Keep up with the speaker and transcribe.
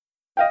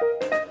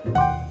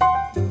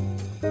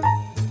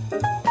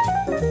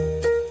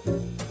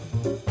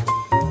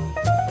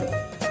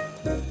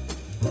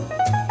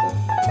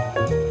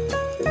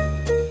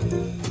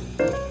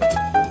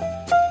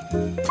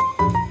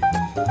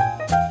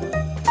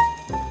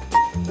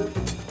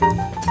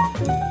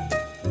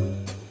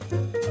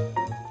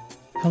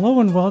Hello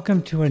and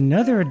welcome to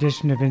another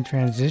edition of In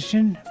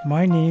Transition.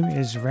 My name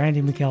is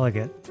Randy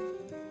McElligott.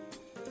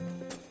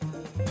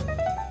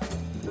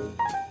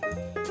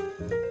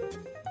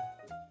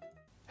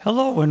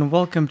 Hello and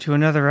welcome to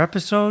another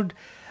episode.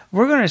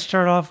 We're going to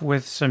start off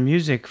with some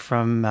music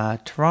from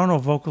Toronto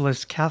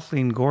vocalist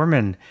Kathleen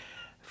Gorman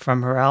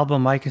from her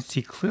album I Can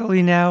See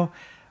Clearly Now.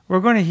 We're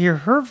going to hear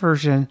her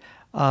version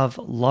of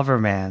Lover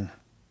Man.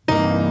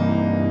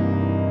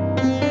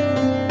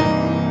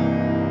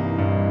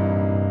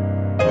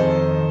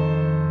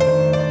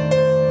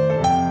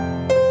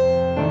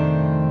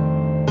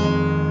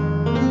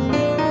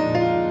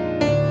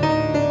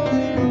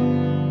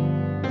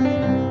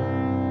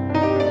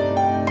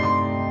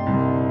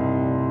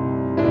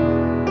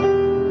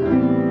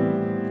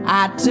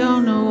 I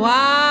don't know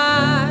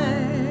why,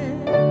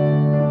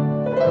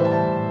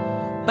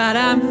 but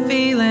I'm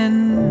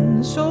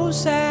feeling so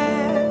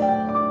sad.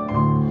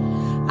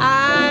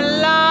 I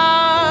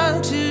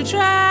long to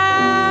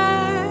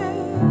try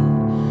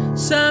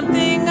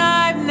something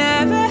I've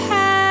never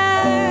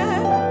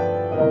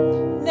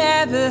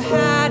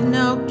had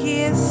no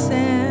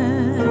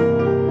kissing.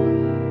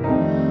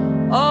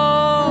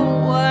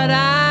 Oh, what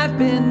I've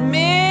been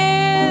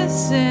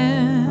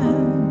missing,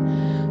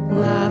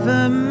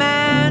 lover man.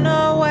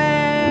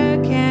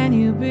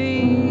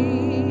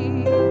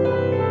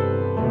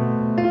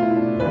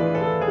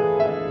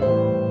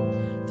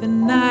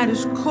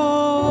 Is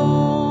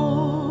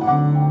cold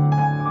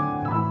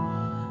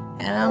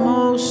and I'm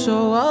oh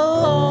so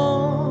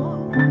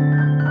alone.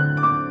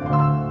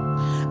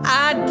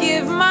 I'd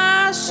give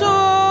my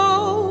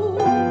soul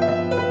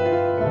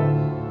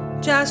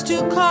just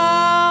to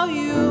call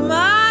you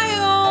my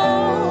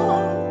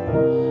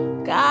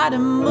own. Got a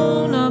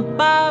moon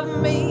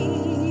above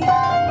me,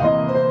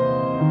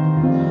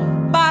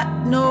 but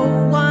no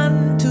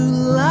one to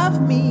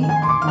love me.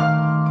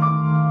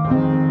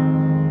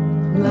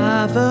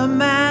 Lover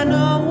man,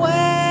 oh,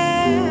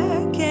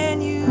 where can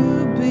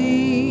you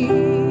be?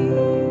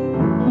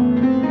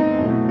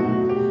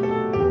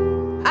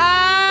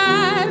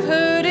 I've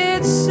heard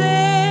it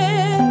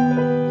said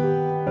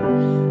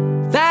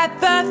that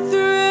the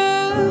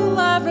thrill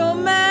of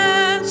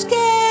romance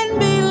can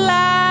be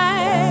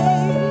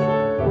like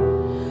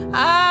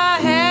a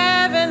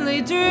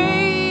heavenly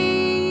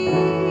dream.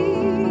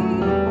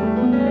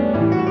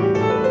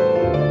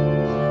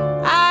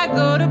 I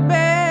go to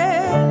bed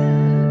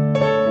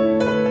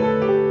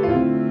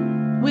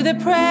with a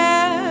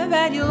prayer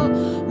that you'll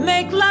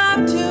make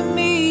love to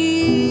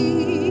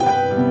me.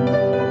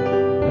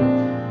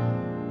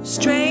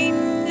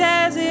 Strange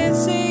as it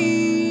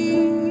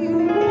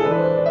seems,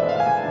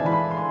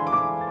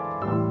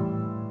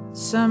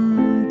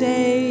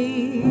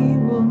 someday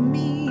we'll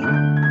meet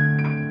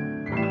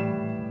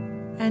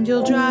and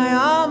you'll dry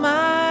all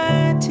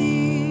my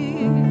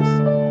tears,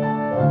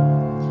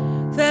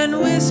 then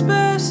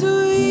whisper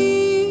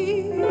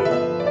sweet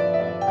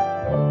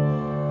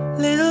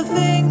little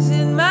things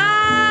in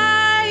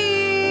my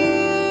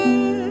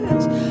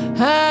ears,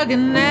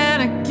 hugging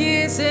and a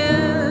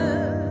kissing.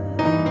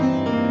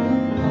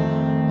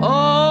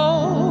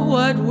 Oh,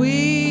 what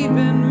we've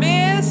been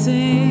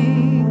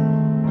missing.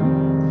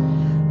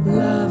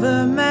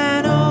 Lover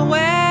man, oh,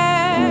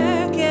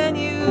 where can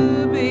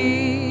you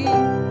be?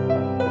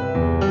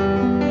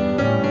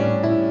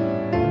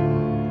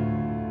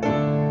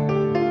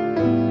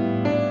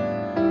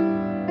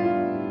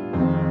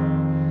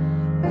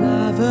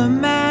 Lover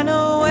man,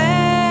 oh,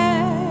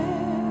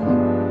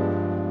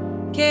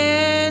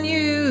 can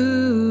you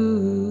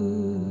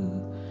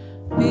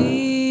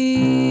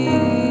be?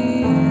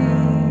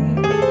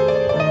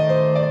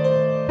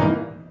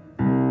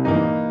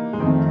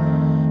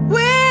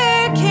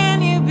 Where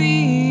can you be?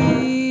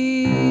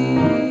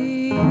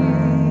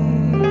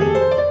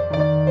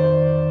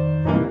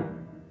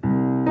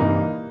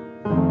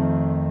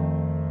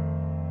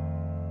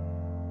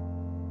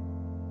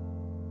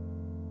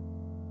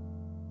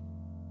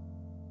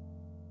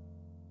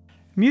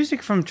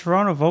 Music from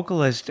Toronto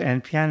vocalist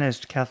and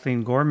pianist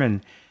Kathleen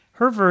Gorman,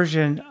 her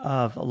version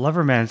of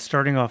Loverman,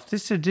 starting off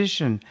this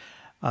edition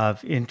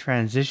of In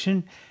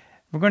Transition.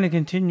 We're going to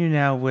continue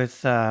now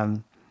with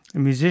a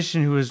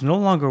musician who is no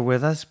longer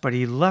with us, but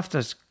he left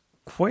us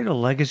quite a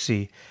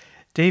legacy.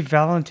 Dave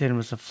Valentin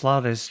was a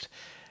flautist,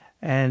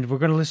 and we're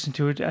going to listen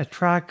to a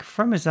track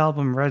from his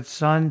album Red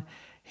Sun,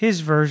 his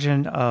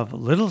version of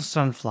Little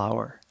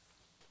Sunflower.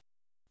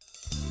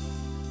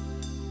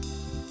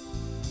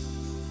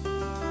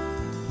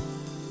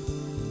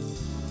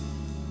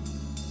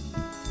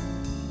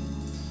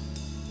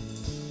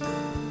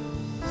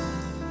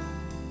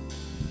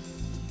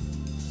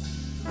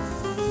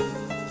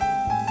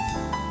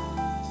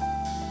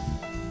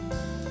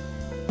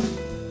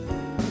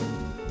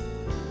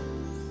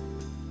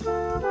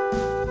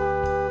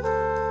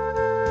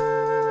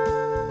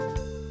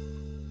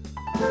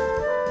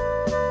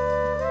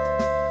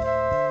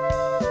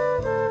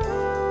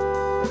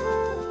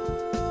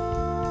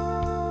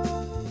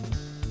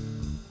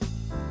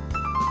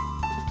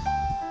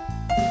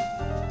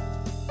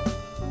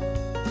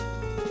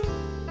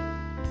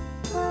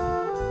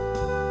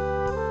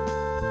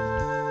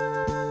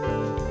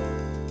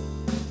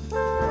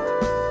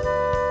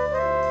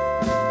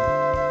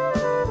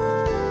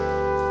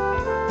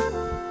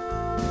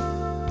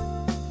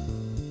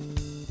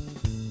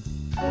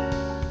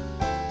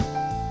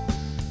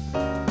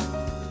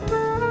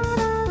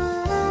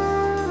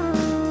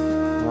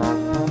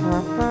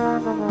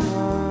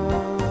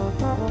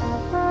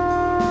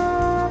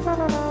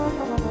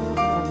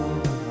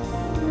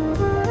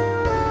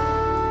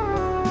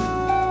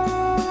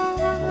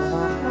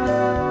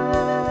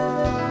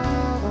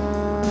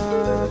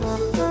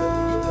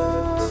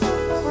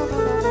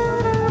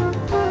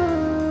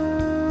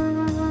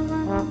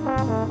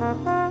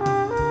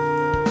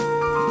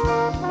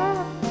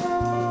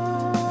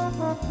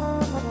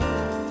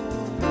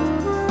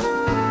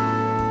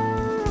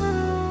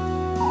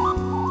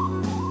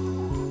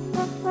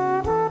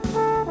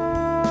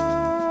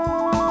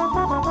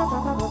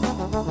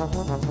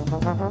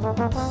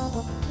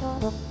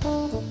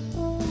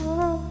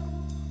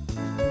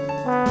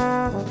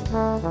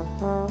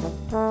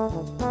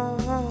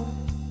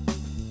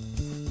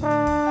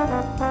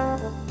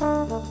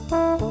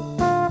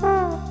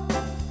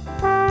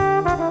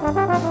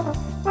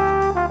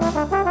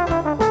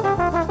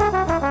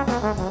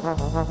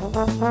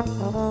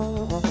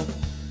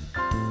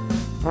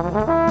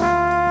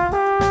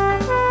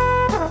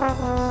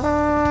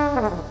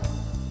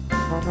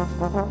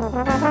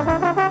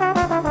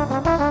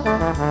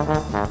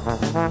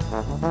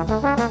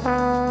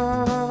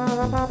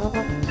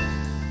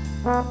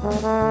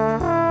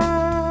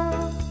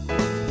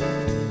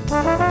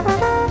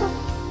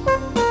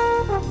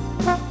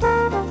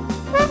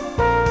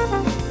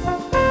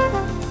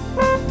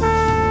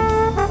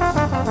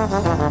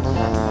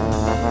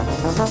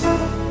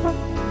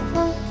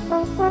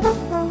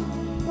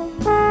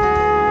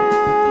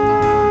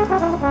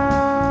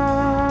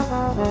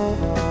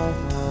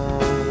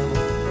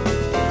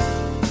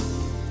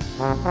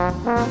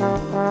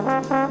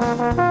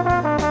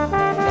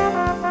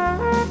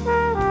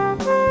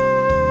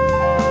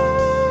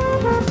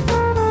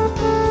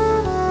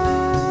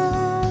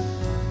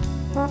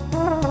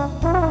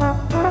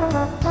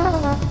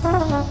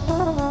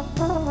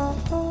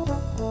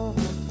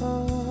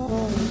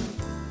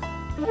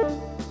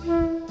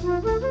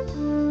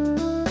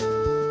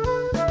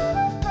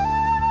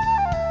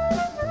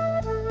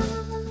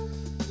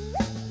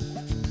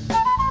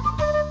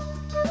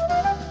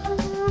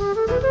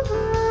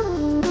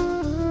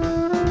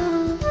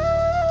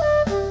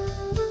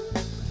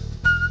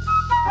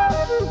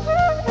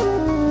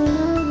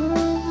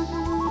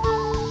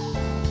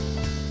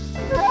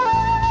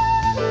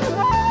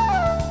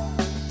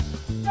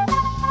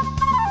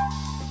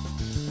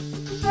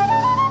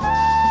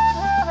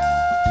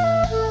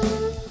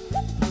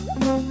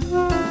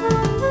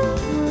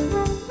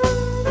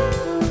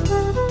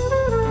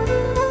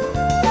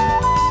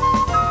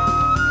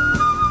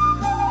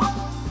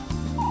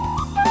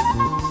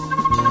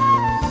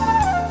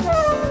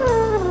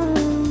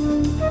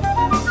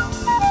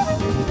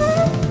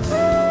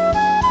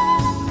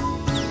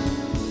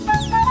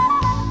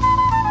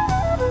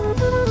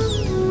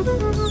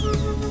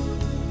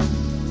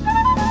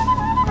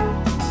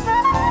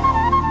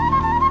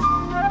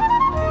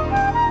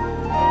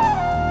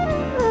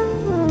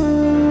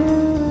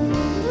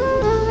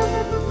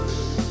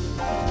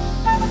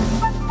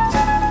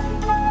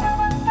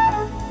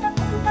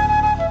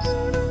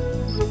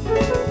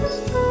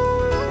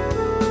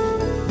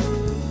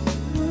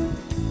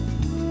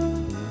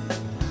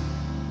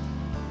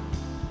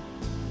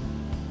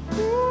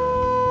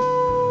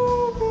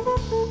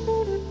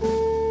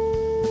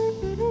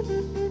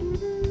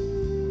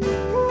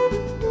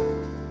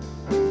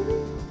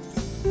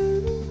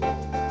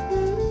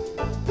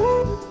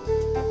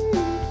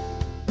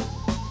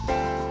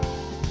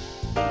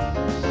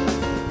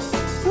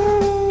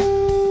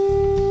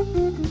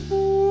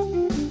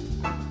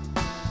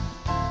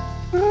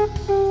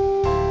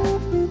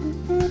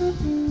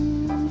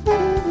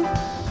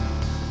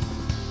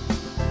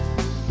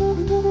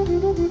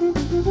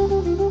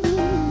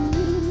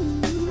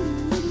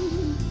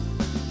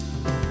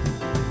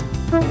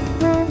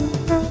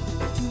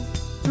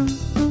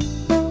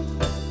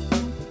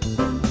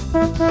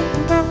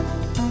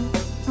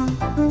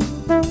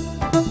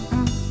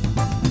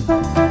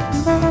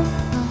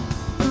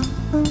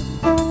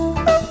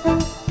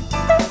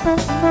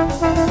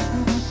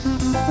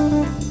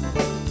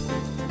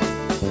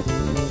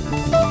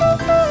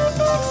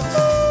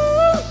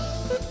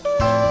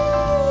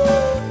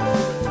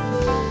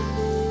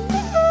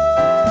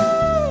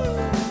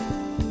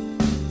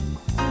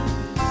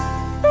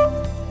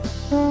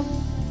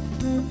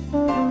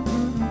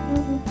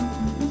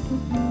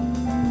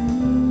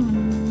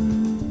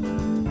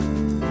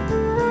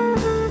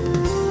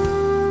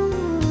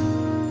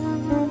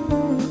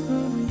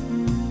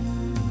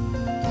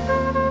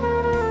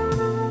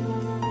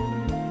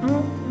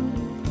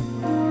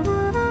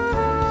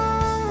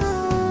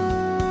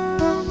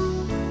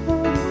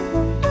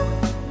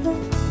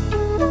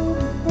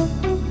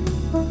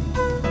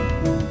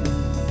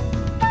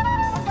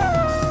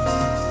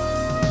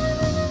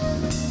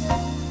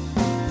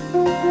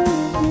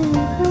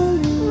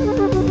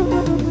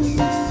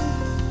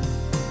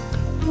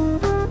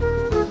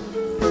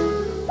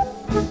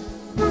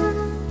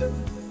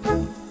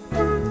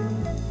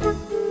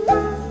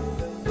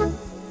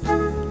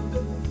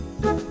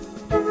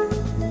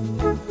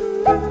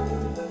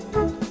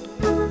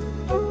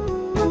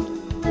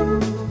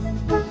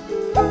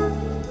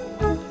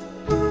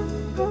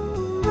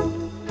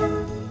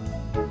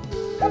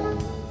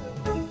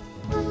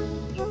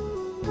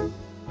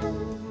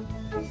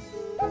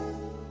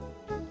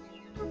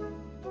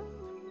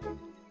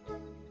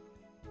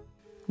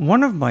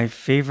 One of my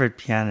favorite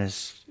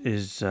pianists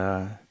is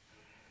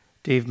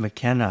Dave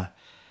McKenna,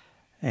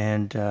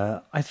 and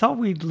I thought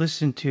we'd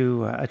listen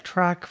to a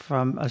track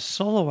from a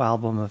solo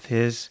album of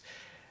his,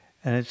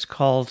 and it's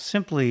called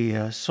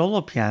simply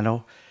Solo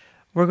Piano.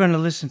 We're going to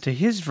listen to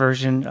his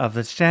version of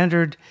the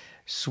standard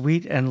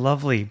Sweet and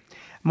Lovely.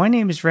 My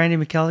name is Randy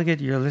McElligott.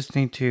 You're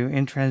listening to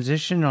In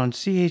Transition on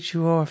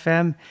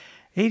CHUO-FM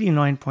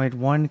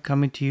 89.1,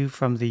 coming to you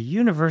from the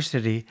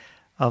University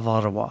of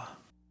Ottawa.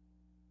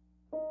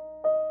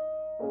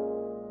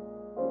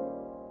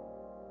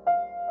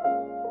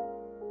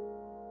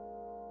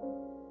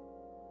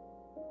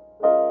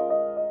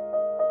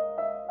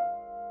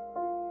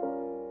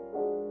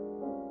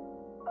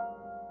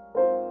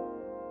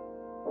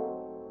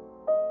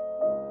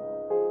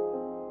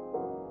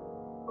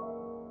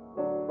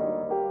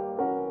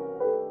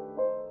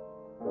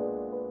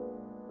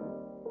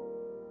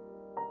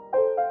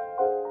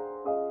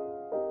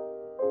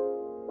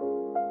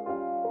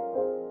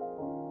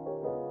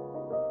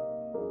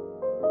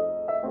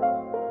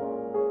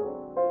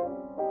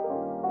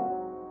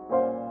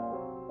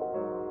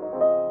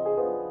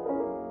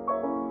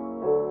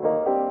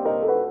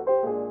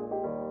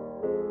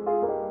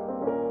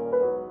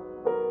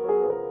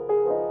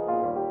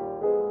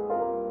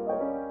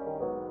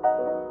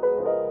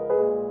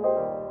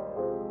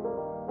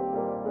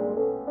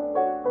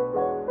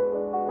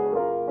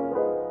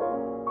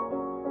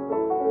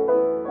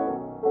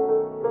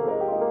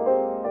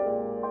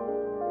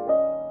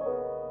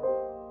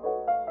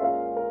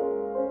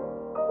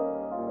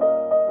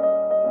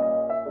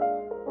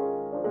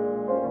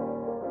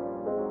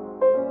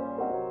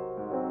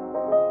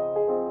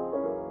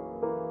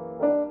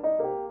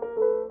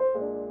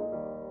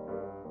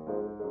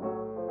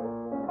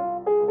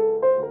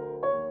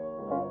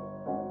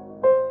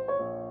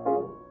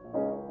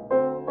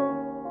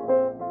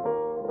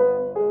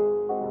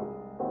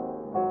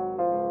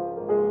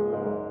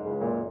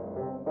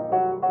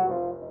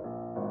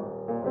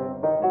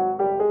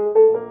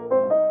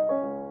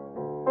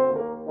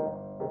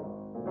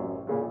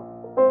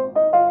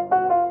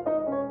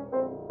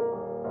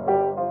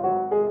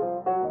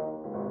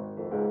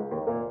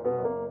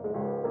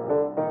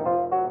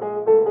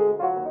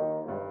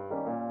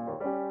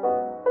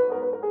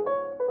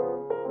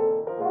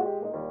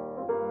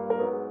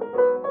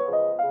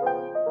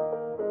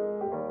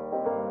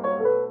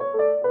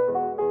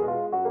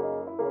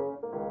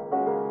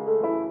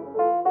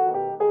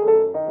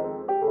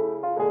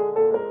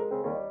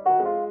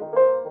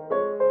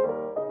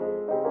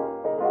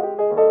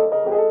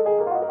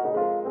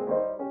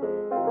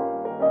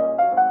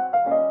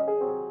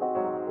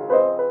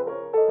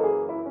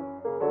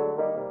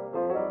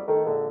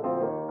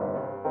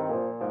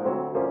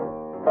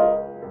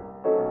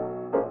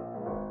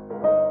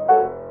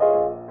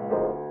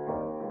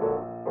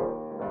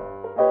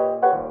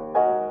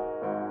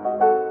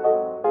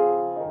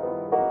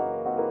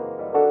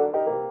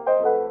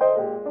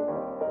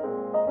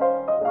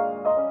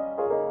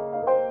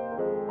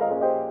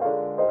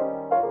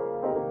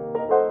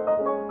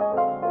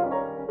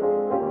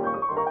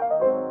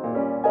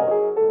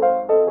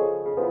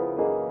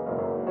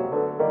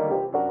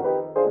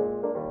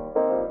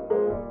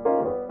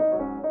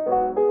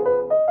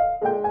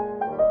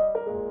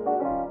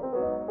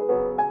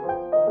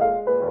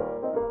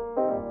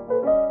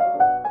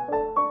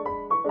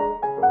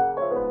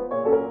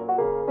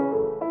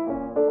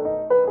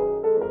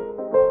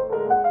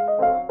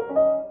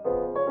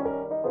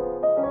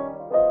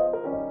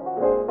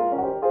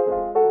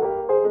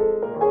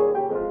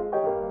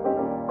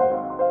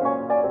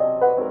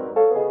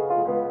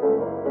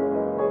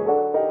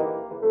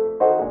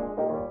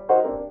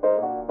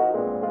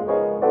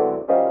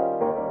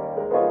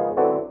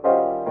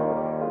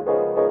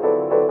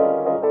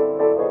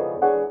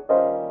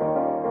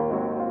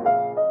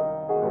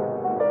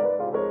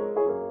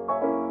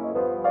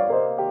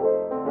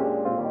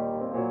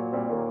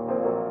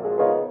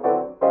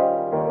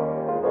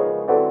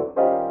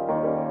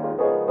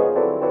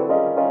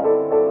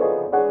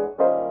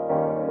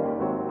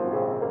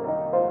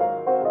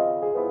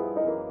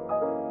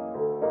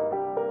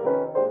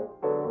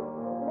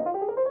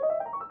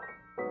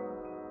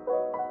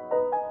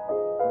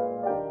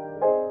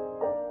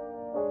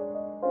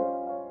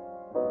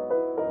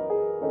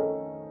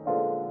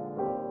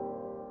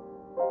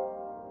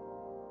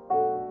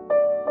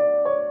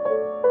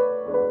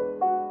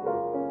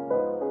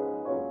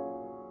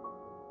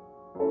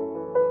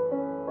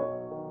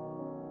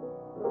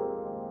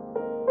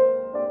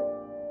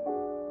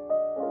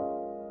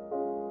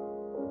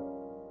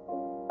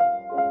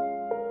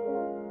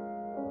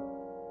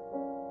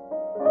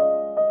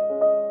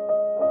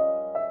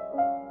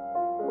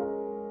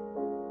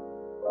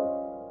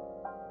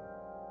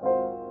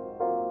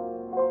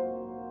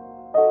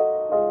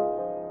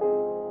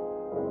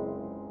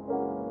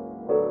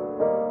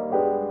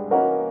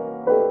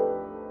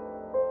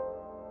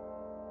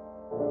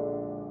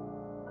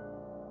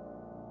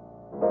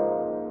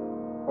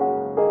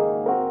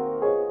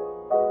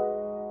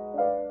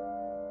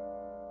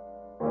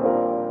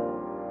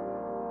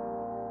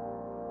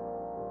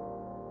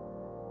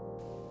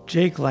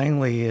 Jake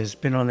Langley has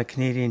been on the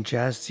Canadian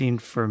jazz scene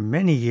for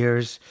many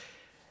years,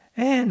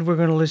 and we're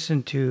going to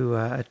listen to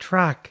a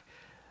track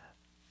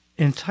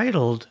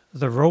entitled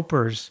The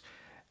Ropers,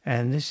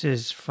 and this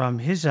is from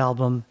his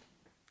album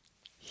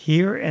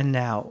Here and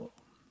Now.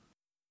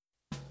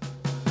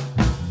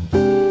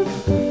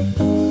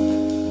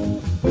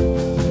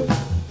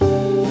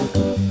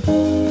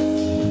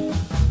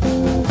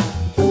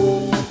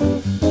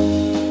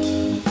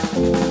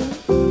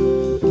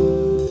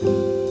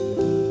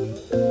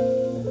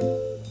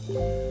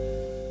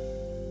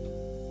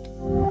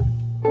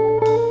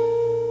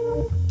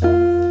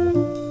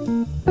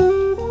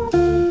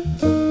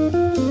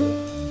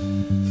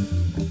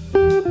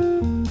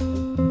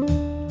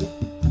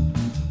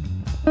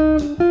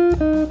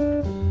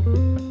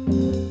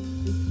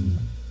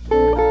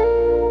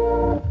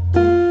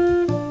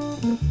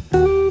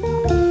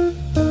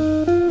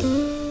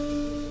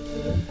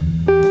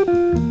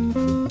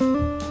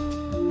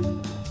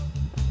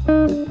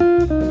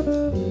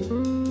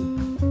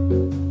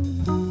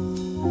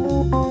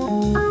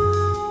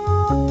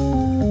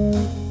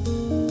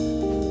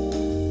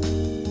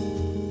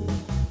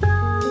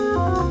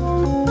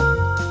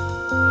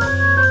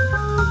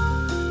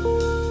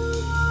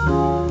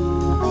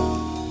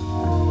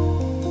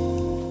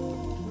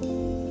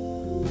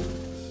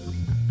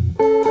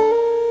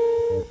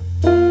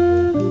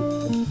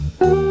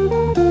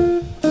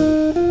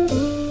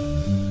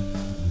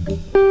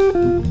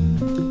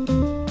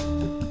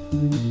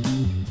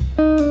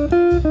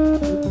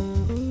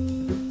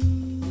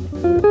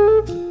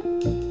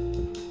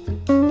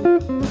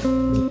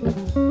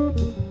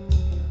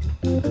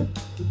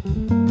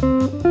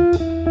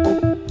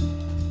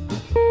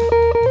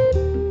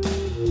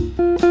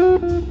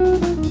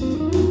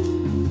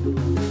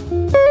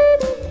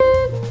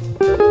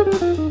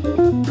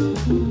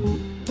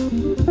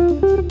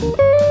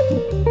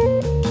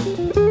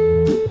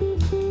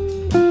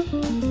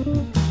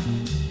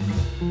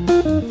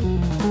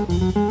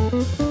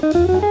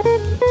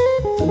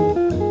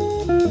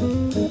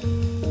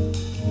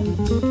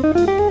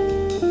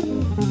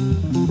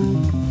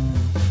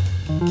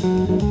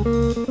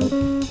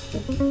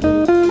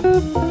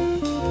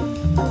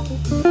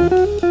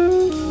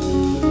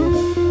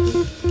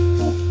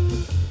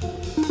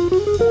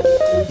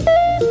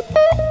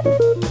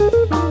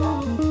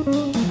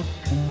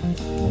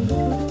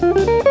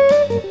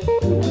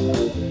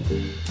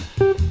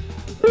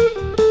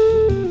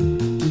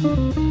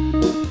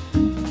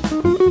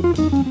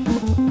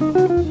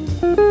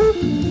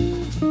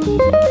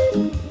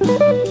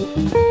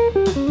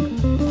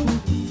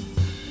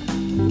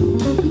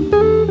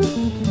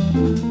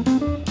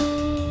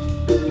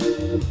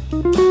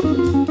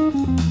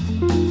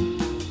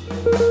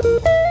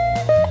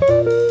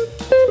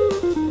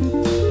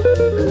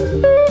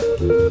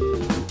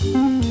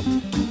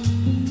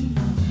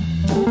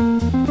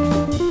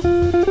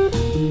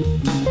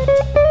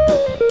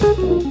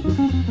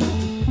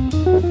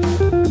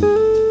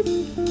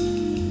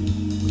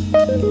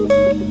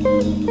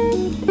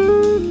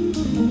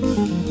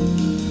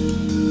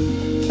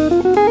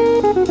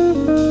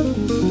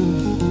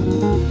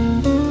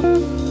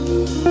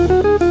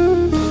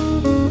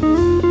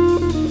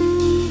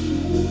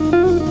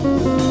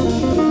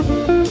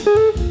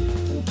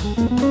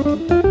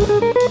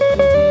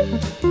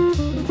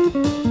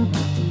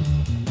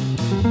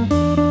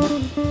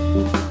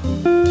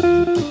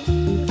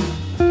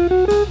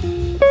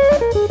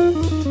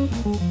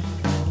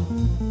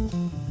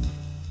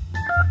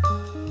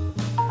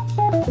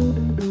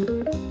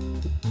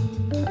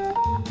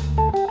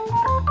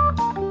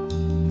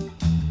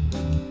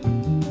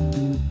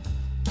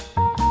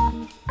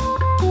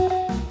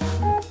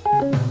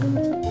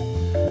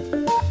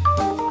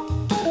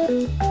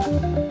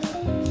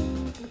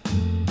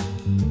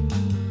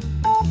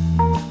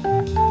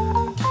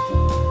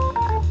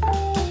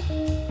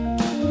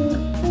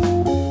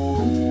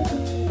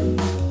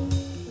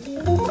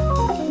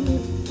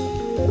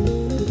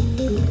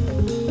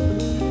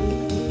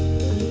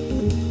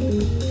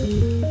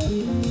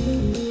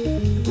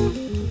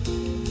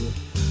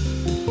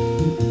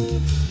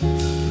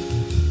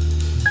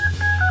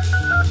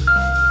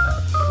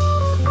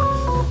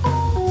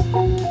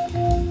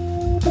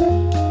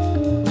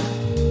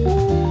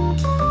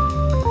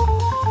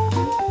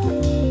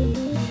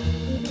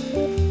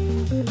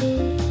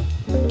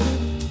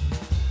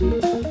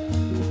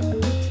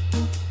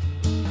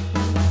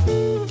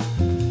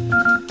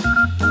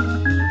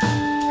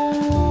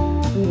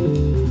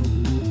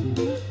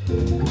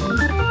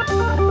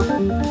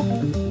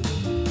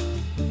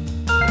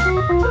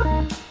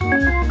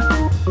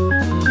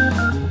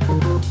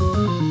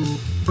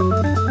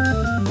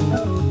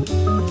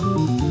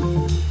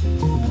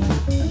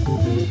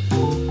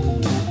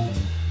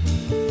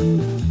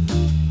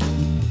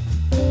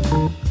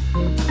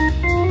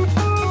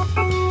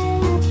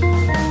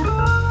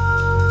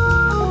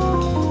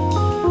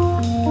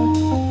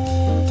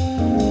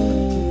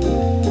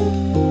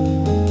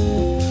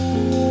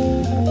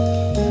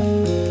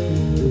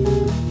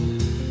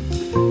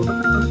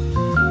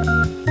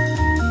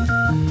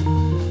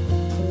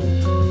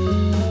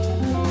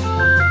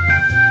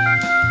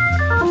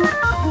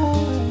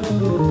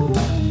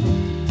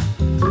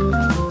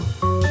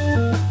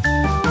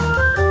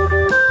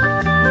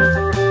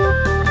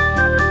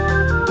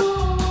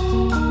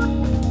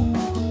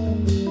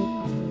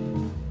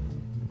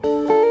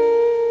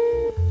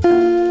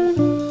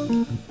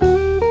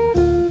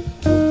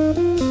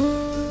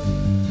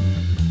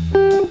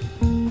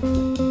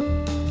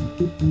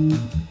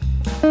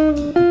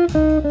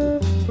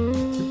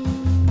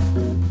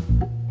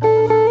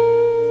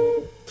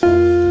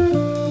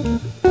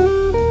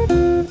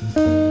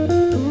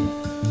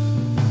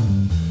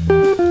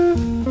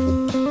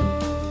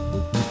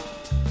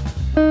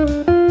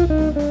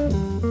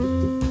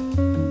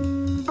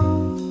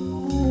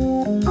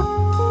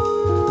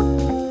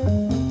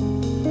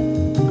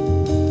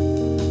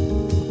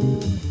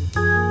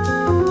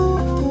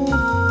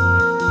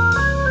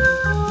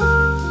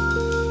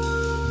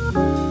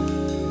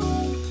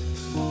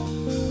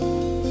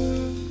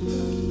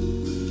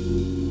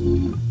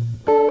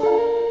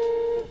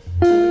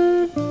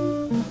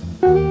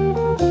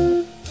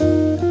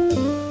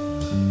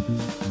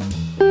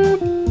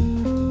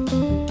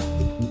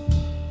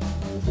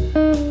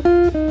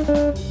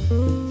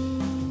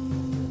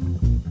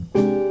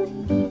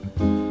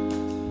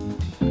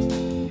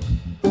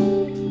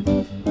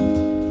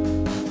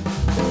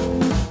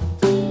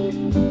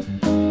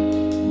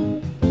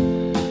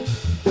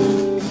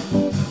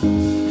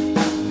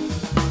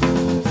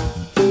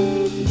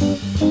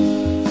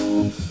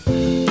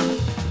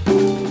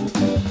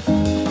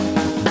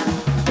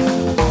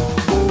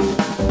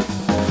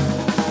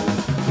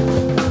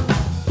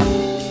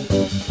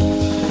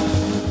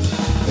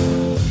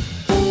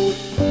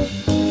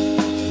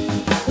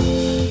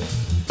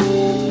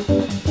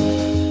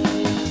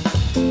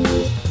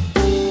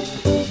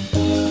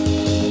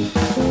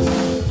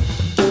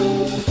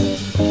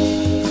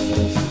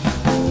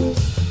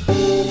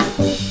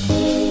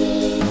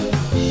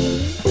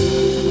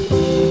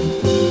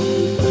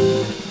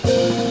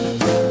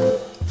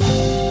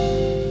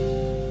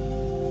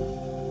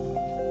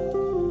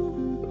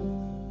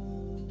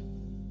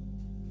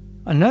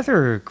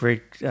 Another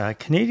great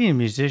Canadian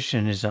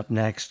musician is up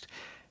next,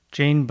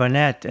 Jane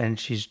Bunnett, and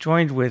she's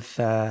joined with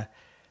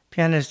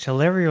pianist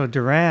Hilario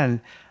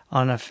Duran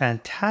on a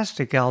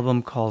fantastic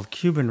album called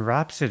Cuban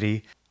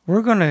Rhapsody.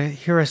 We're going to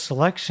hear a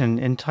selection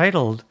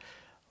entitled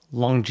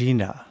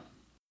Longina.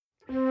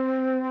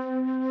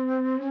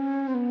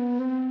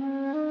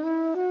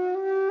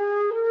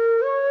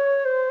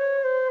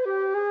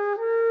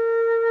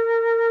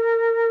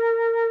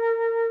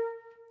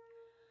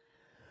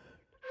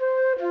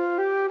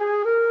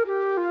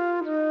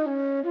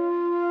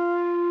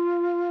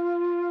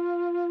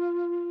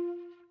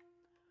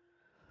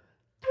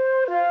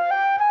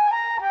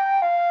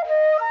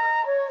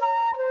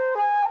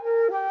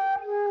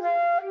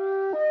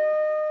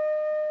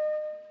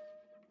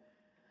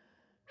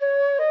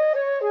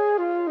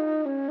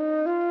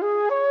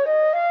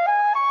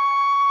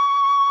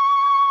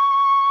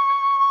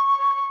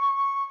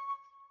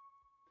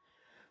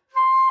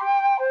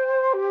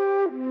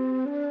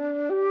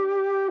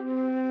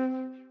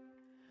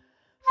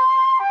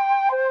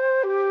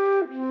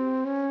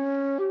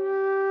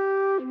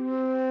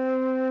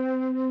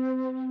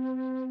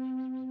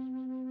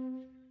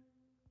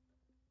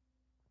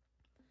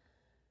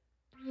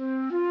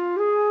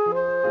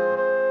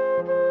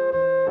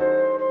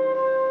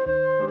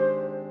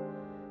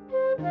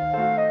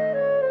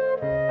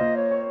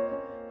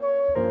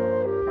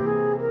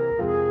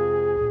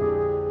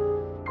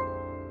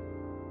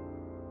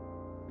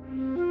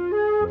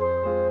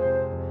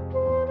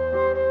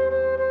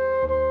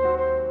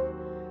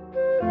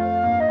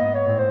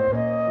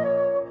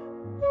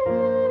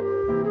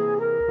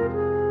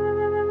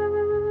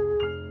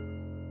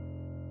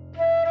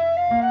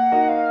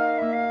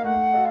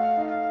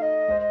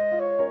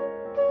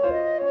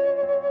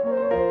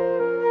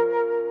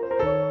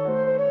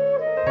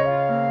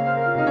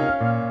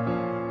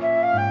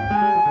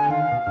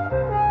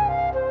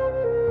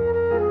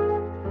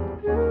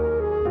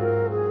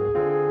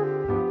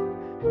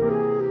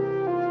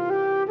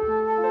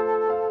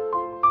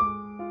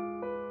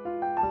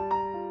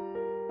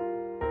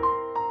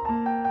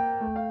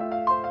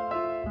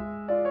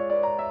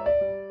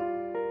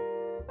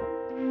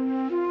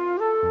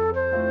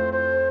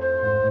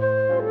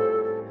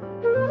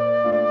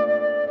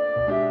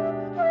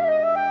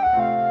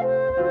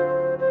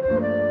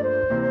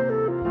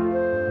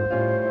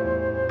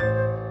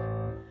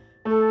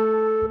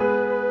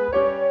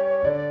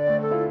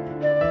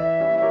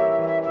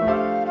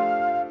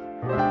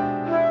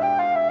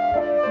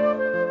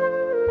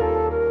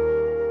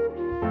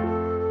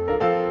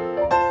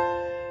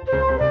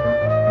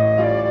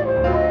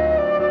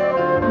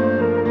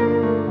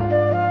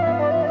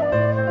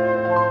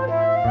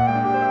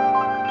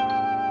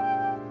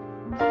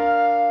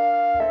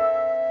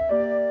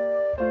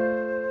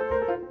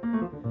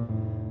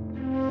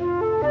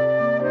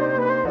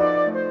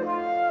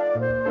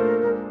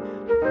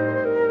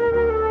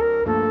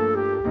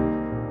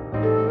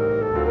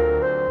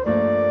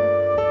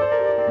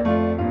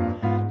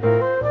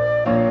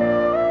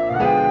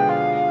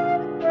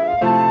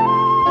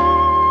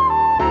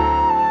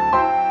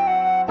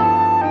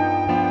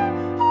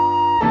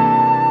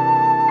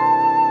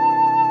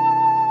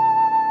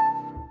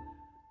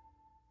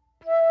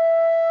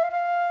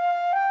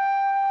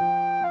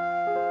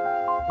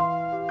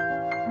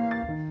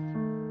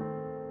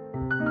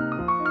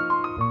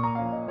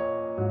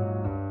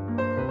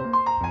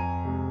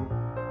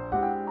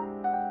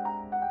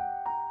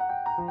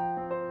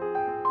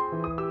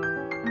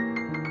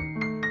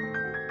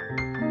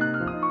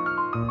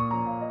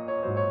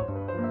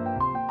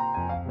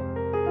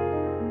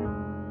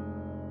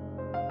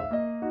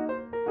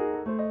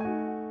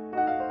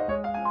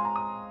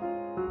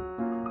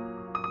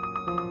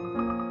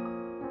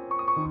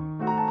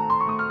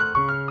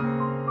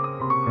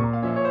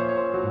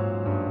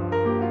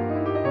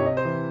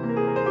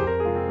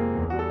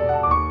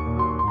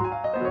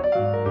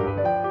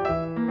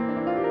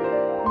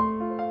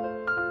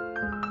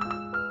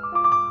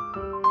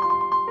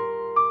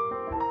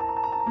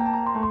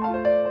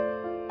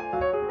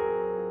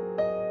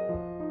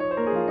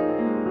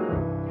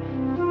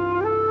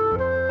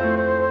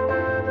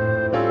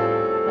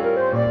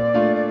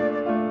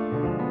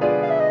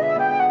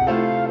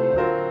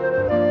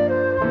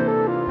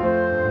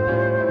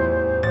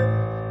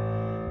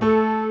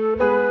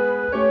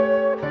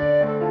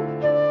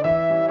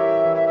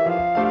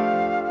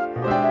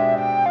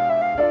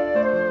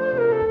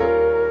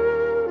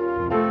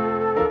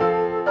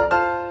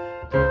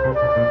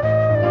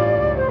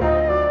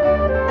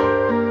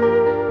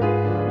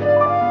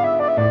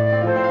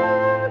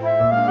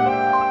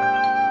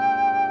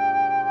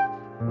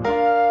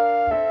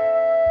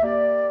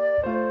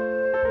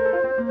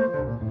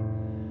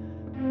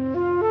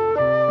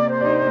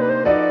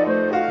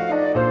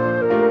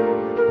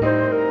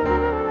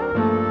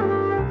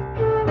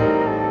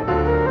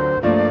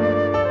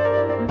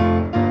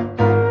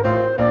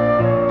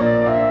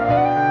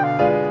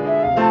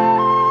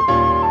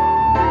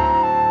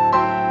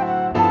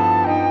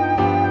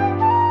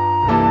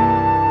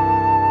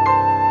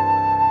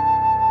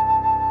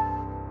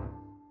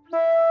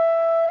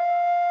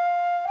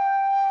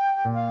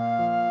 Here's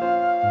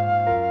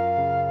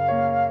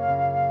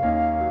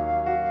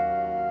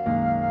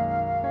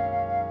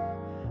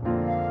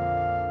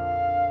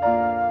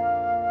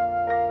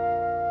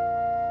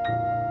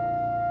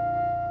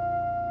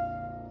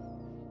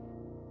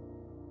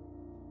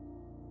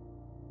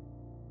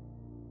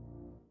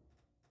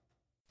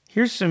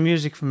some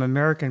music from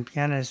American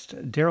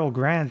pianist Darrell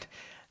Grant.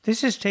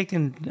 This is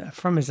taken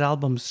from his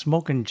album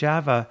Smokin'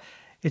 Java.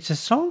 It's a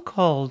song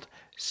called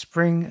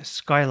Spring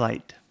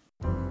Skylight.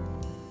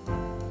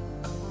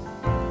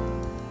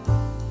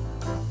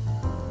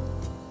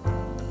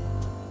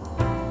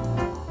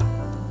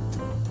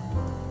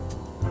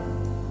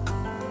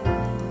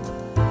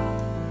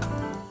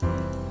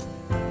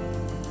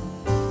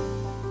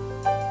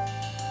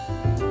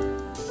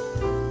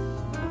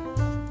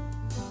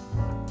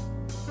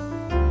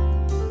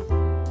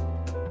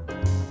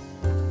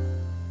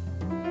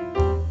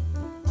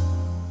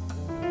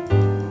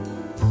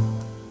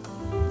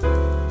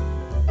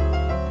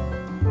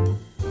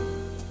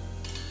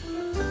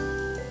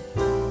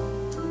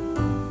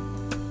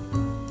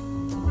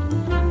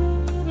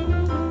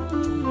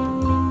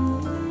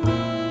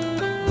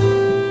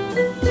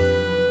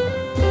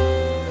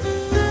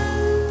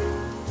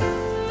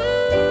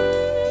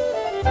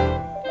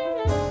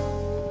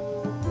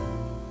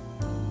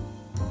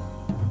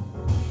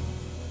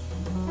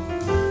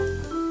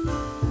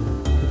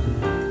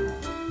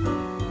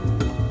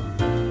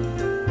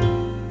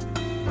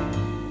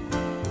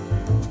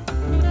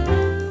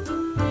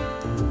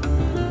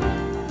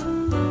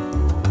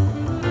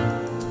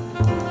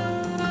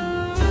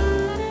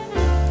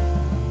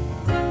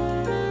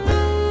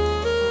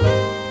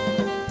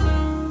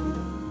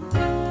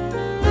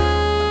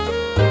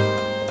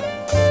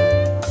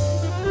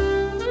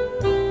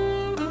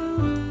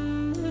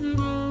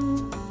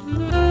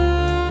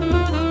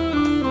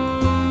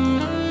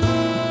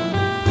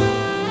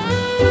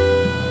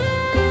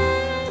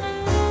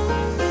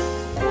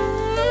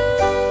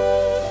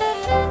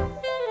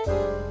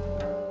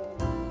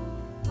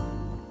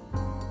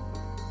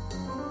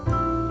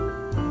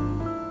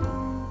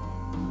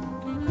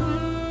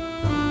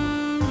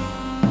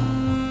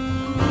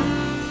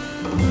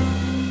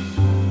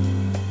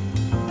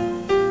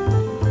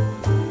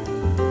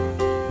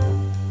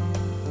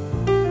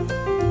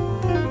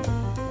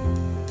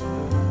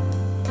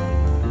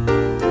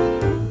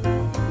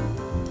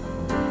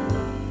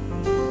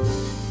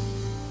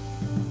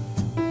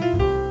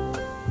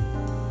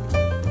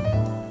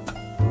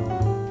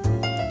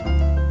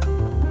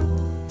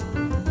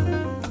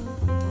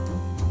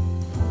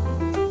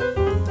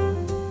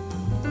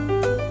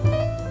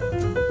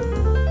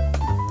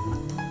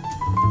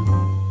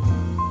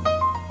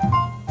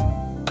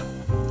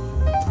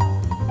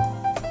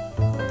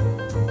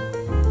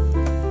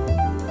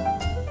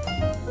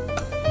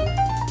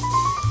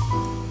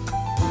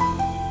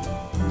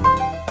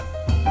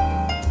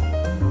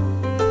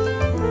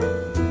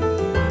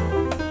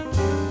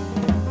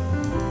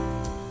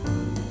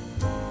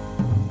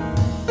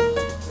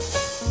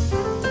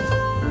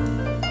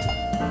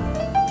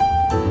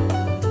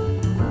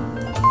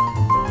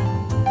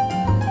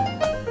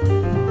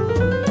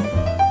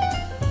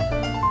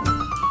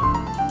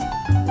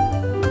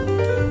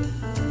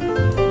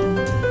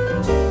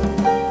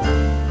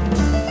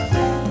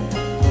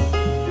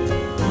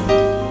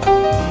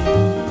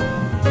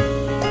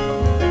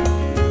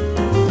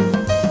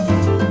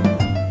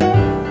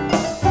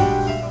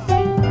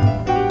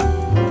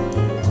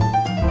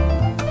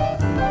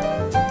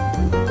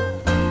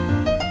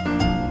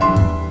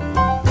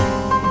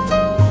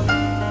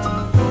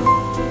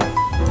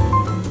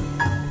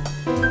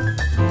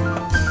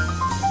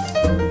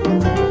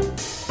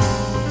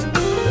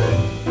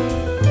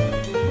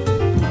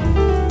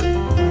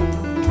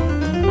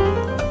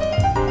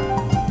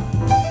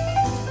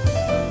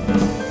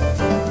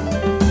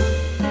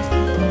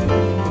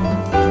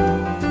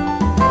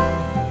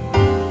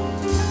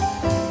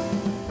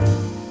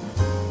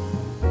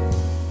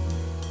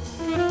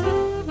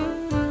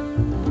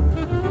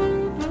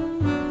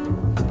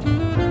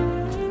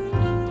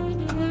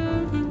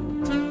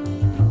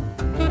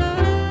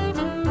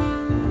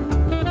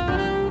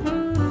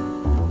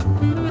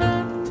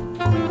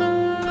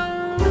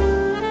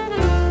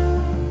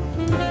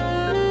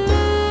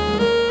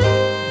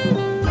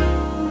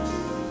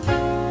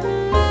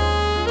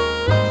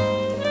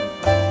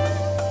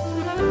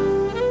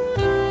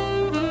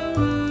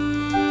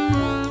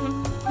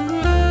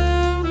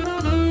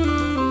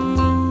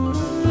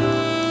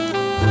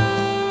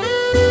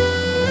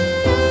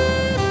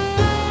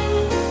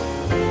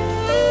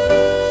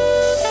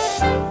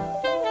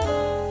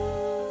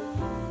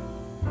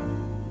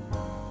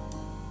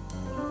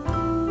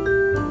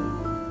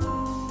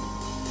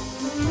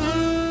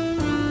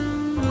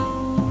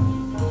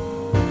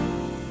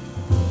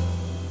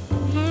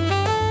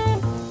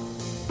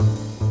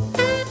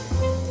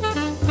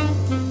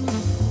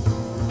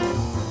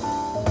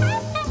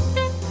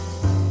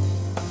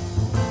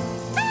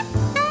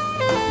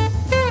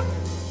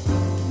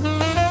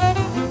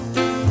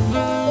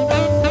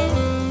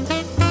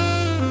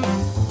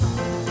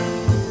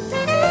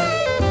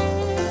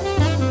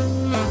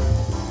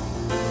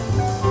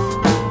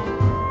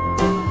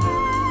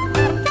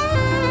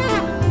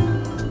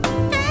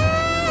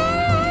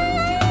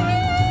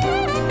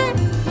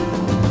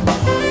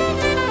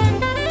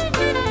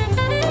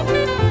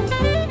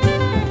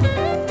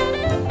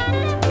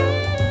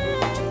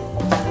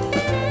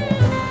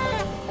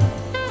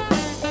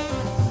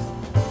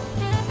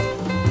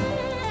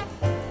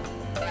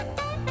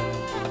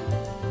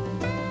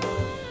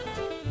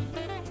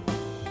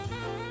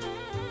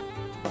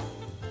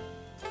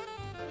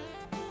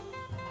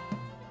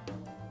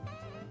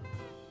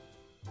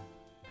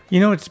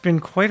 It's been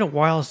quite a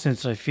while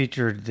since I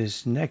featured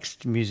this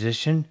next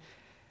musician,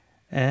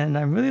 and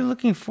I'm really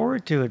looking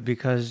forward to it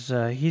because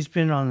he's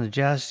been on the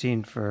jazz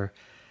scene for,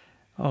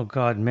 oh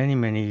God, many,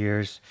 many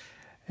years.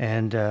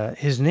 And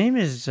his name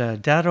is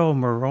Dado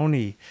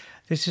Moroni.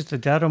 This is the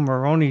Dado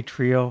Moroni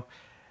Trio,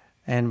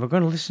 and we're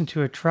going to listen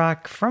to a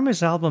track from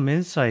his album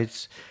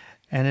Insights,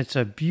 and it's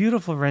a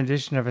beautiful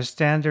rendition of a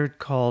standard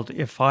called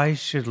If I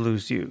Should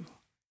Lose You.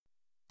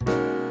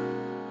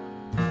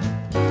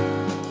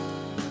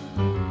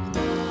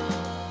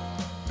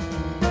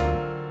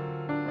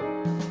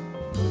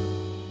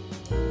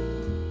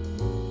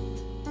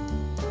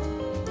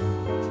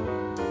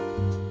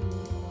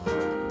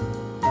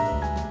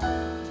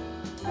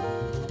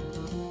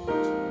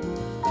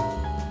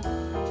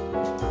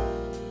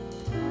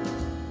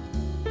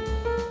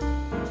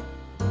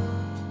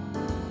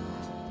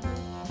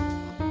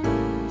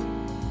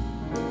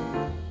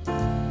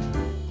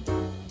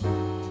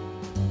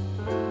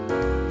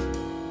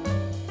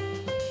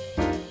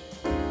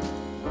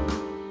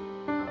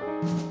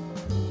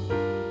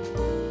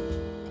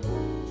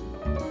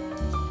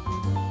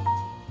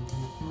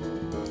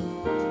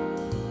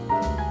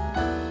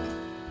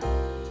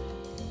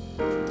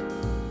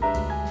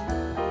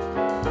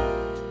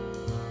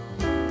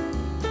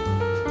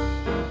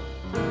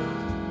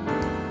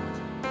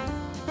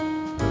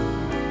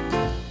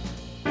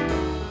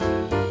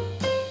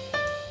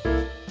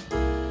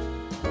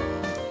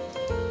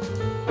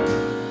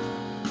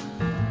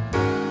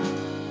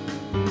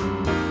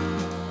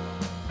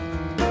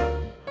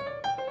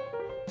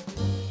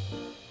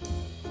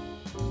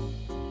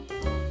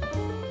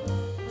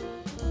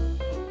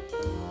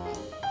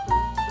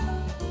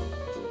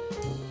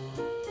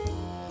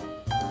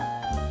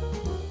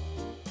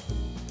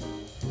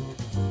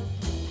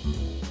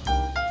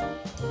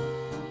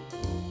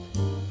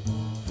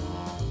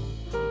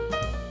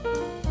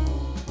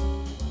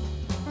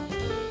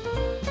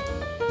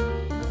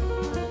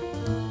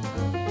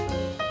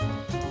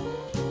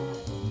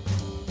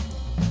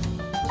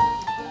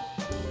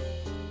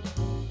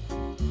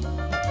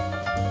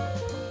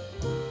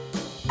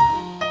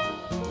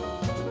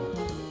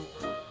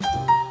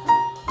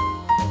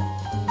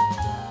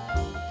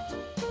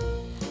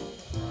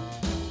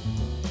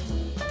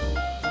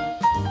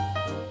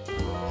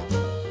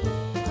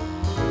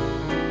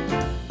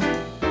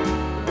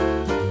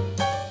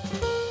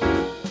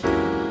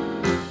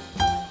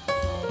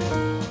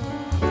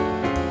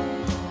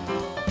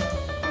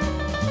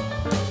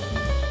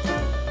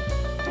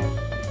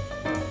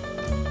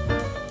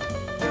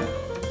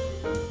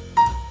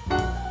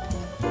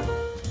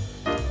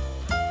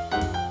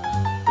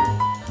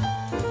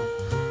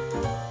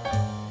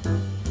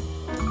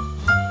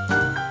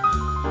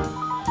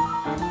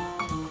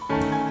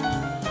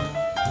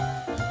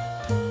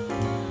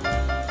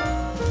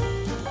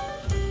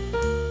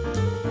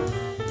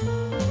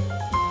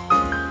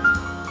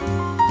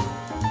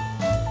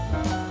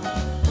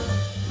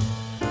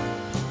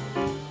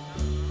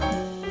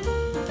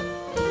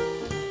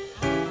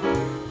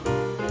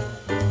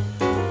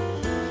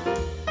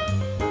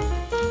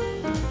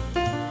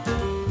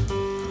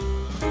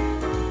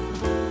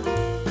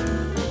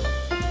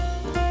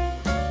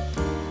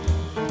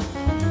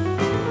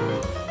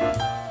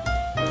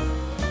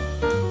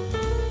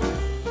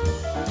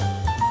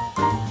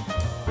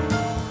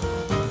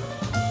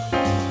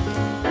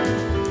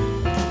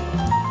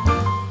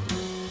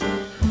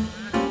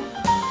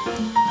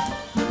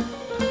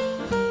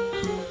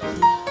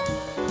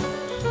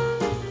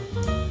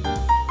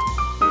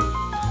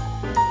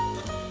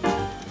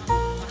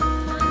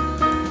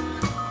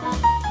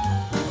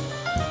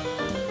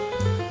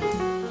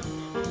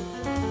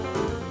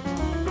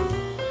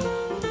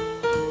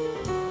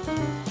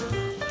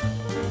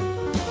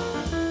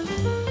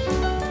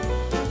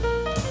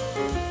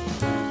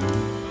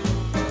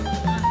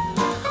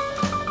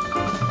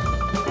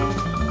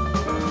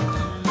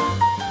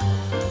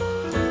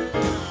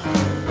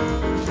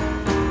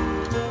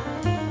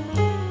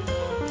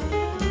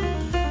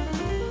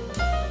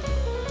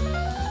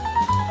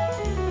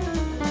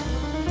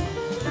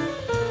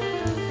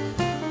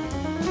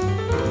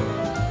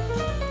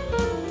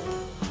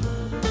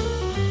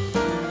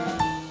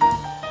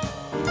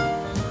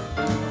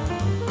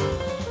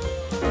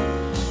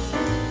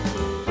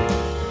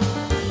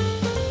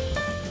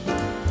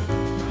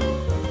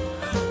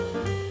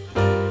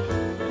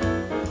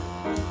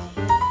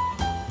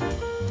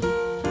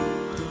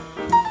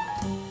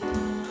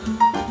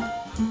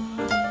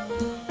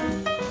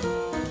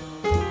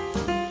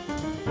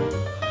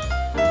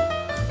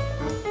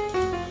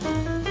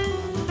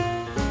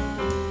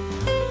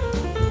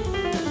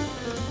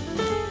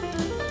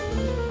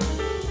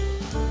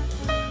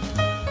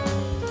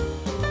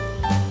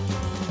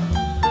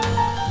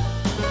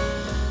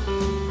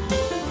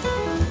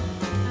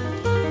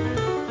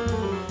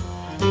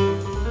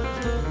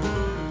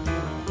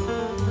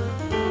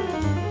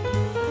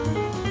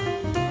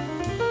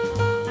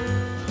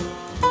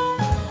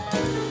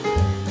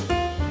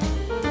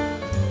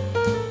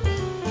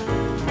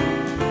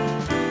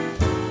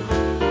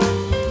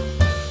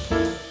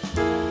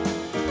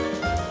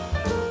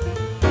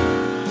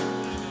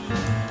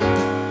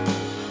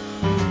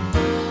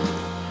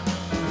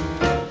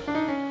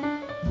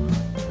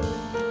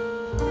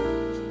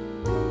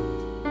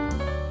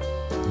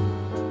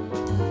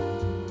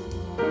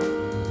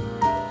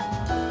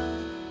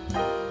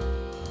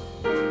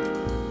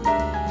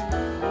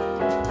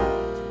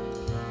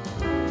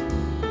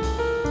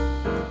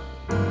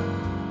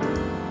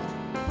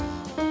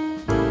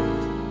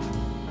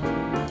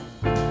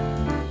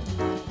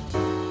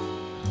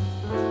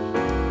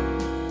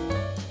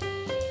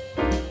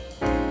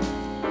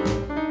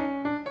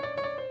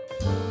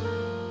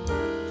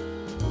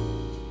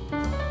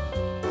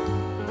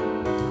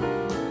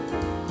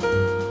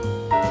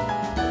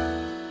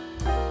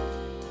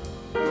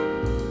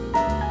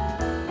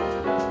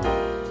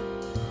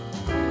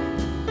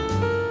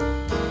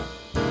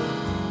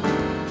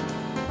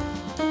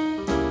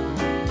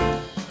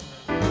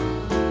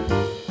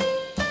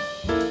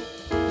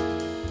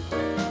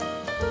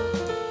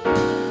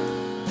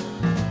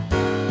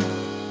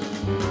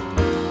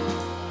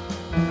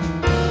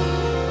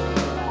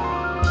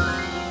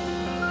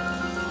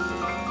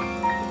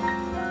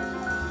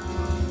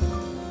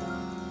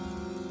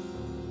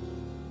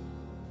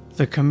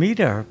 The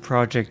Komeda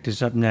project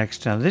is up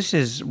next. Now, this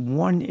is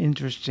one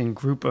interesting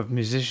group of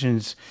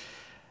musicians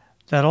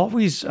that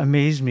always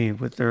amaze me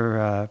with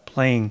their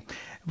playing.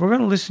 We're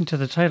going to listen to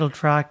the title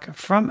track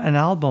from an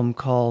album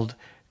called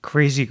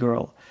Crazy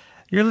Girl.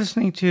 You're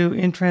listening to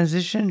In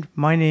Transition.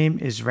 My name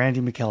is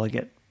Randy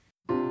McElligott.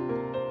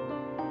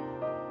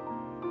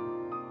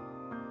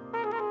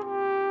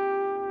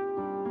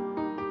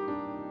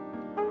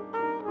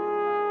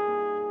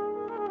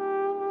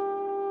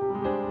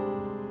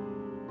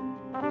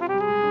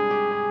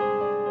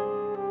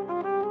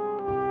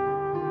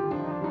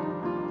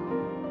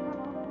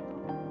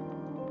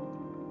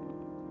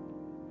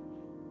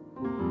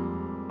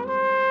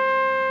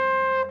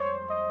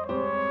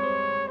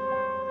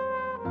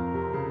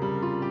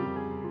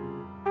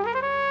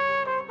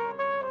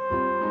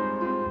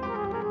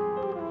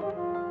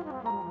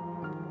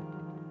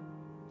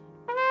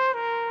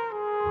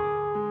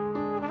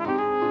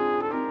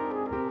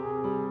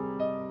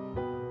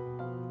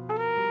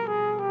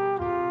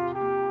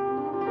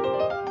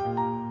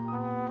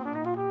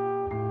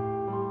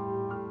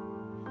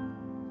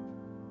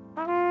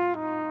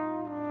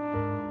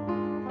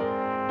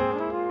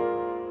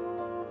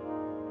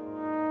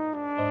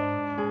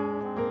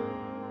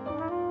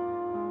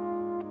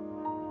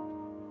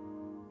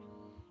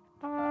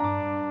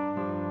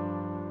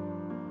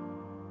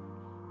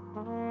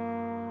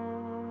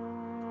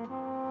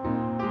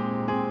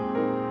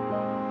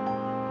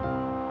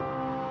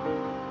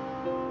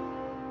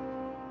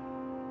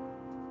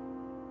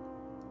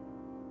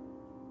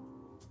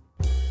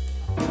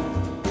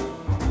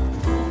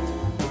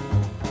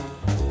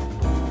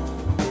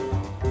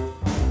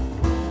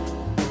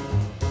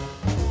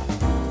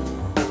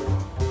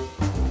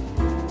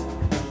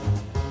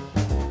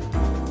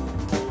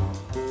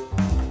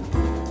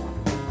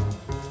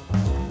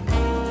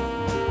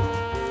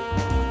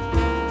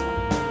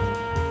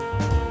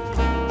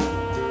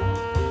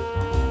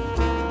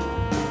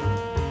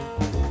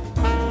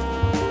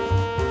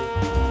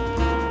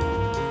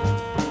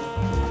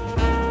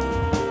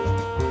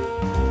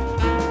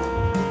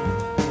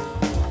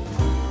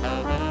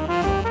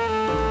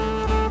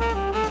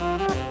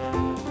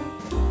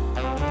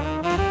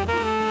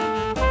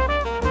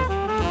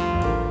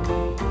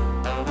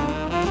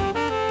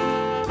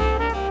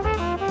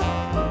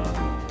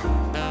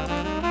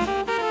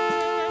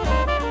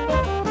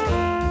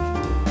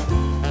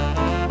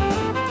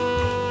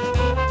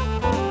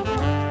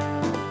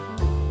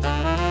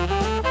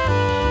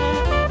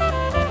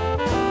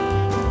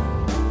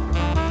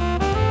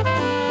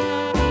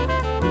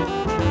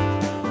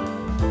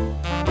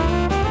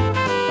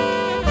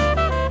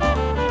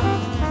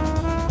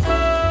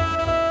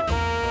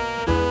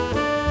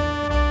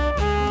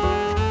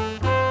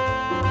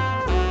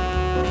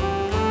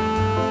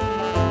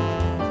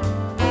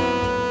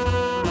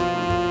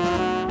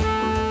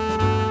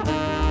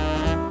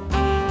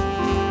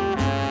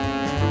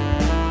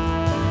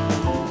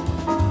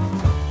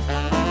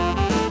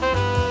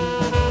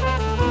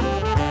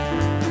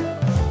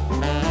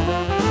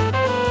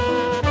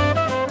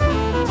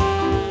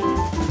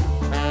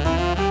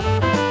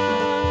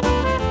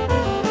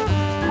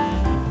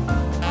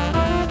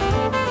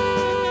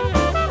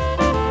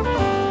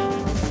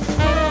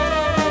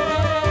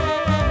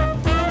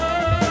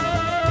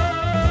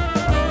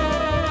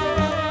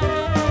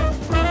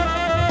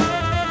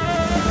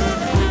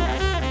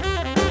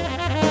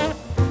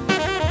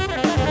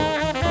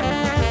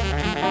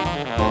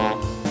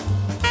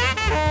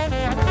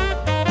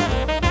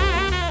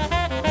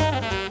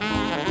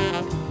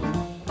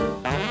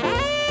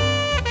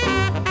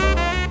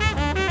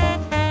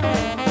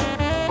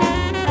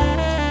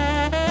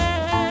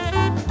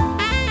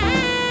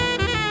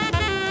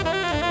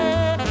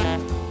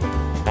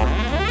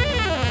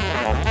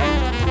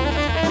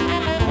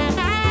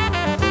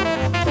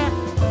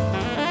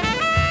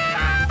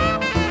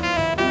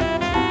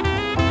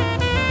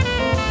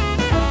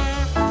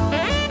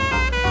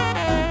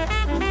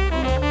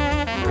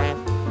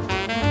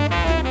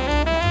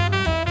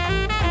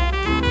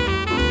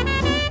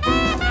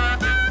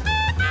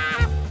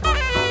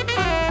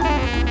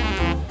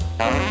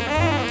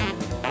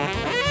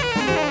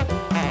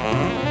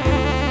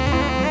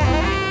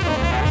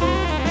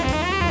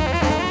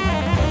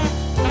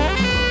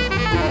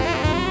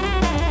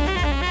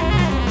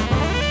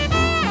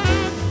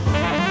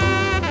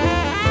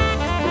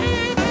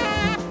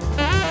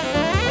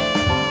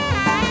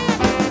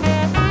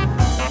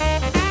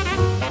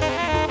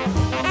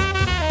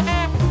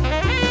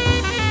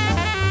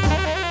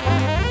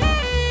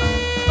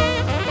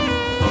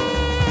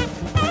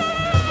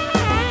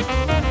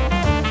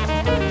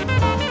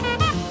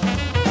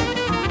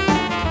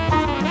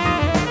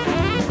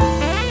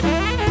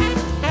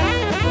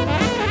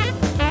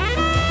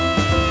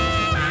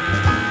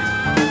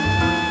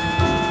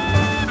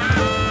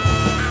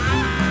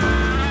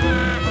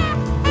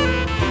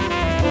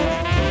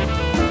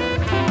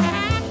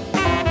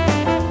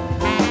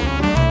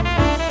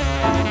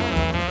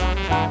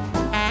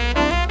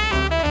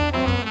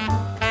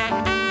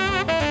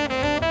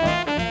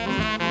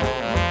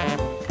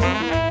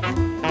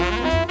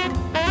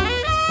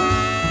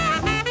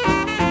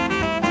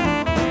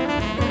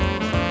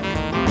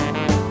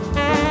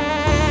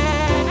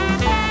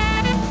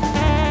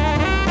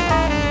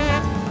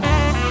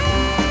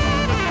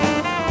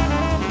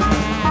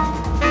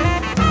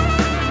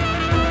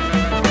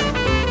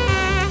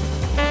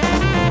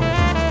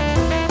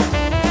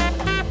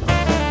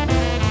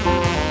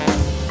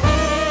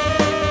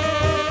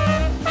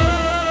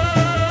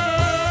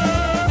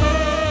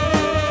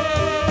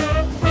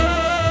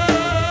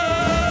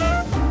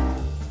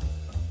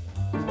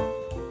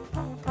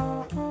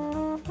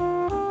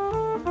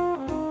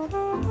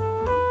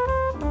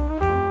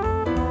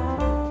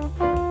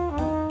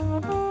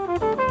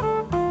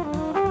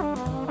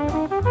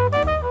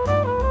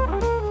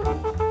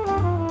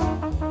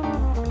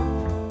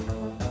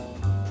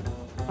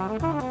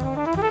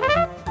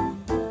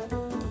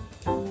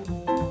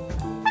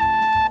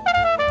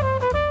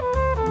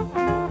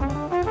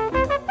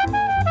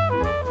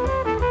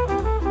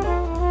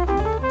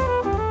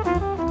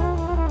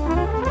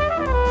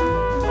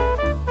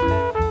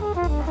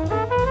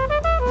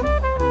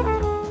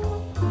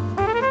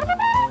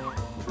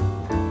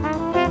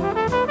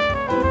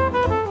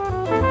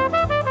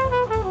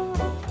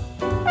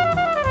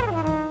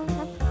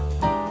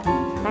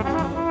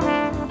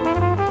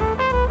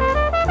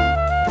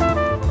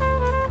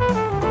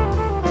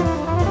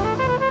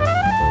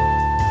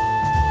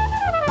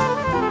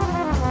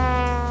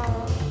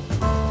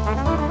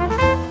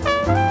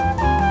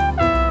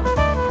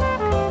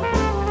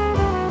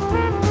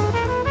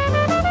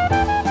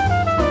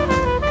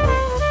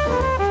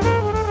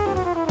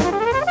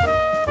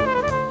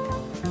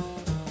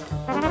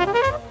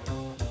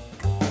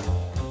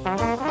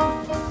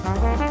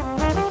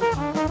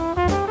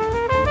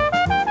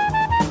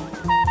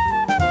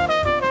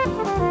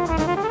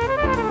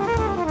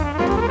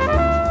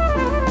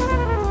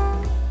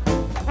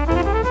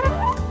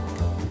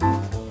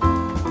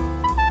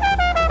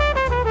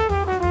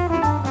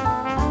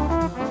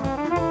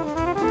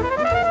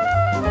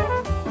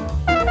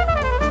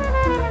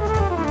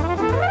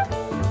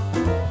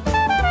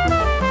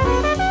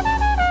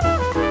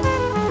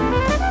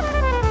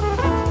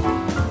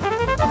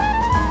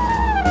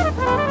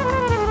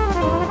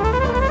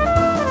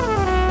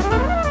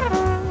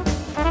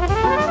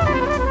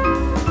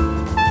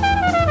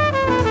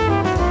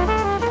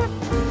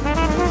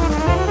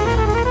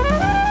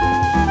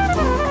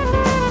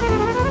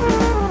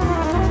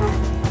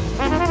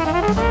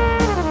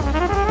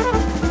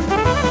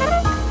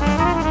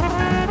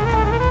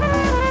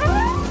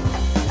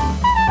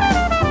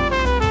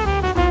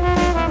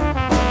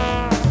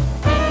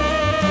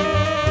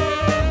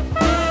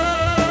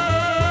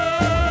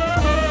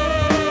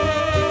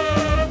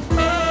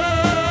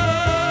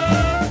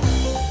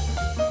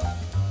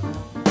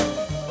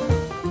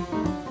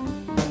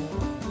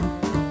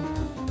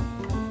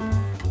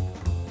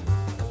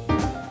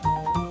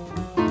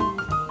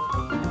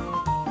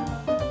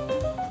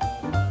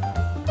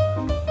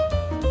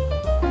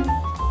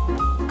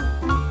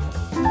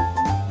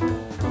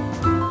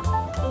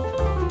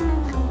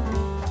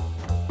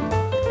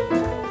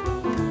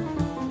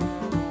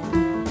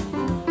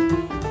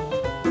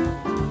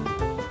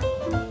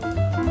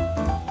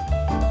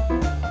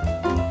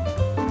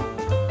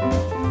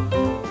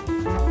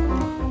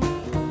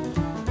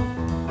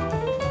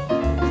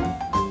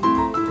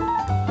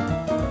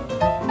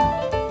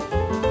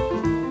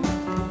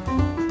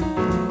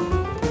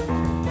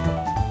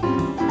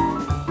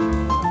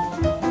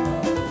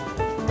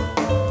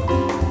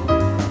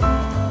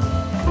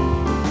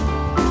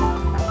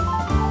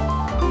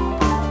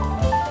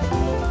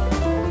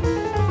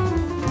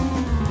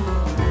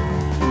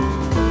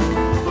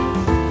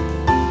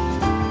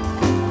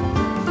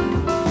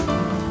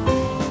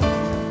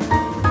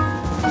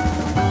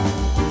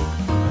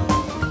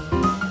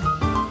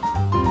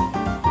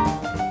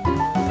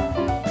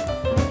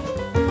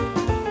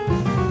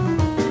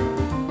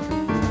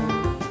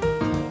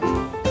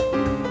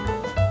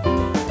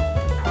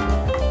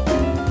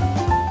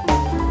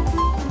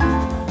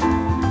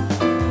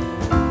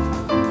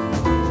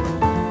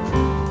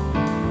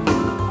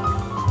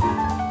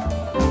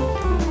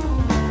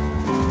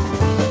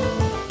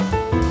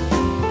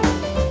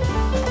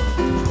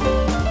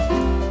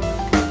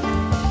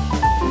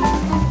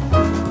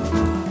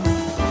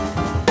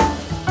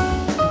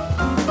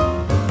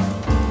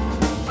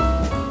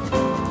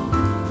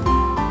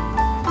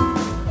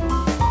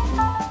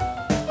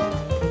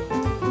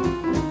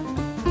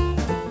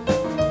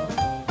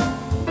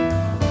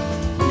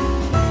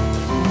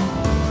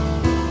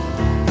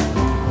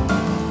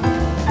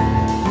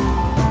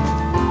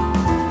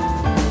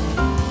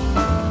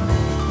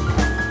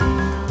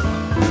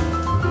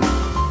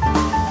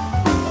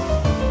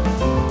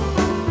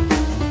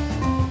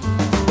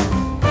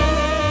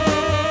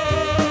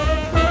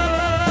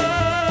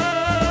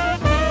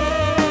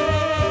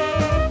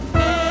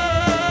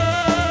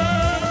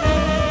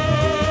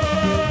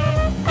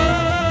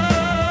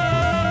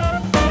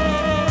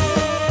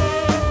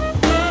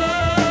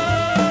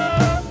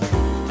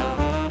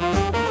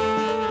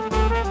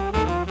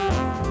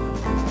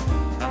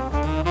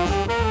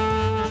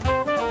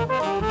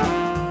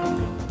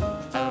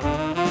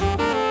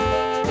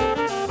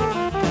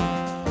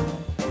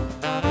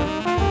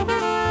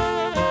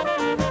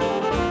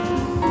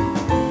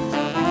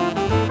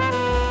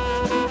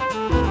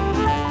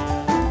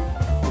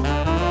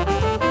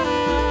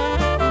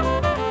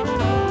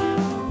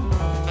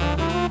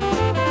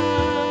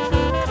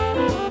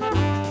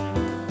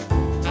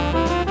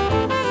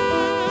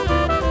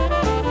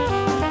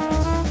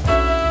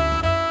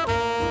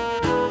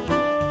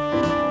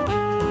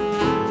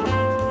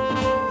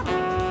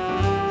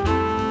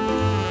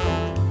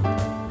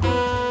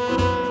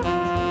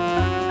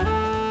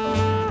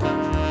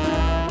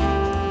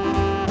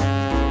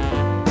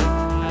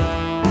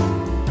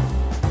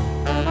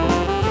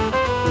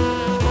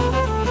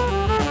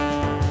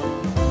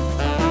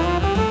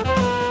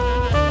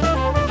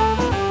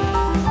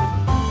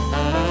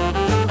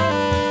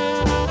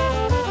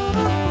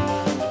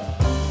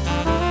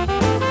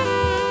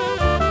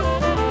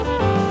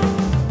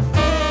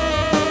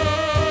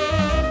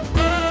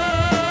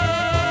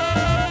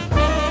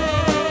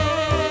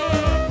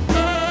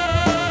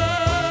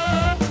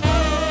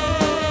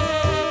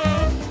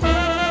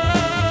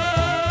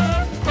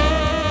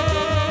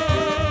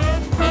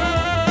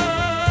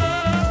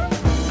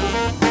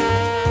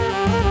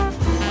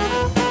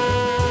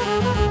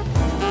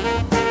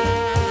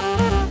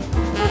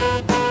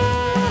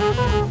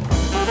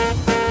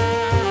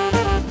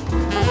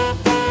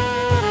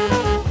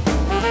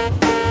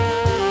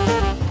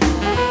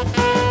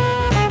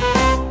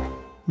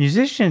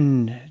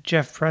 Musician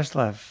Jeff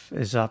Presslaff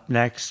is up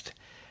next,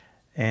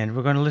 and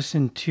we're going to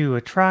listen to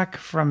a track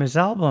from his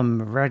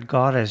album Red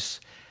Goddess,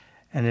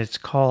 and it's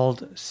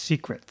called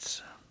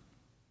Secrets.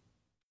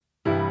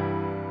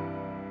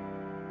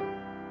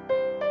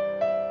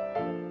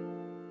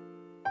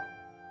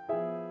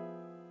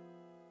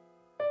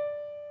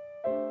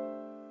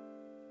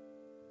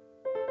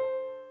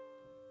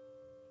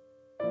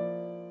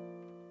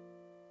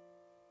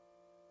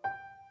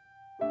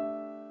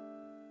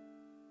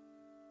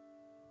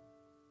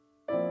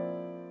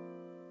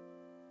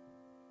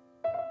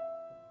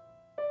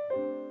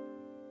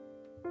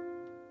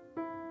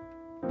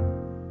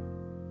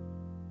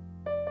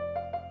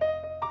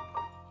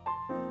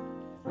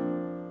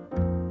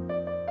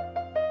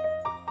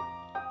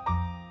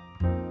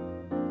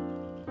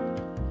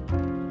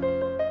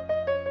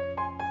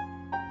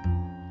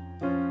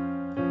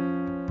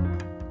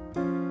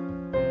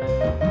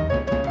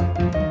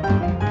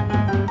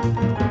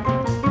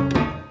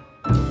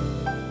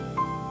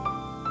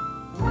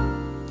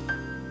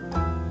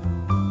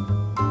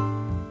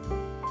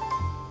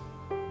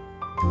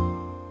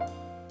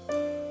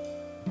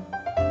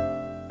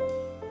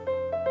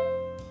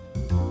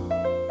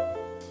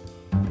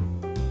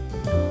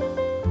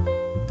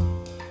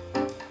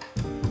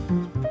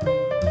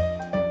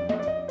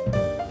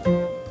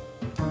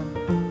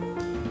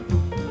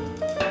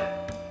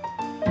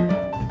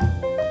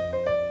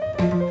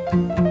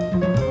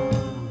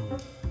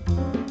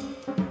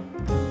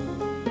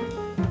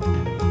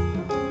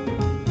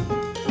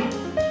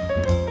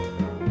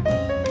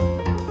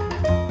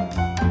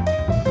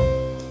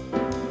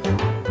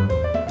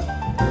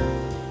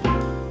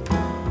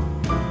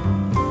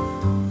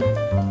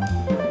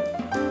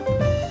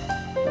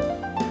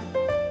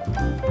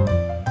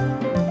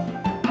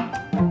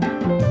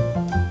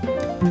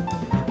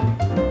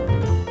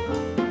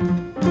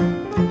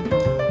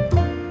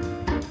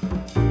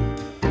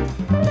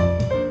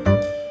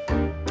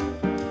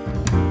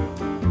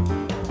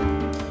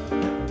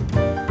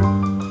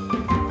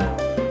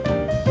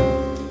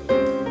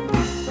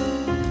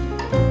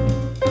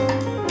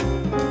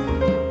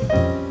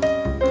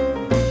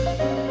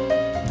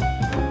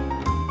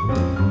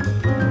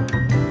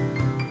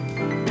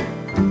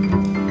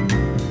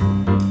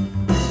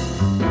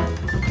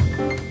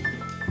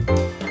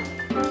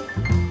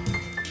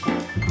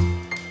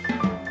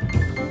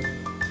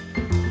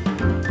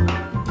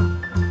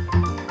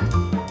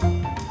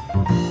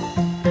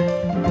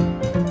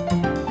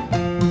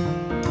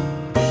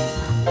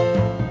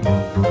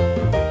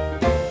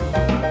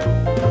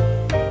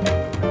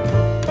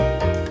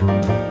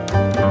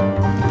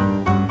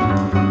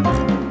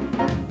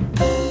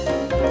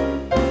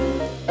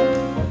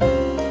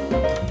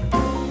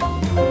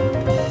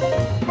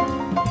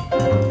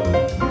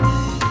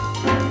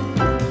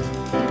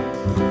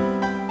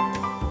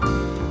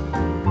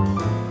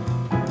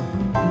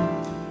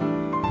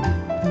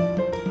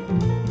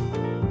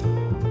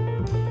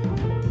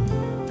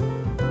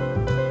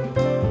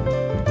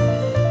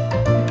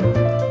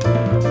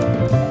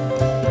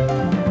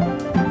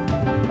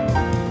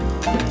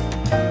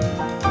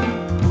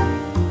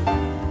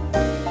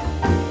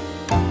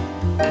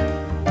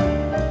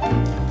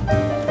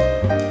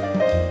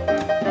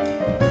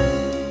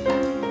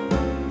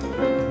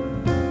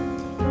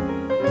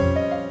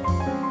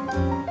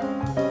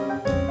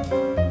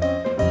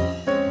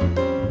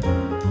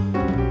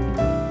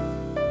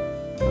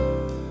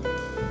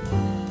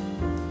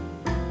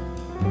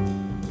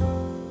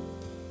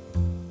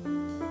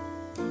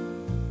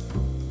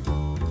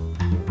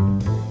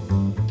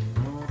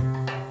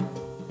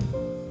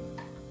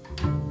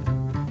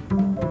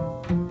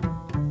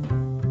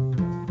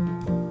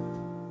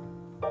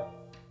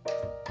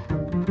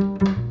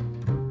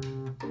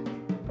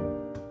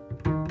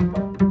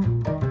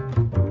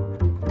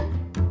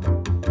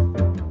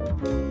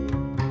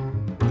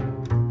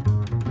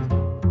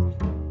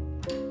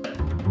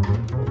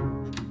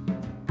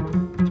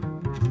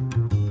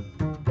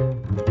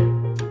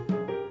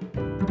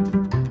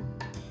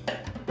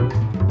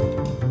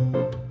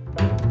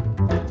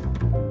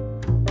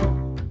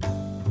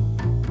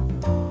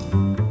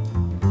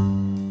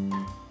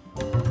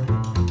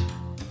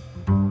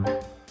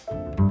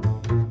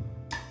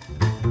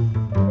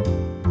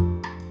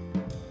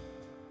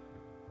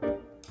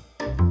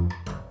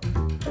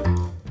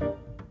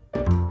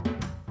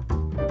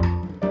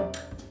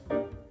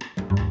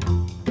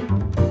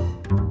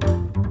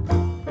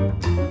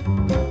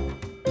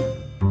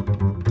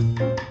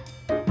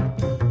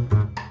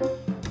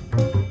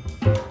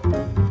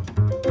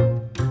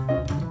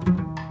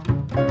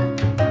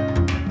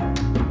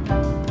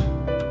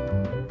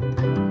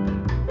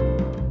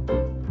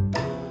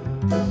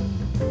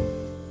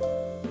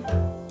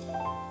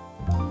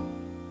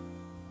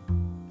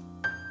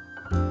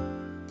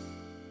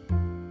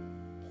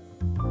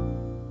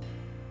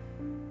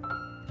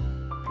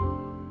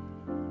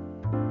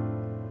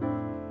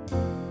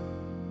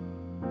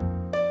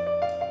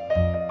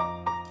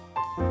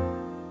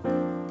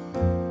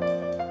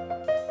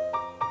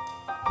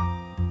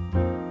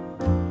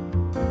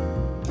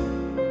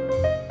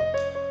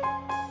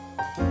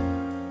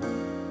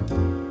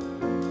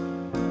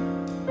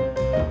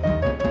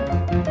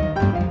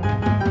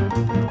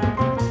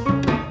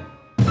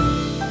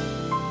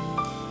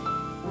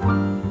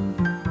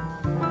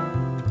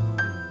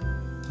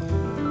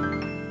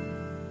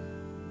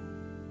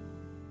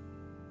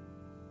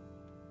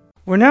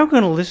 We're now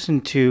going to listen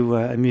to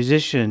a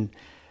musician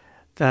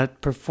that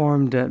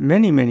performed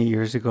many, many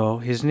years ago.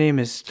 His name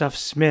is Stuff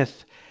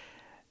Smith,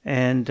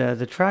 and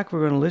the track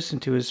we're going to listen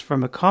to is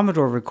from a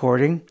Commodore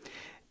recording.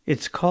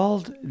 It's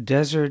called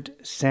Desert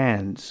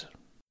Sands.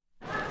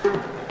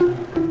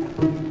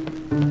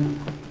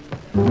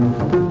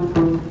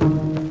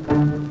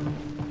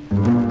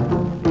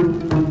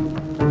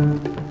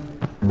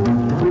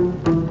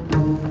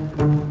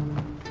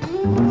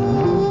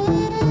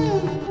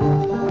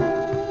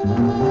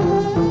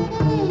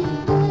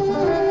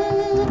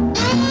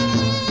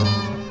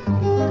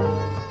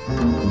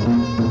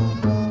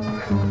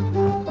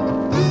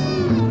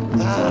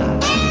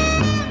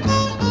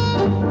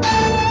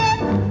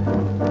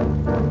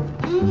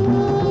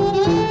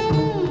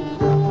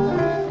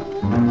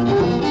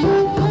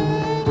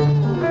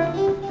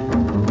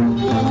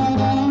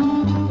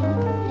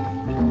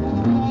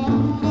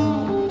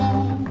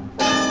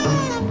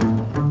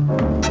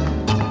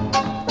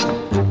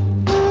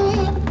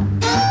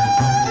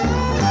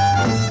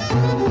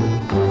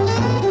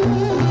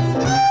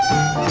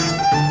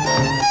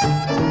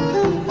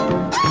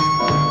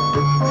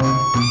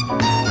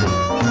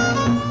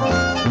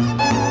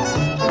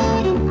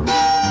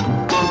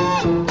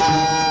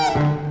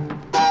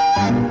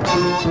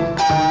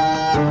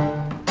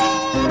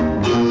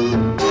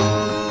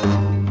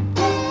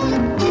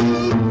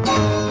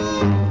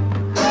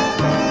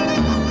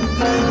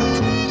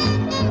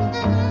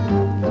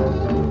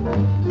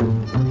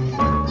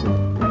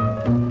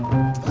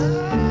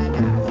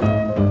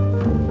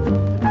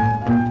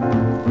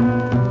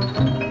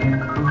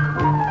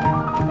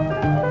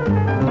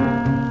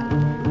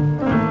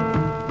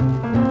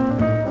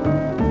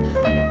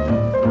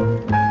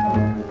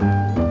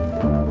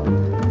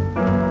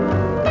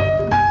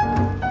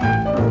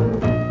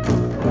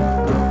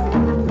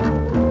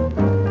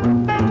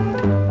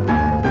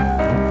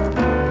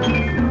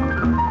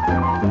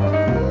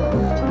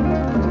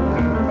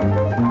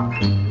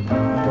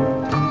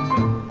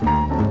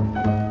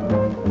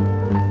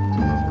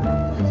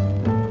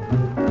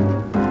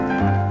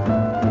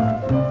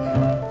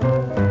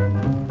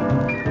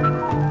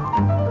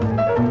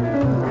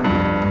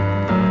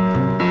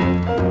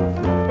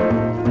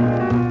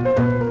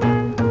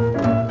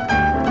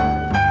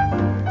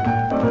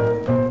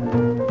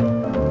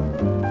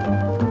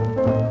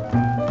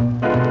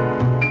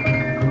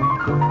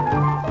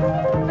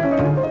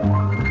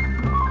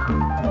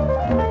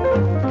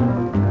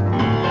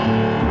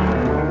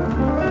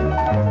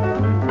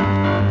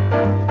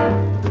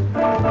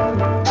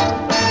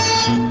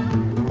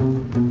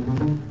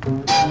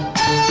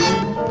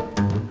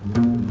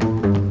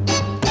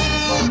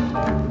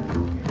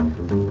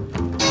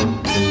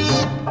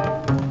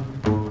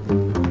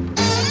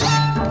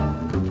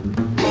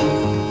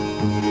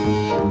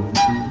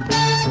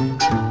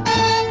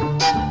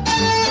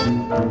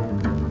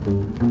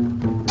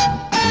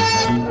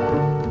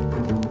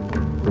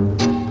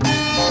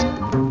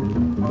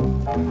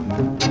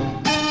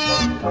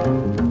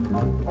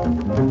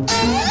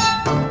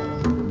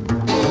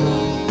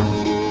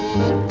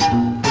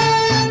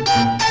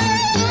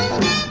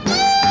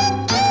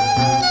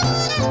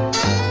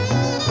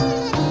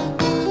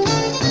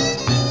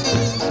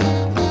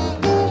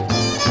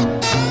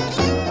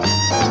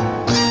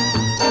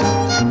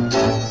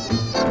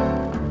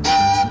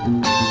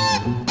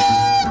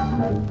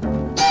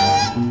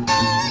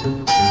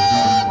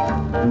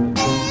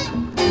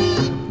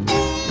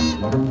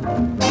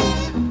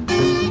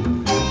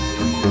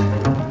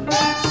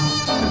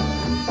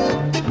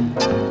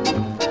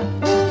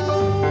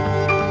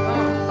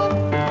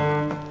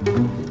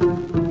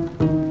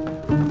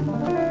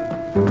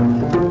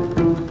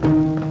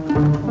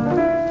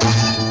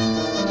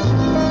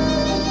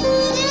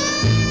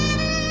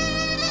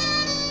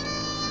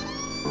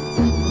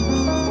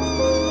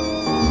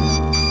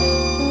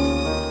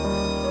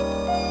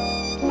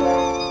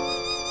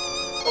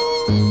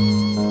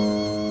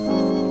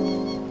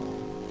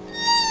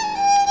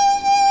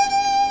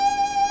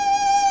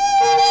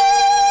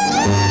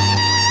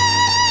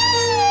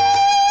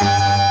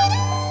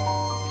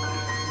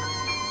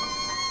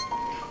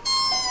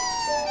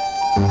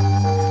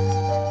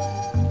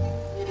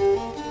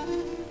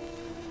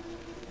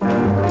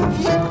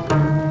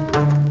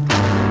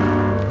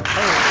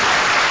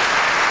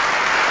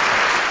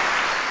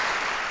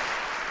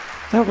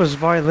 That was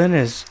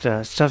violinist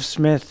Stuff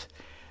Smith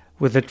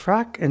with a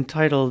track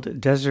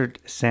entitled Desert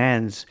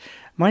Sands.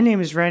 My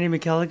name is Randy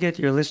McElligott.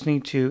 You're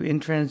listening to In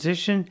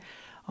Transition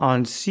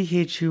on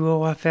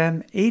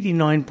CHUO-FM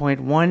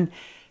 89.1,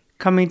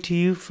 coming to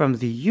you from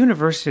the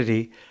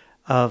University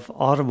of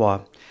Ottawa.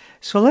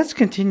 So let's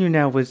continue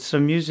now with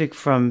some music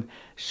from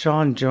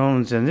Sean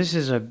Jones, and this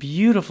is a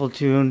beautiful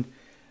tune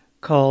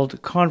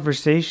called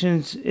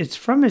Conversations. It's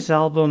from his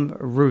album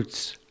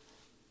Roots.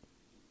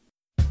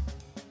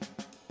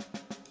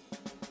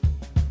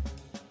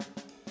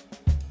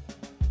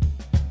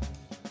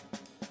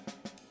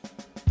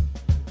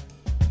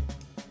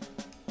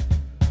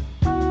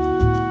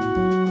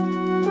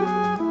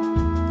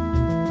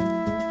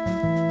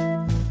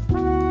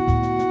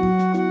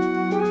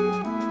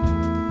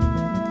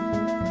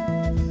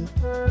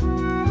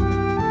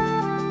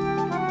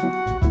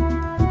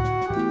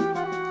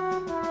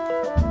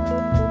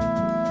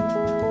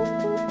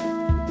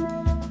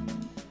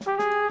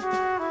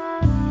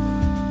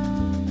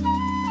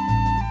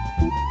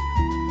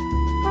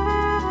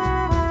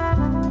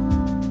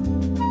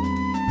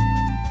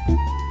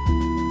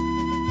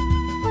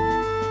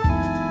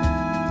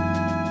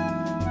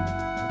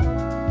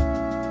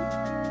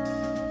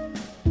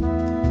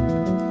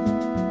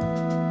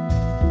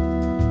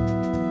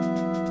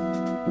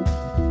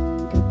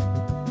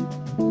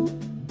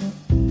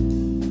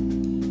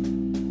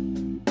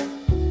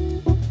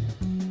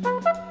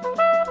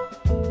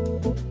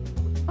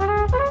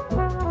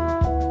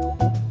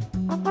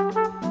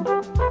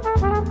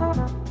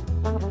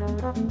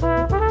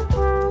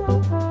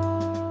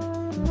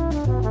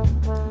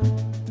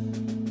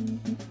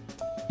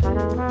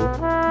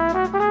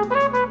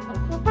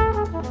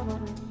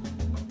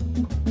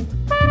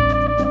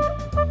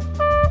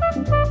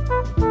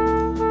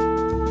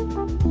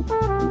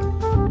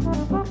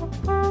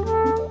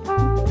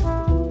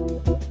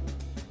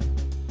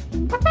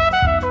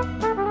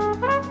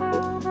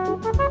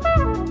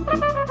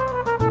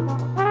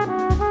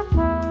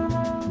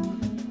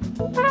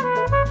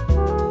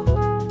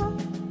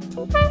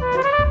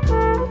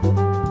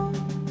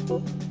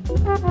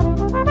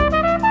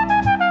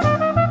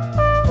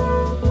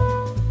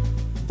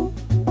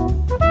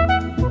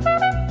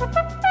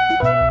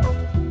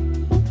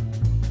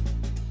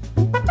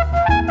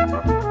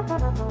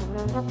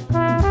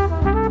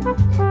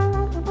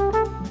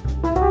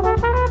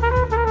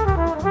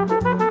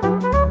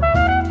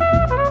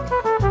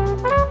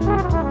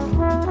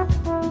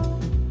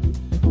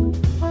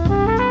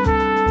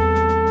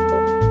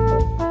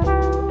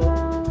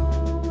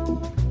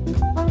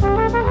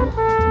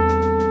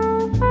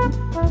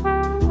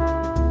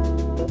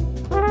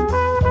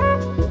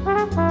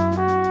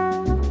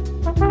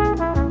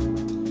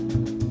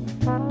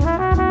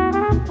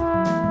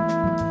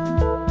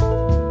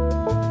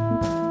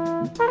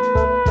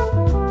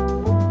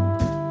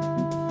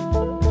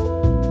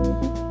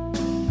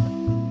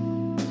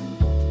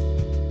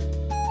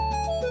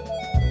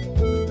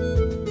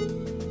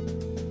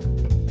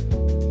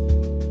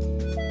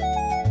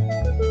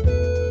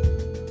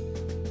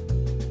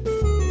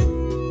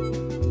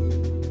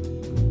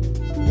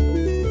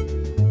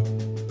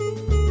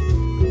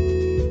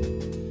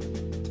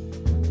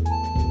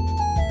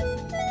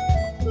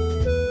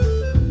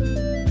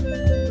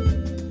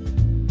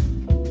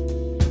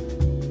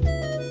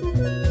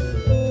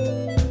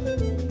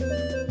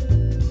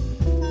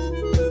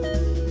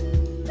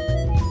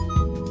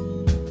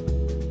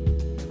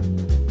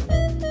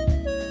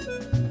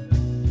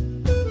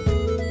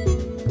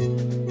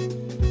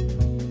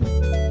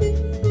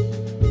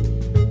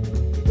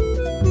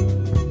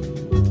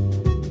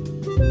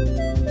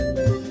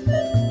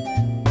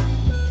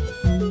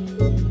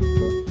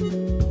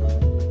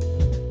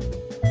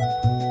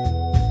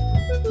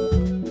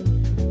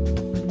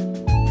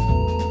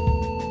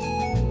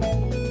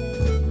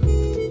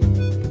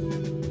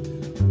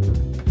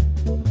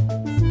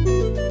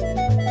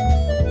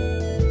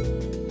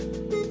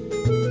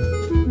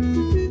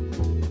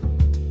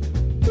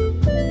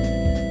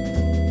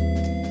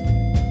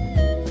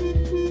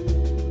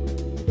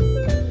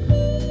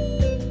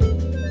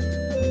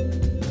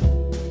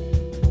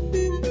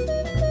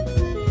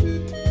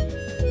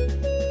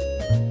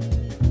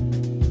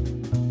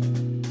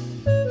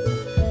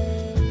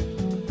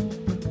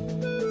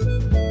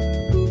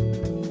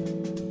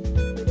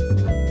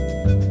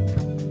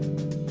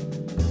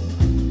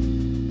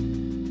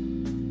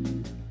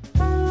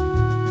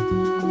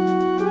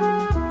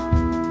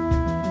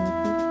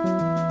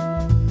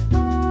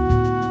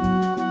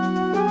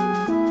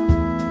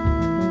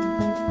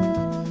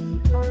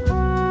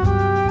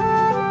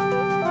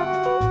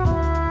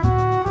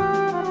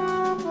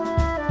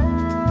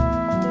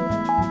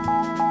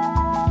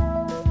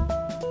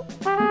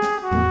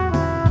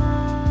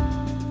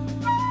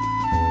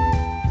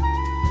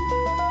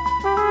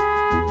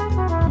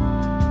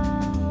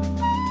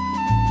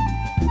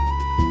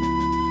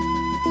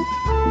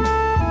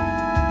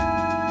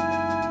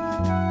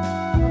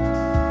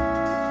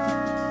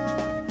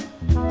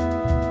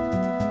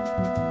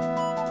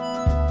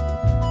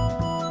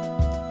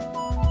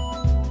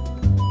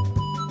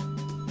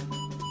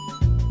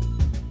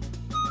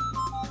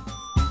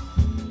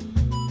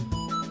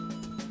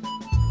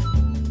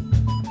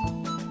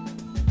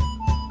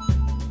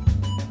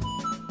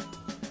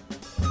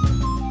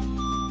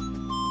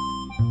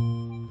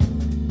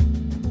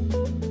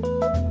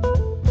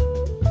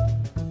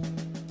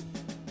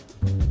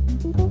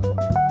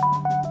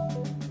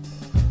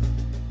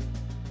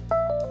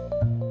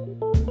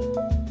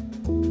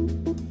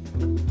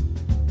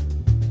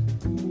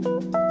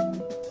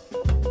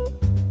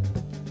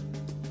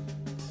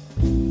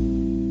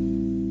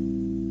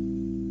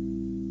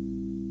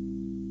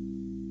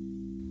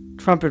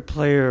 trumpet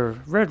player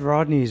Red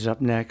Rodney is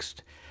up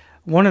next.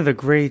 One of the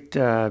great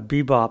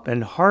bebop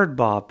and hard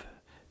bop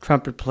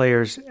trumpet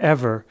players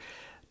ever.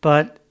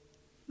 But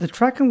the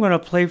track I'm going to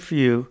play for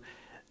you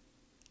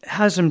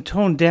has him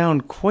toned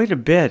down quite a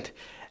bit,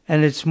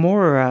 and it's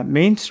more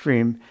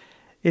mainstream.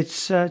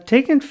 It's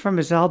taken from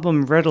his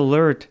album Red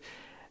Alert,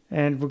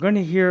 and we're going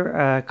to hear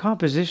a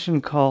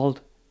composition called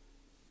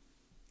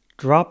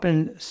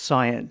Droppin'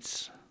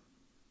 Science.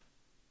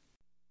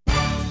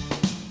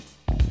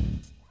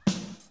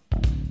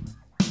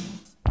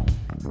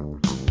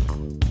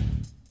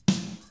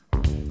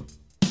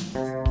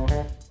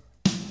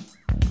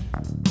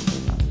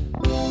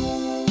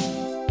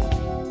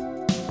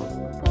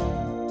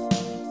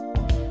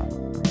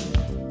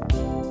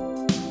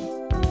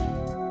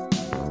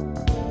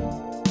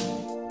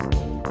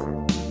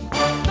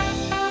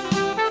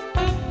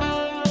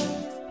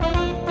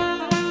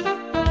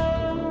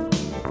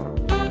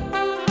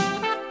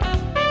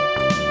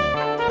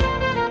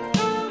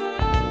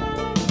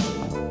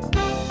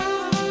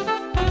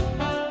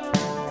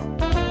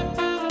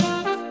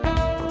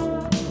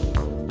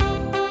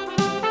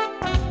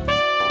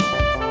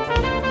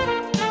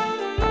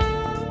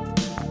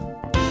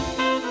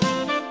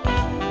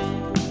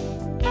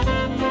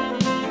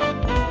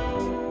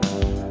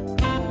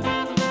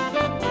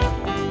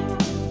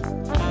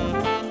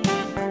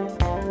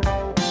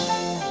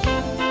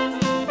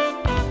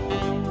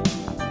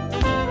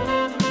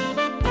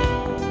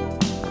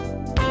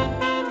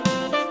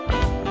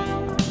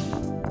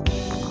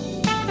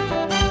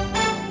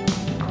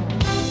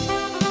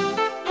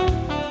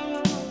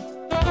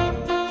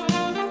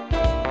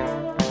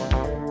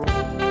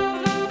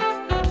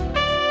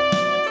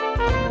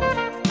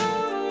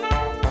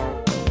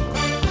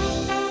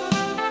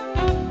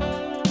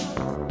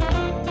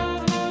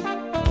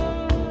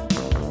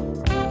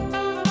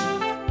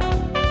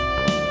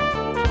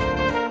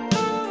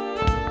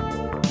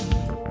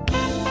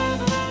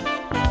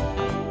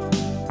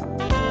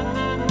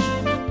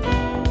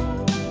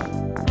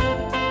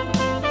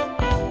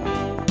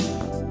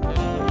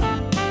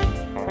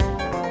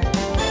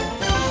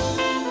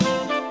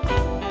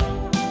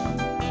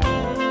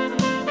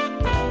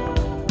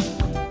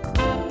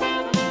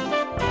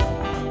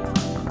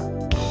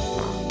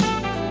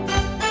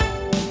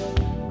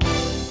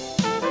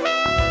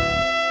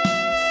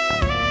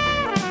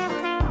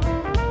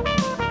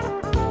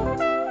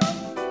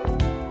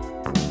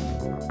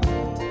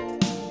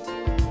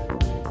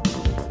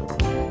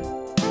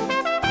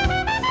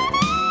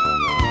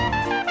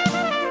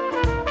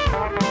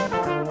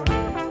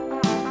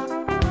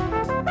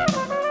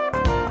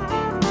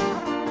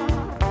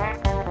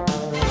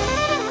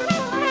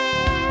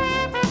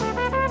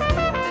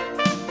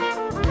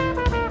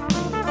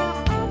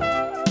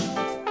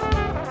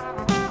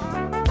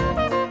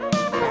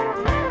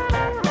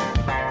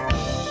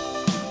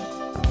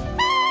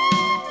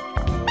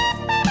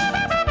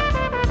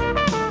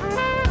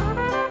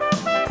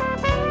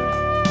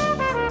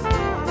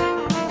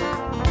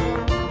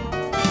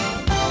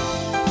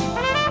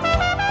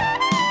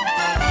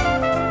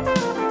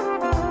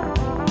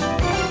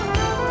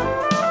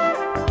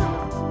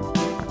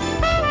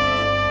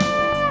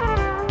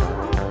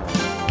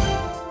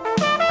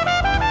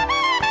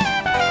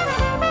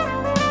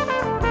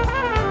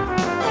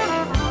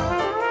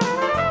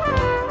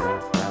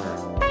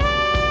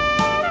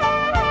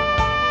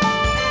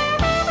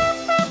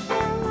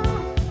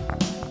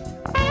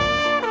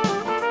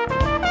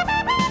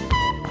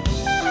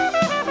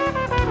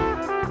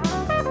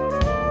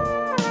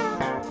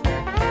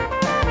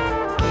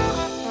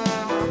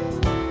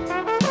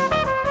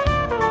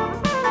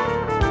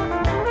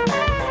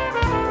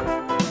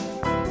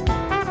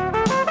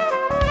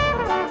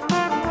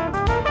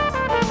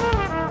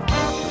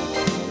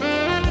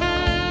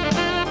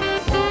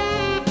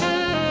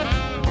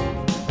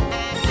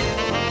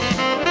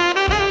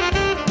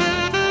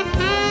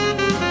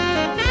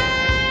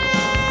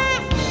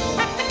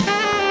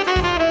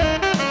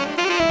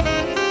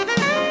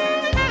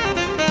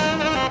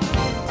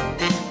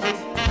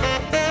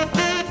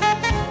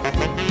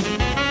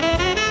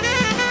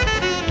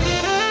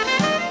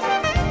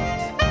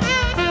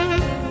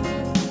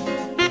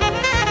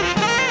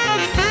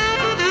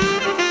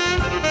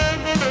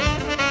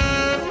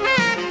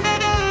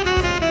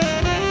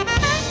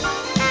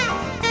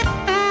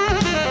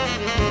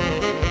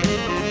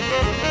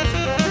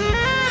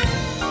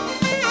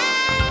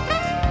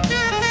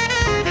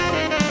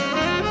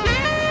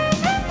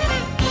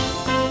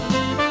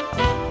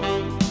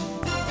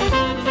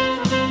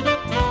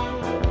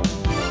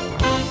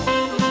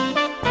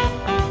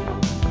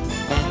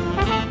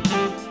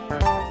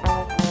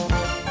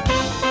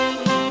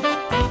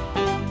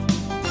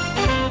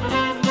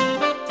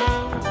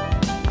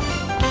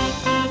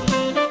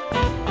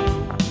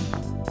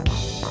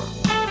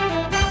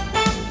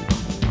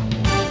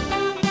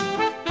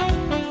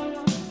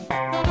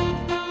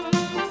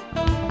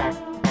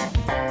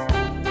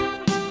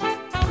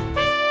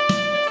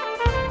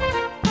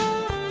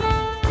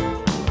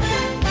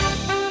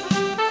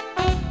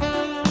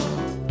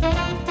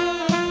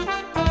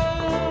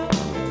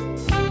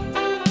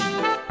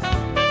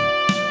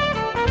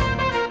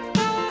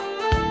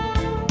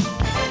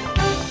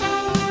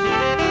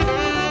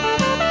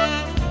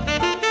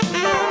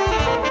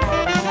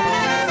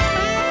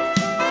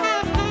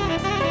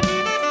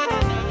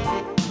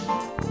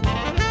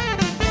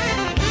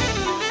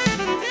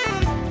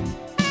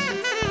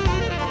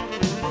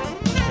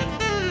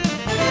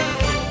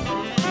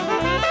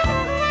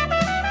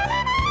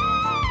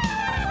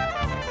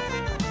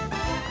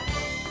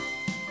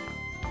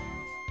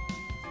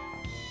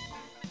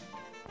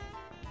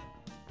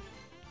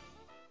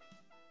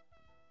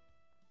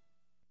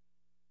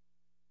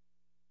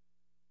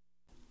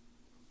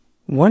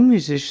 One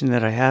musician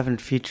that I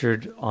haven't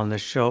featured on the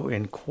show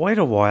in quite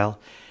a while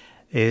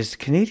is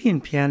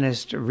Canadian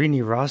pianist Renee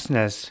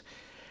Rosnes.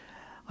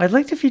 I'd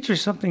like to feature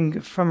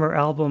something from her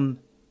album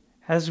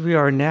As We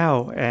Are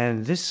Now,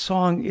 and this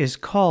song is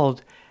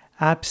called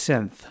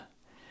Absinthe.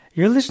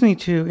 You're listening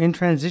to In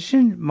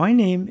Transition. My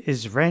name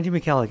is Randy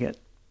McElligott.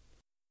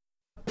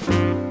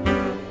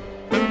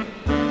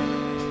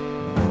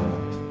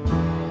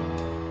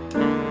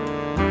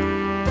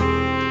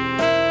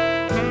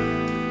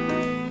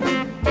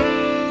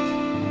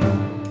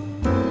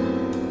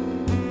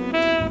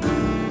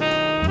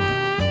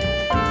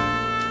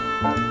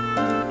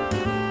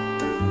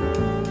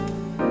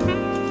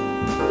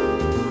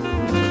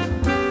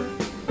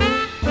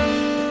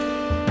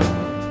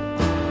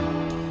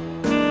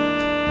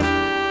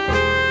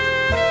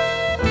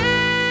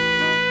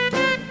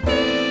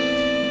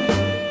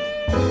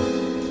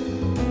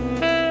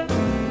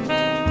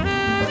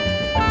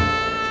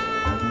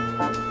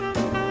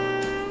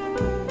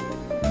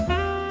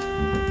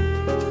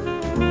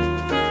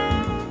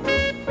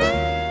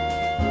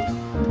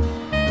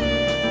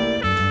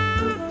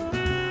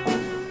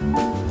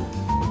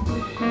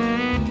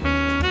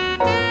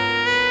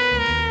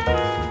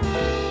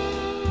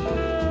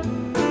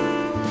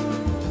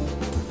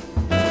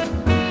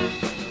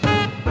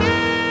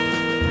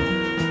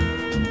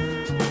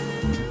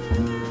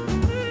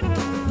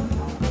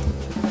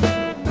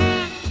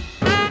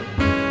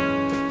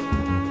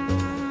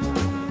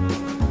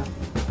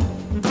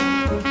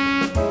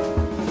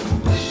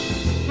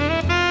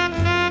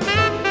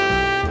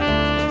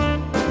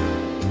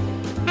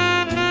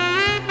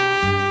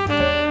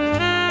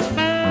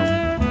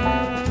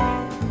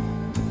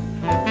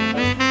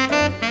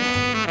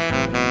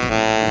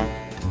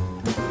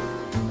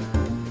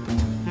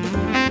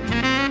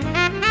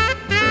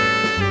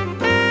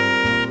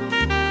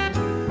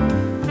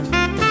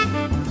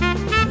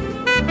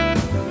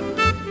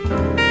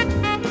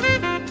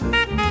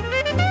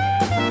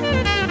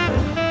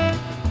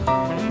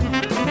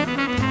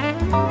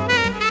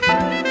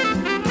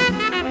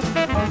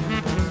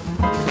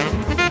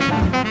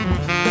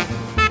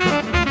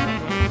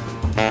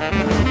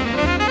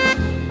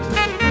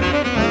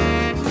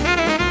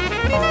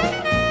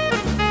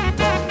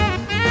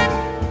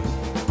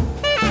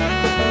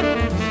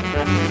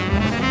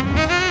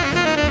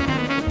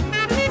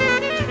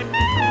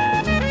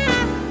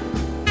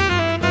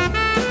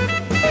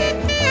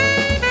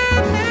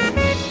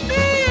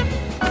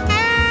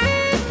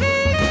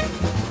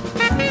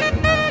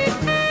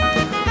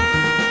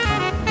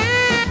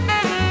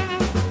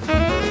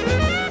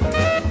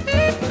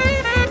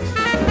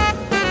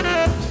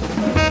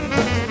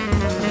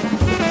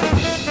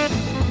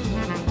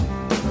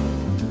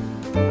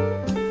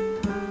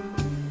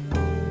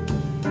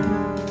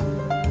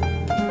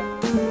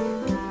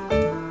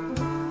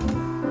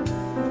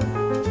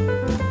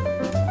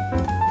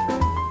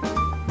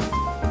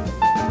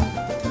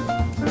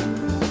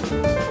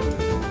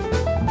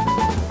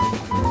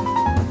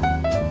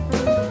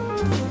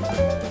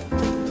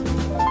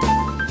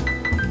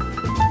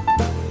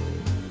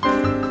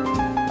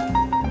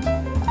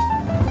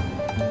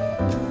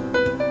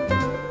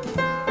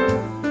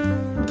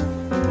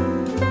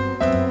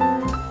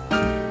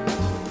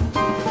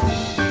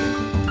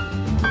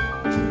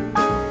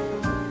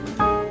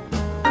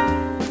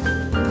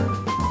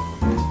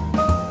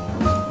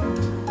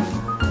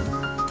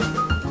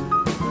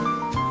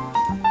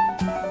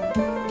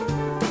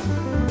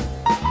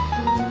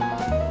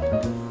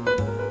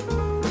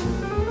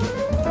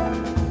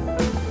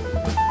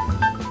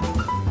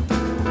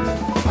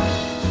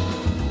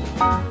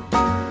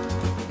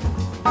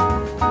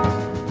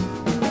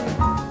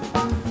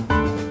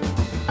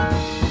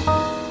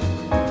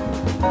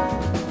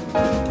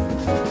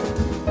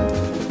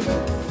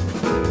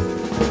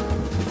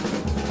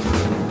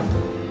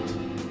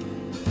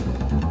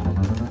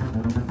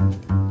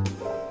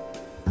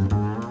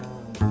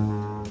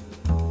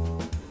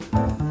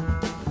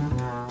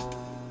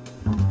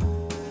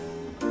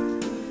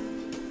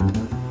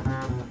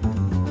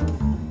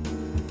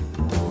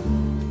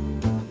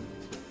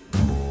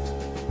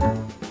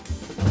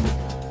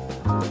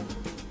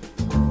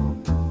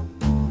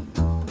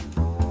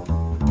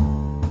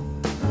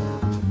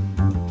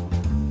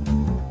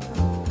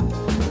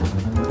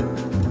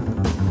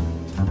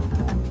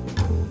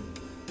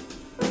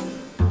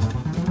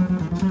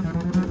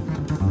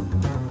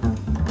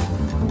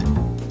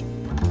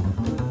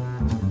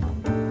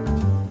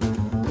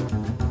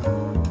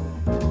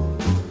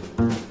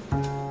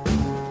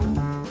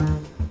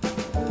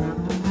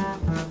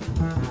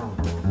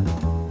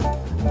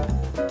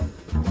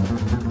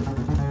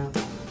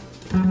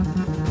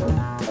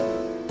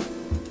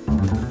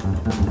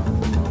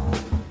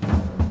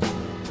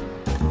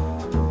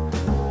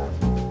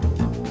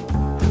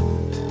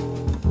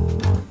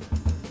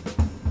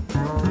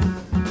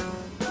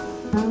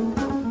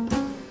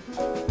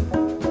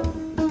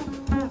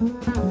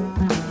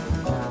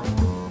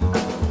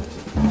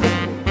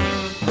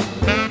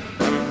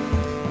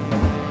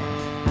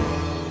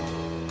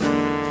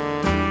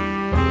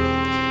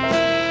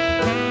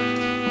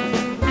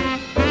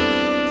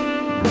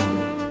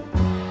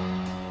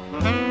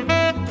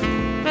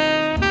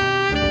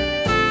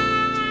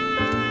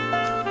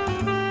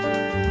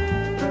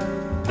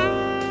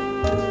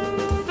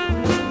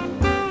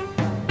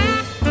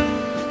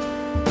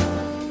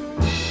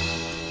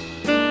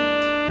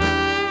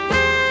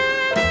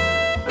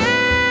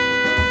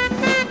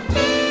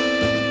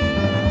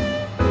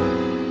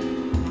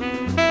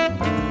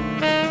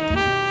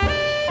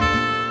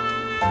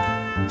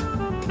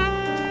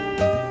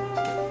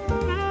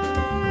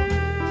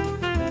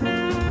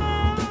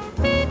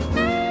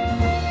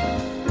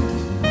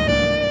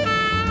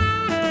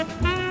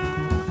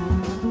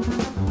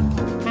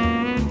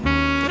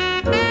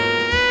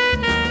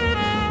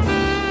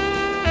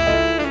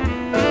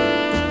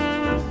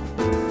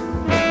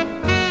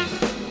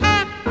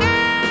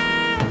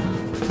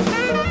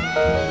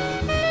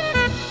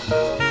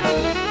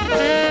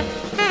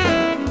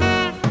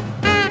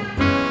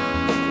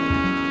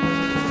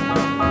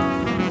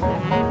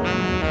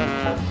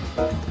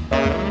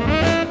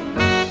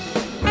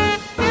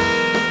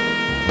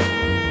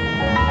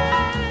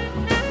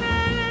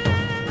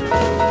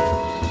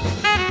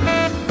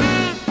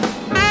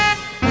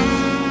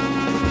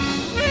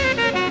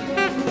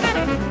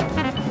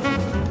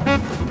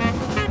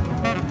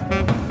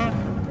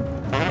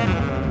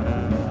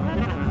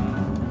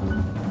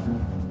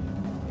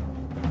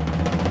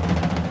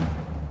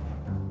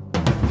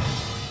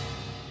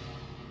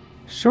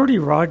 Shorty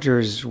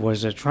Rogers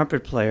was a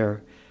trumpet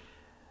player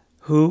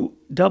who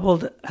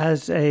doubled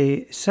as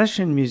a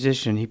session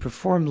musician. He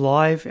performed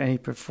live and he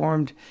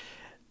performed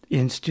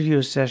in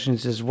studio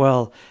sessions as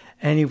well,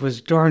 and he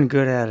was darn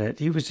good at it.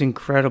 He was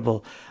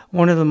incredible.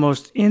 One of the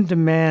most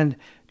in-demand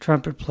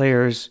trumpet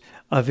players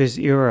of his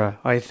era,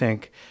 I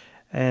think,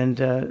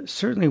 and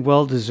certainly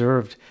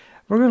well-deserved.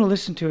 We're going to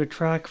listen to a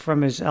track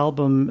from his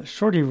album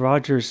Shorty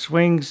Rogers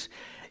Swings.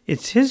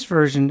 It's his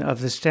version of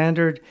the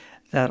standard,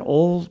 That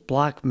Old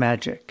Black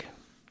Magic.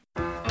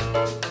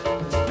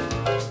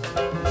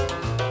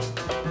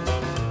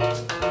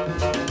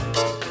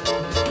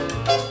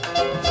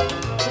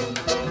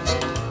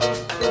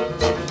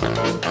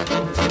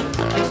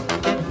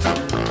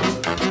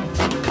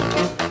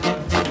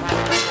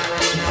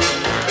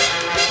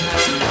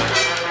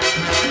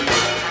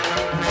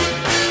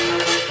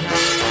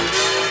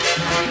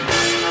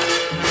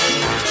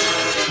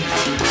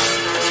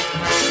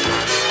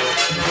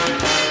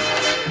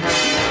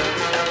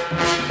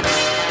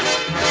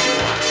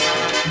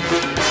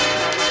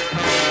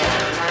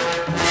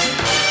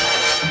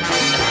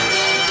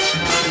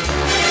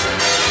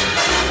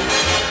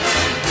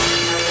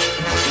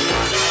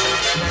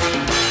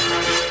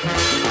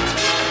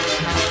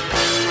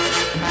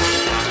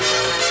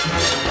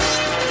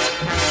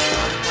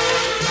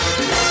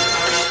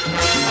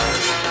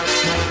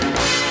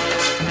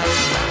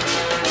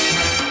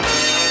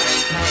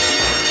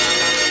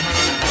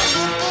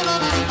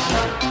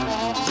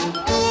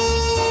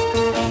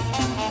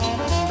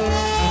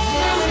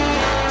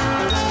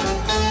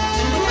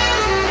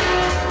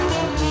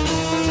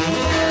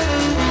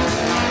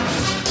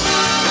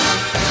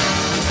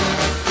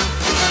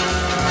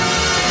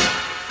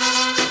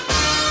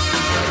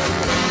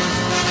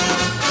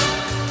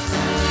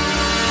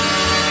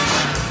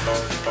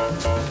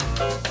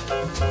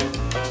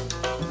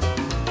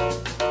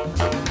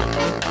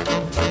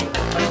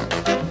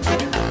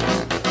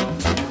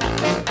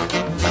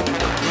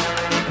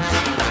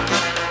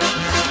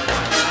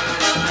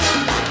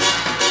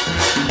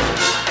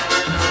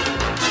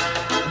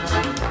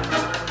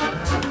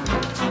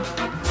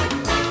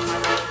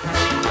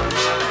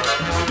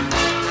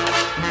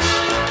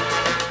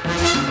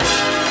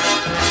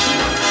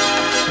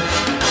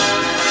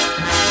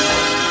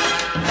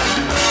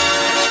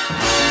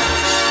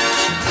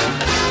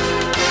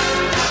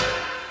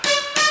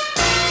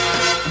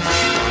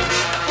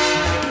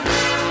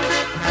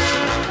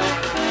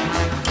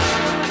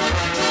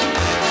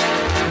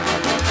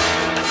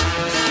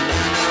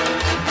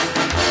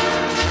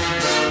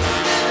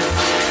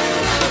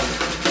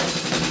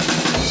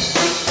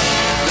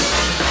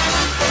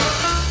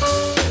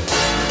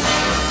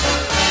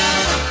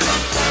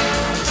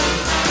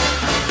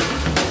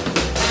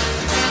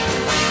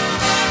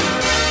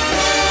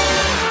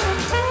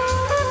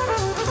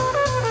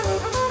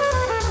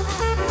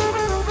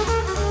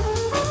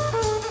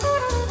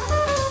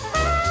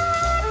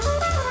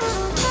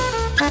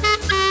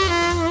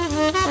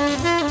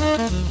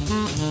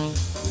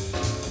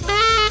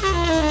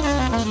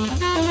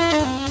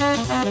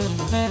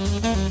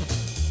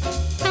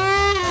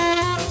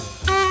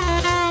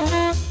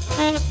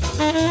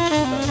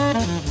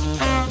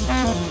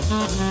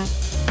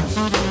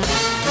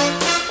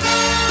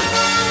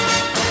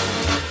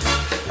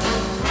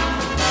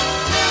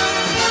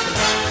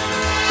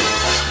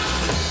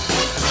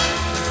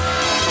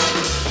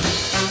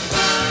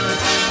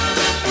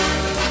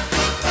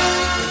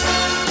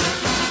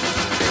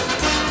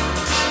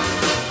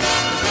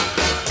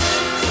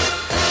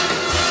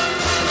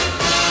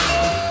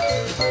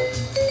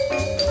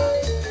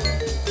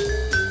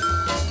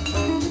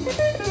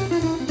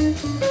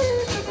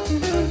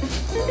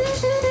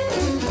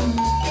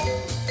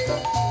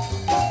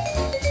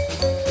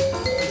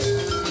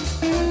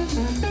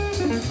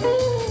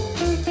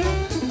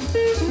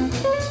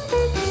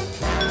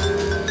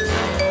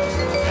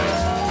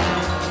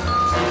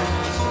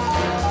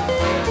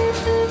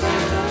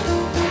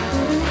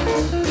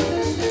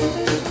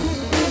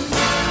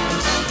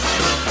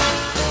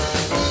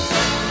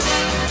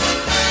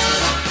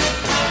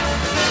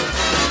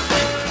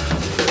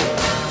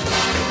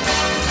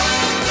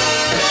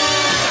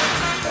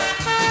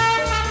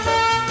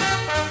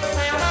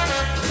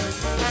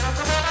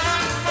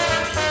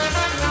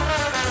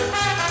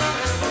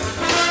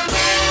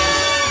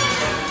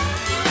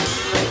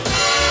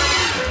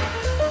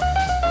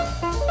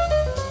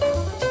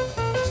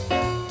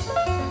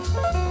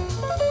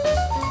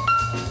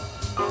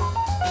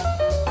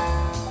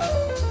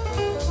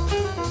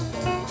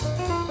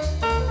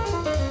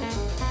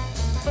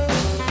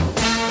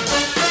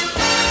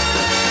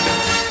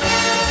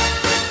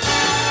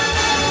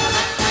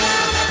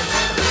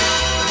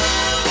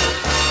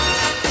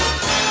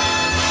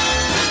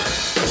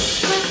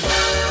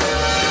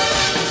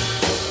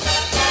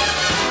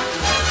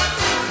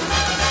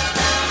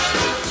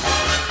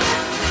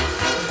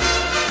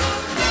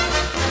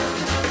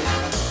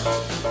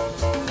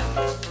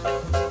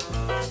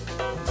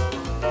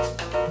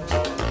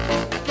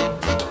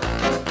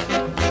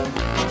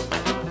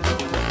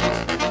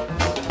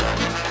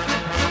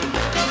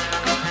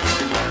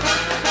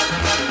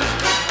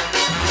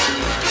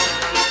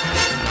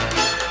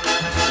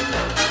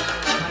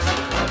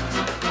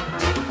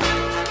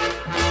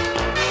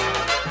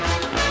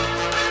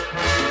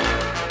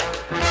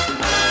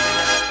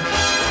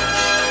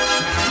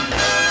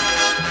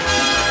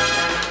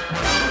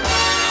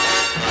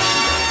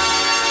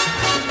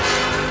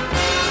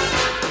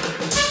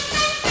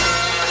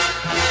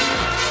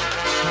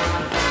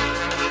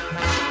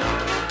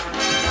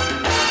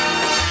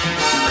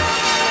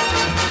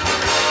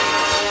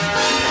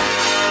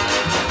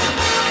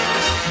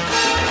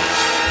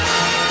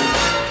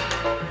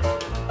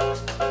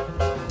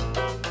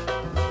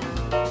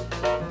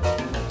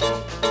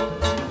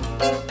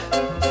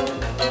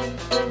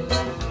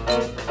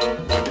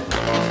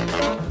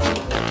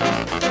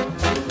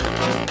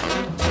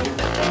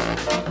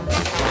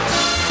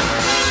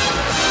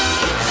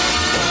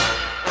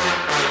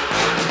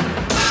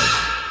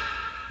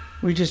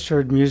 We just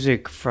heard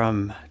music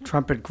from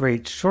trumpet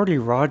great Shorty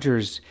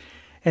Rogers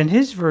and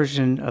his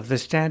version of the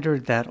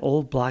standard That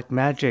Old Black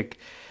Magic.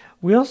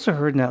 We also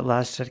heard in that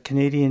last set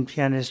Canadian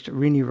pianist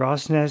Renee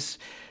Rosnes,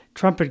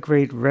 trumpet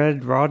great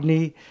Red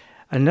Rodney,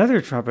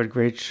 another trumpet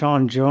great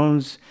Sean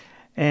Jones,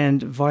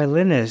 and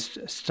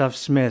violinist Stuff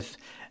Smith.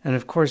 And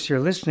of course,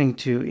 you're listening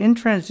to In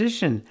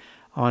Transition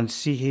on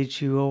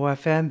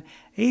CHUO-FM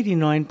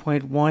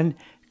 89.1,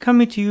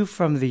 coming to you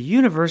from the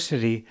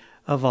University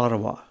of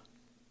Ottawa.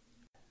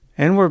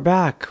 And we're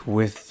back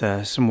with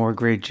some more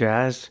great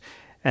jazz.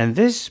 And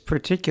this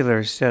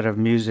particular set of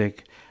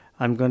music,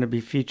 I'm going to be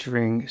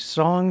featuring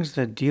songs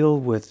that deal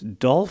with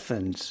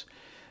dolphins.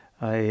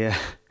 I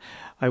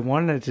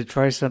wanted to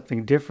try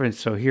something different,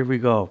 so here we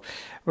go.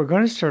 We're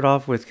going to start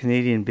off with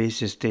Canadian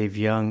bassist Dave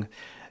Young,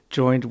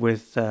 joined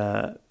with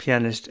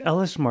pianist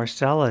Ellis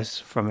Marsalis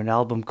from an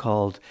album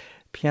called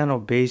Piano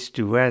Bass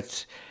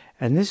Duets.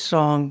 And this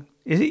song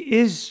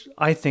is,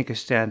 I think, a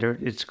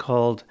standard. It's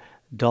called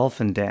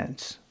Dolphin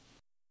Dance.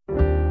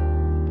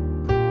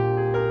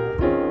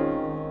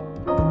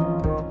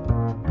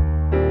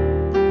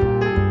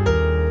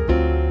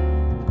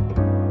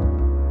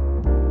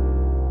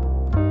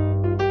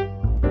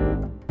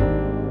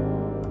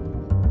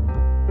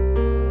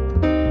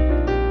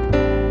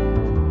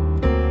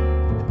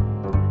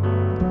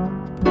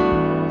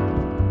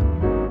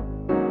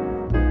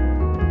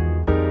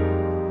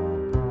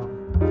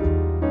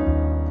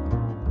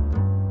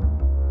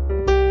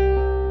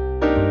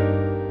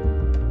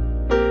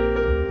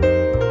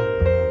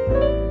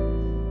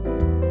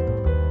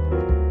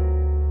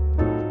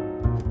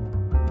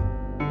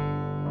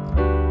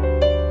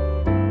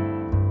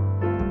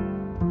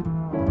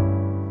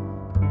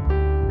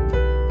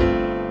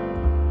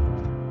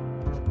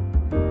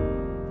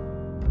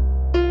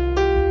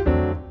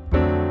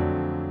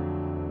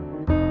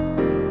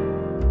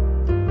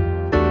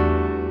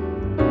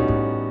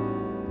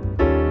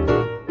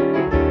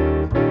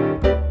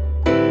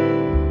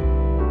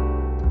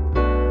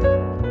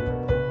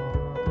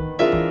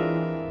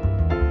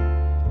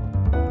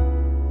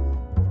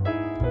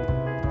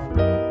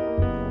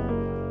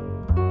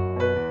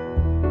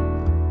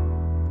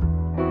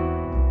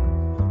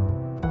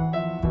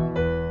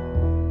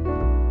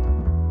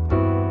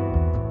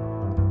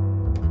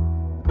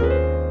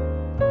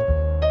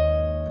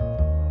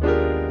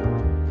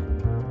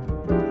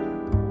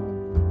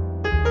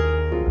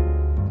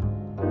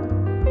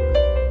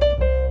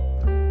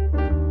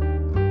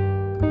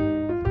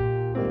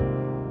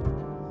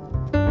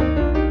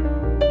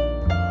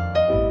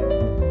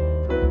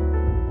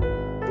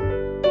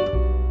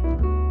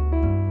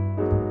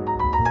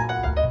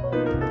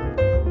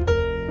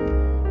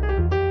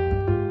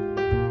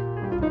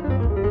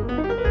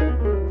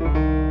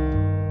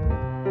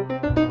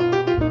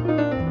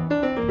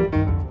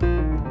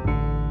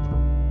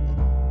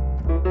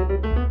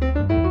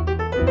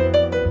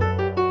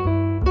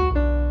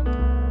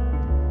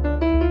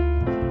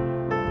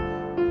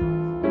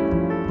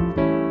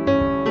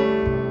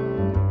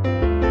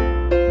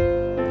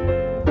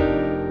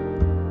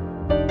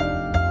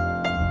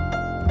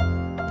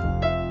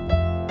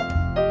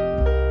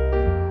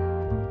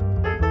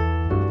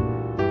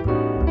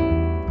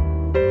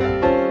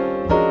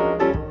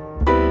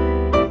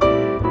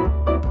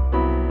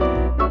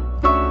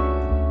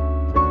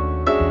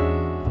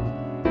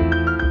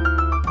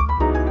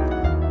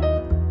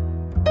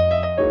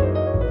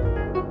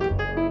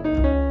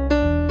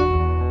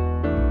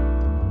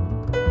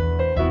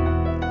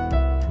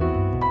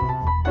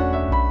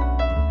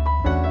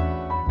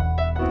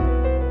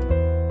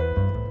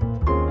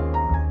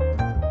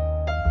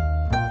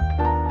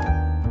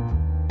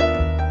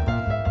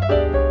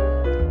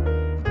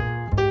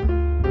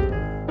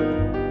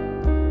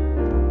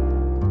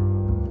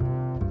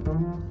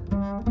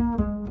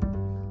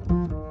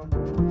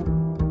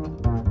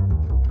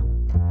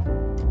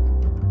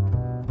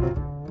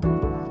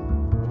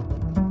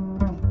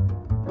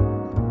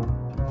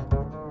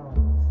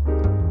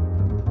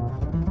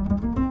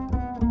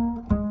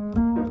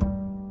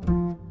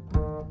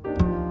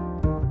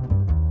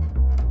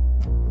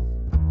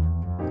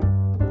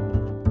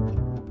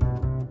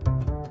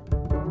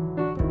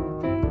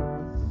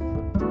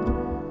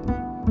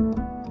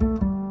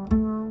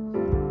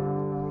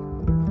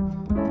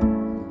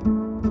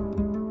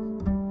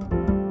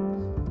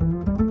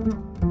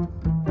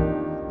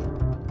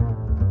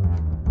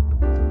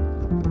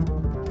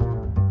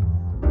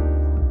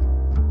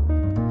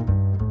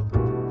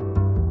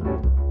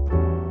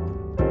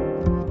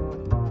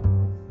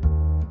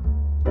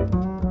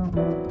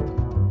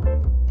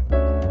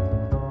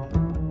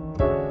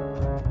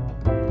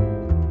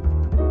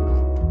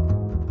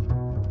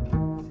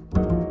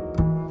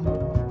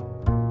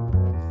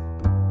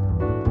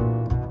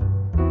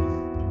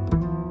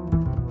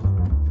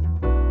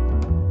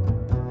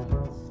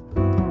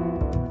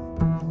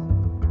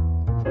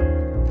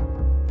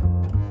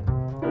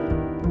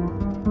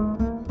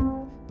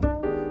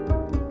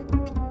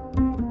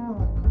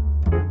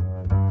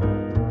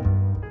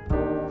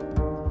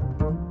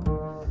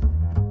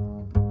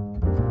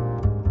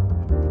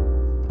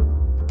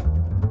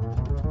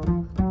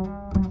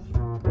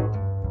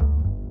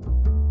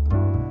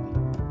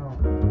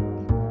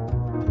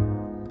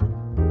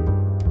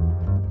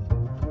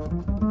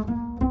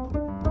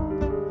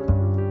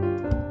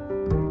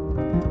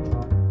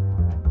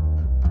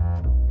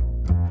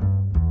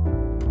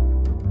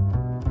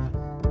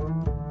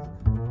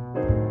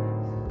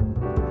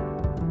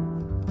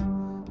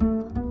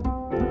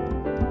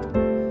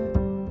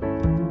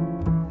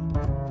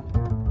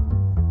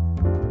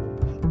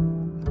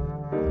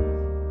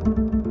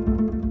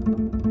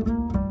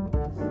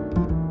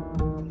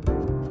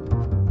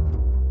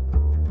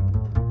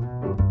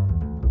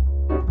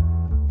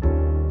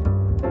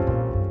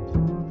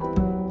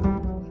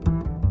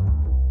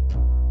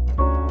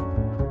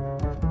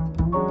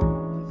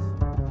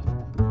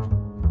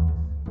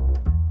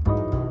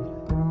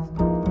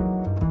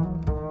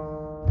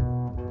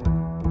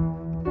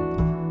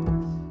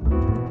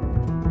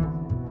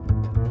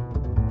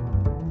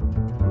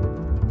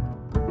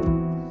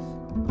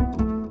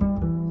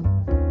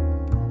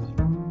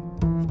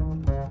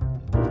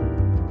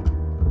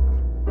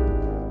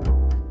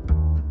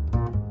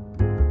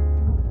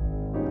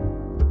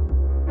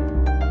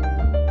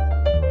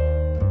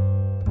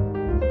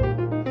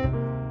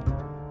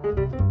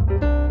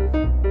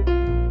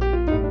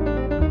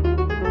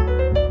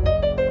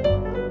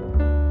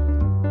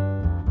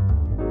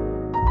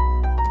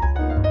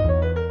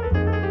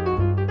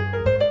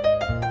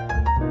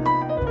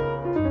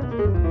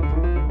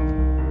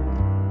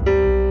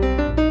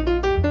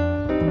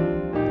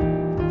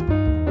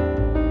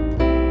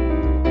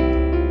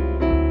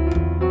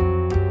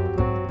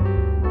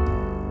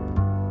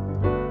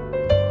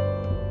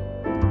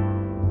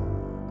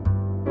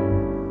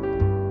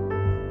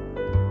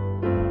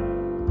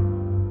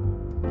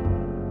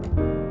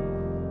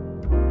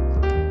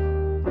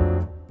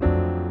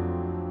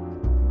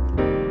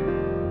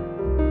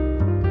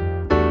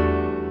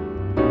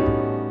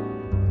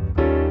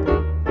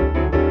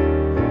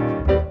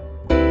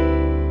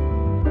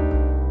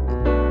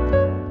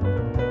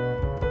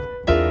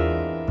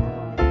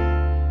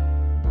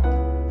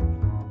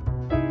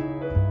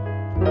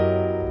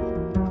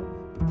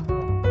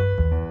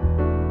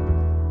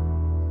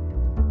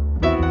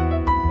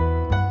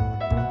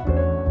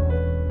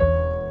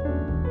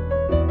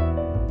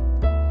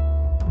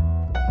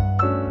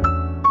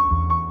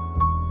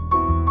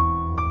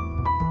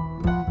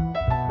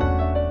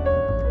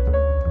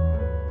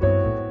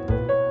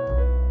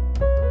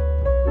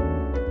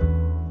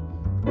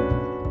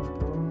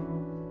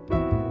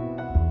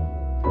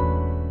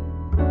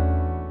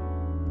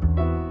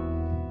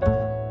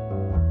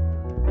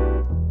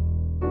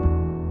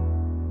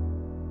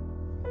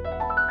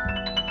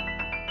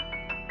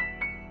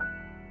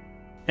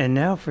 And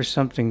now for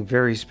something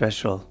very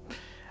special.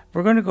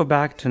 We're going to go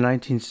back to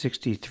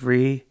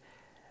 1963,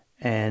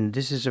 and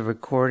this is a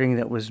recording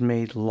that was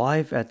made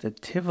live at the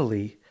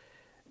Tivoli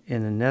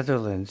in the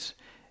Netherlands,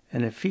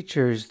 and it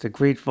features the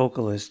great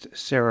vocalist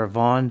Sarah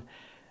Vaughan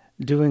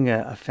doing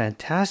a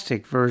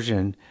fantastic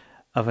version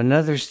of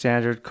another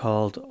standard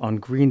called On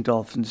Green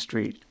Dolphin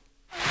Street.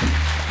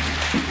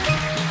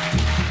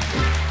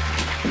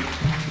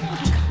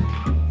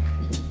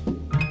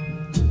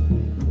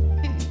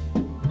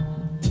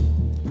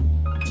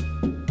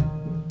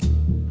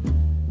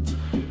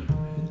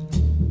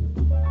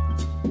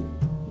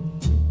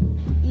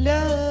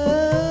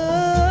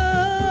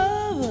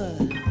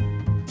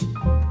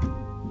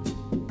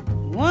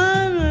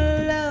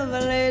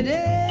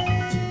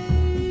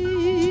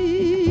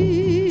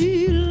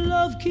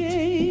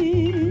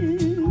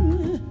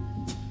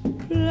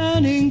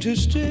 To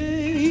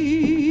stay.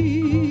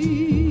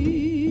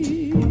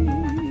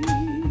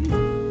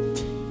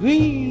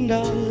 Green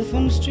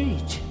Dolphin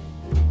Street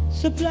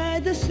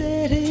supplied the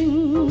setting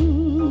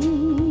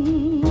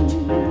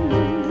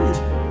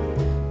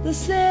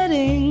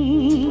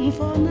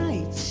for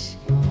nights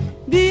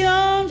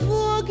beyond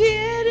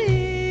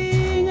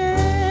forgetting,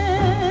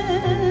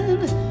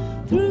 and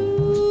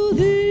through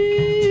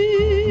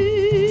these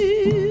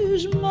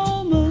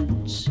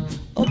moments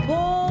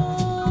apart,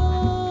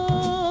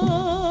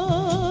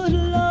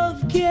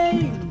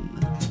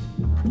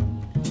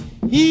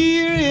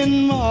 here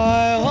in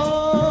my heart,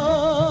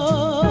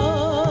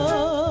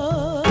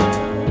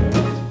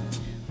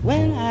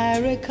 when I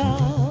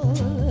recall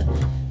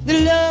the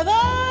love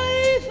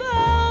I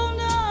found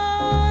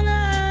on,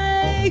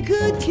 I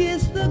could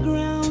kiss the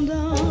ground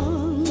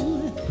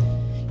on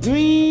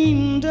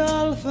Green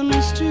Dolphin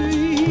Street.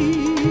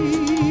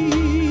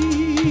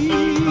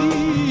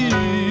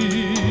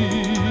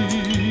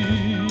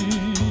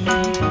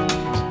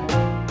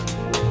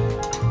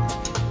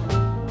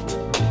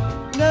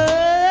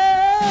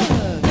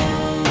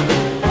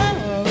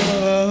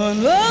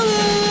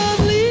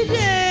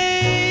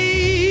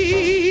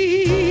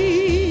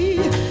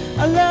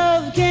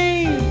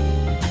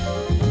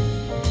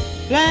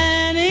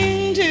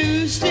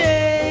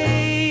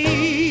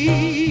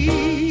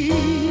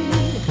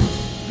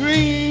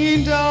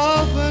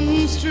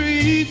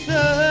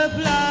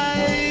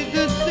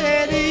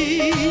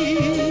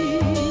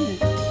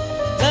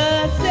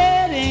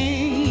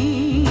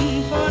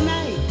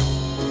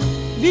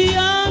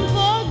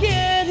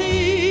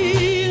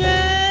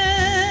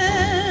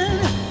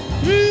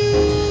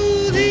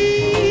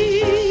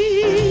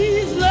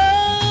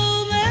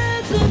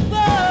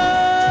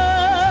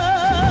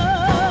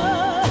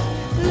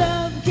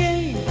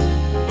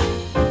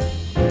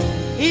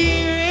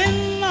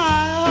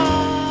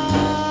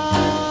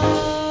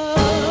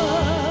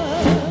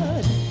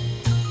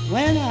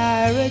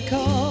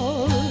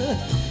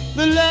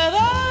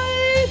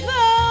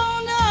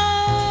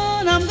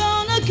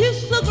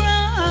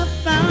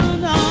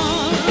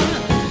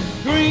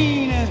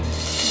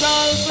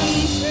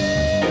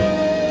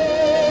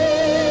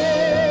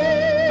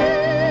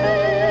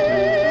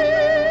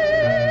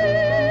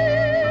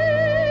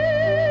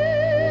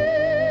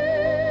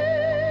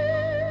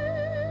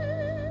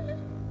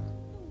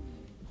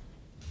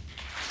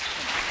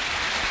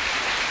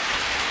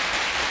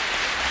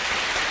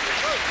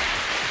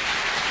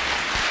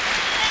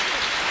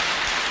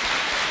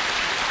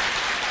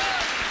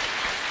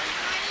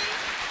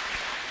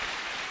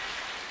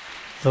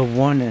 The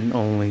one and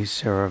only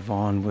Sarah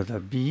Vaughan with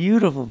a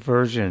beautiful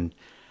version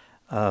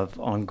of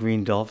On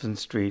Green Dolphin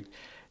Street,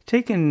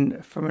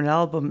 taken from an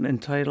album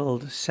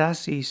entitled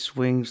Sassy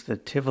Swings the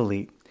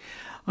Tivoli.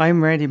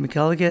 I'm Randy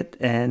McElligott,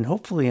 and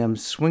hopefully I'm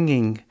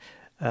swinging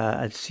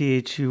at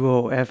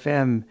CHUO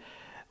FM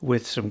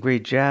with some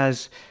great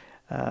jazz.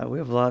 We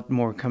have a lot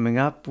more coming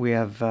up. We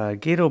have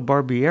Gato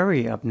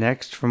Barbieri up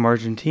next from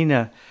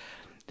Argentina.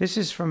 This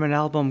is from an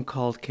album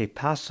called Que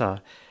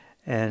Pasa,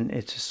 and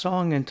it's a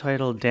song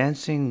entitled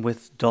Dancing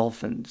with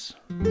Dolphins.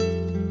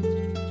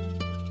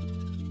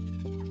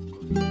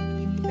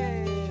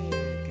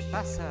 ¿Qué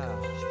pasa?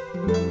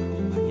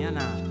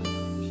 Mañana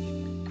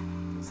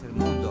es el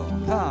mundo.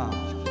 ¡Ah!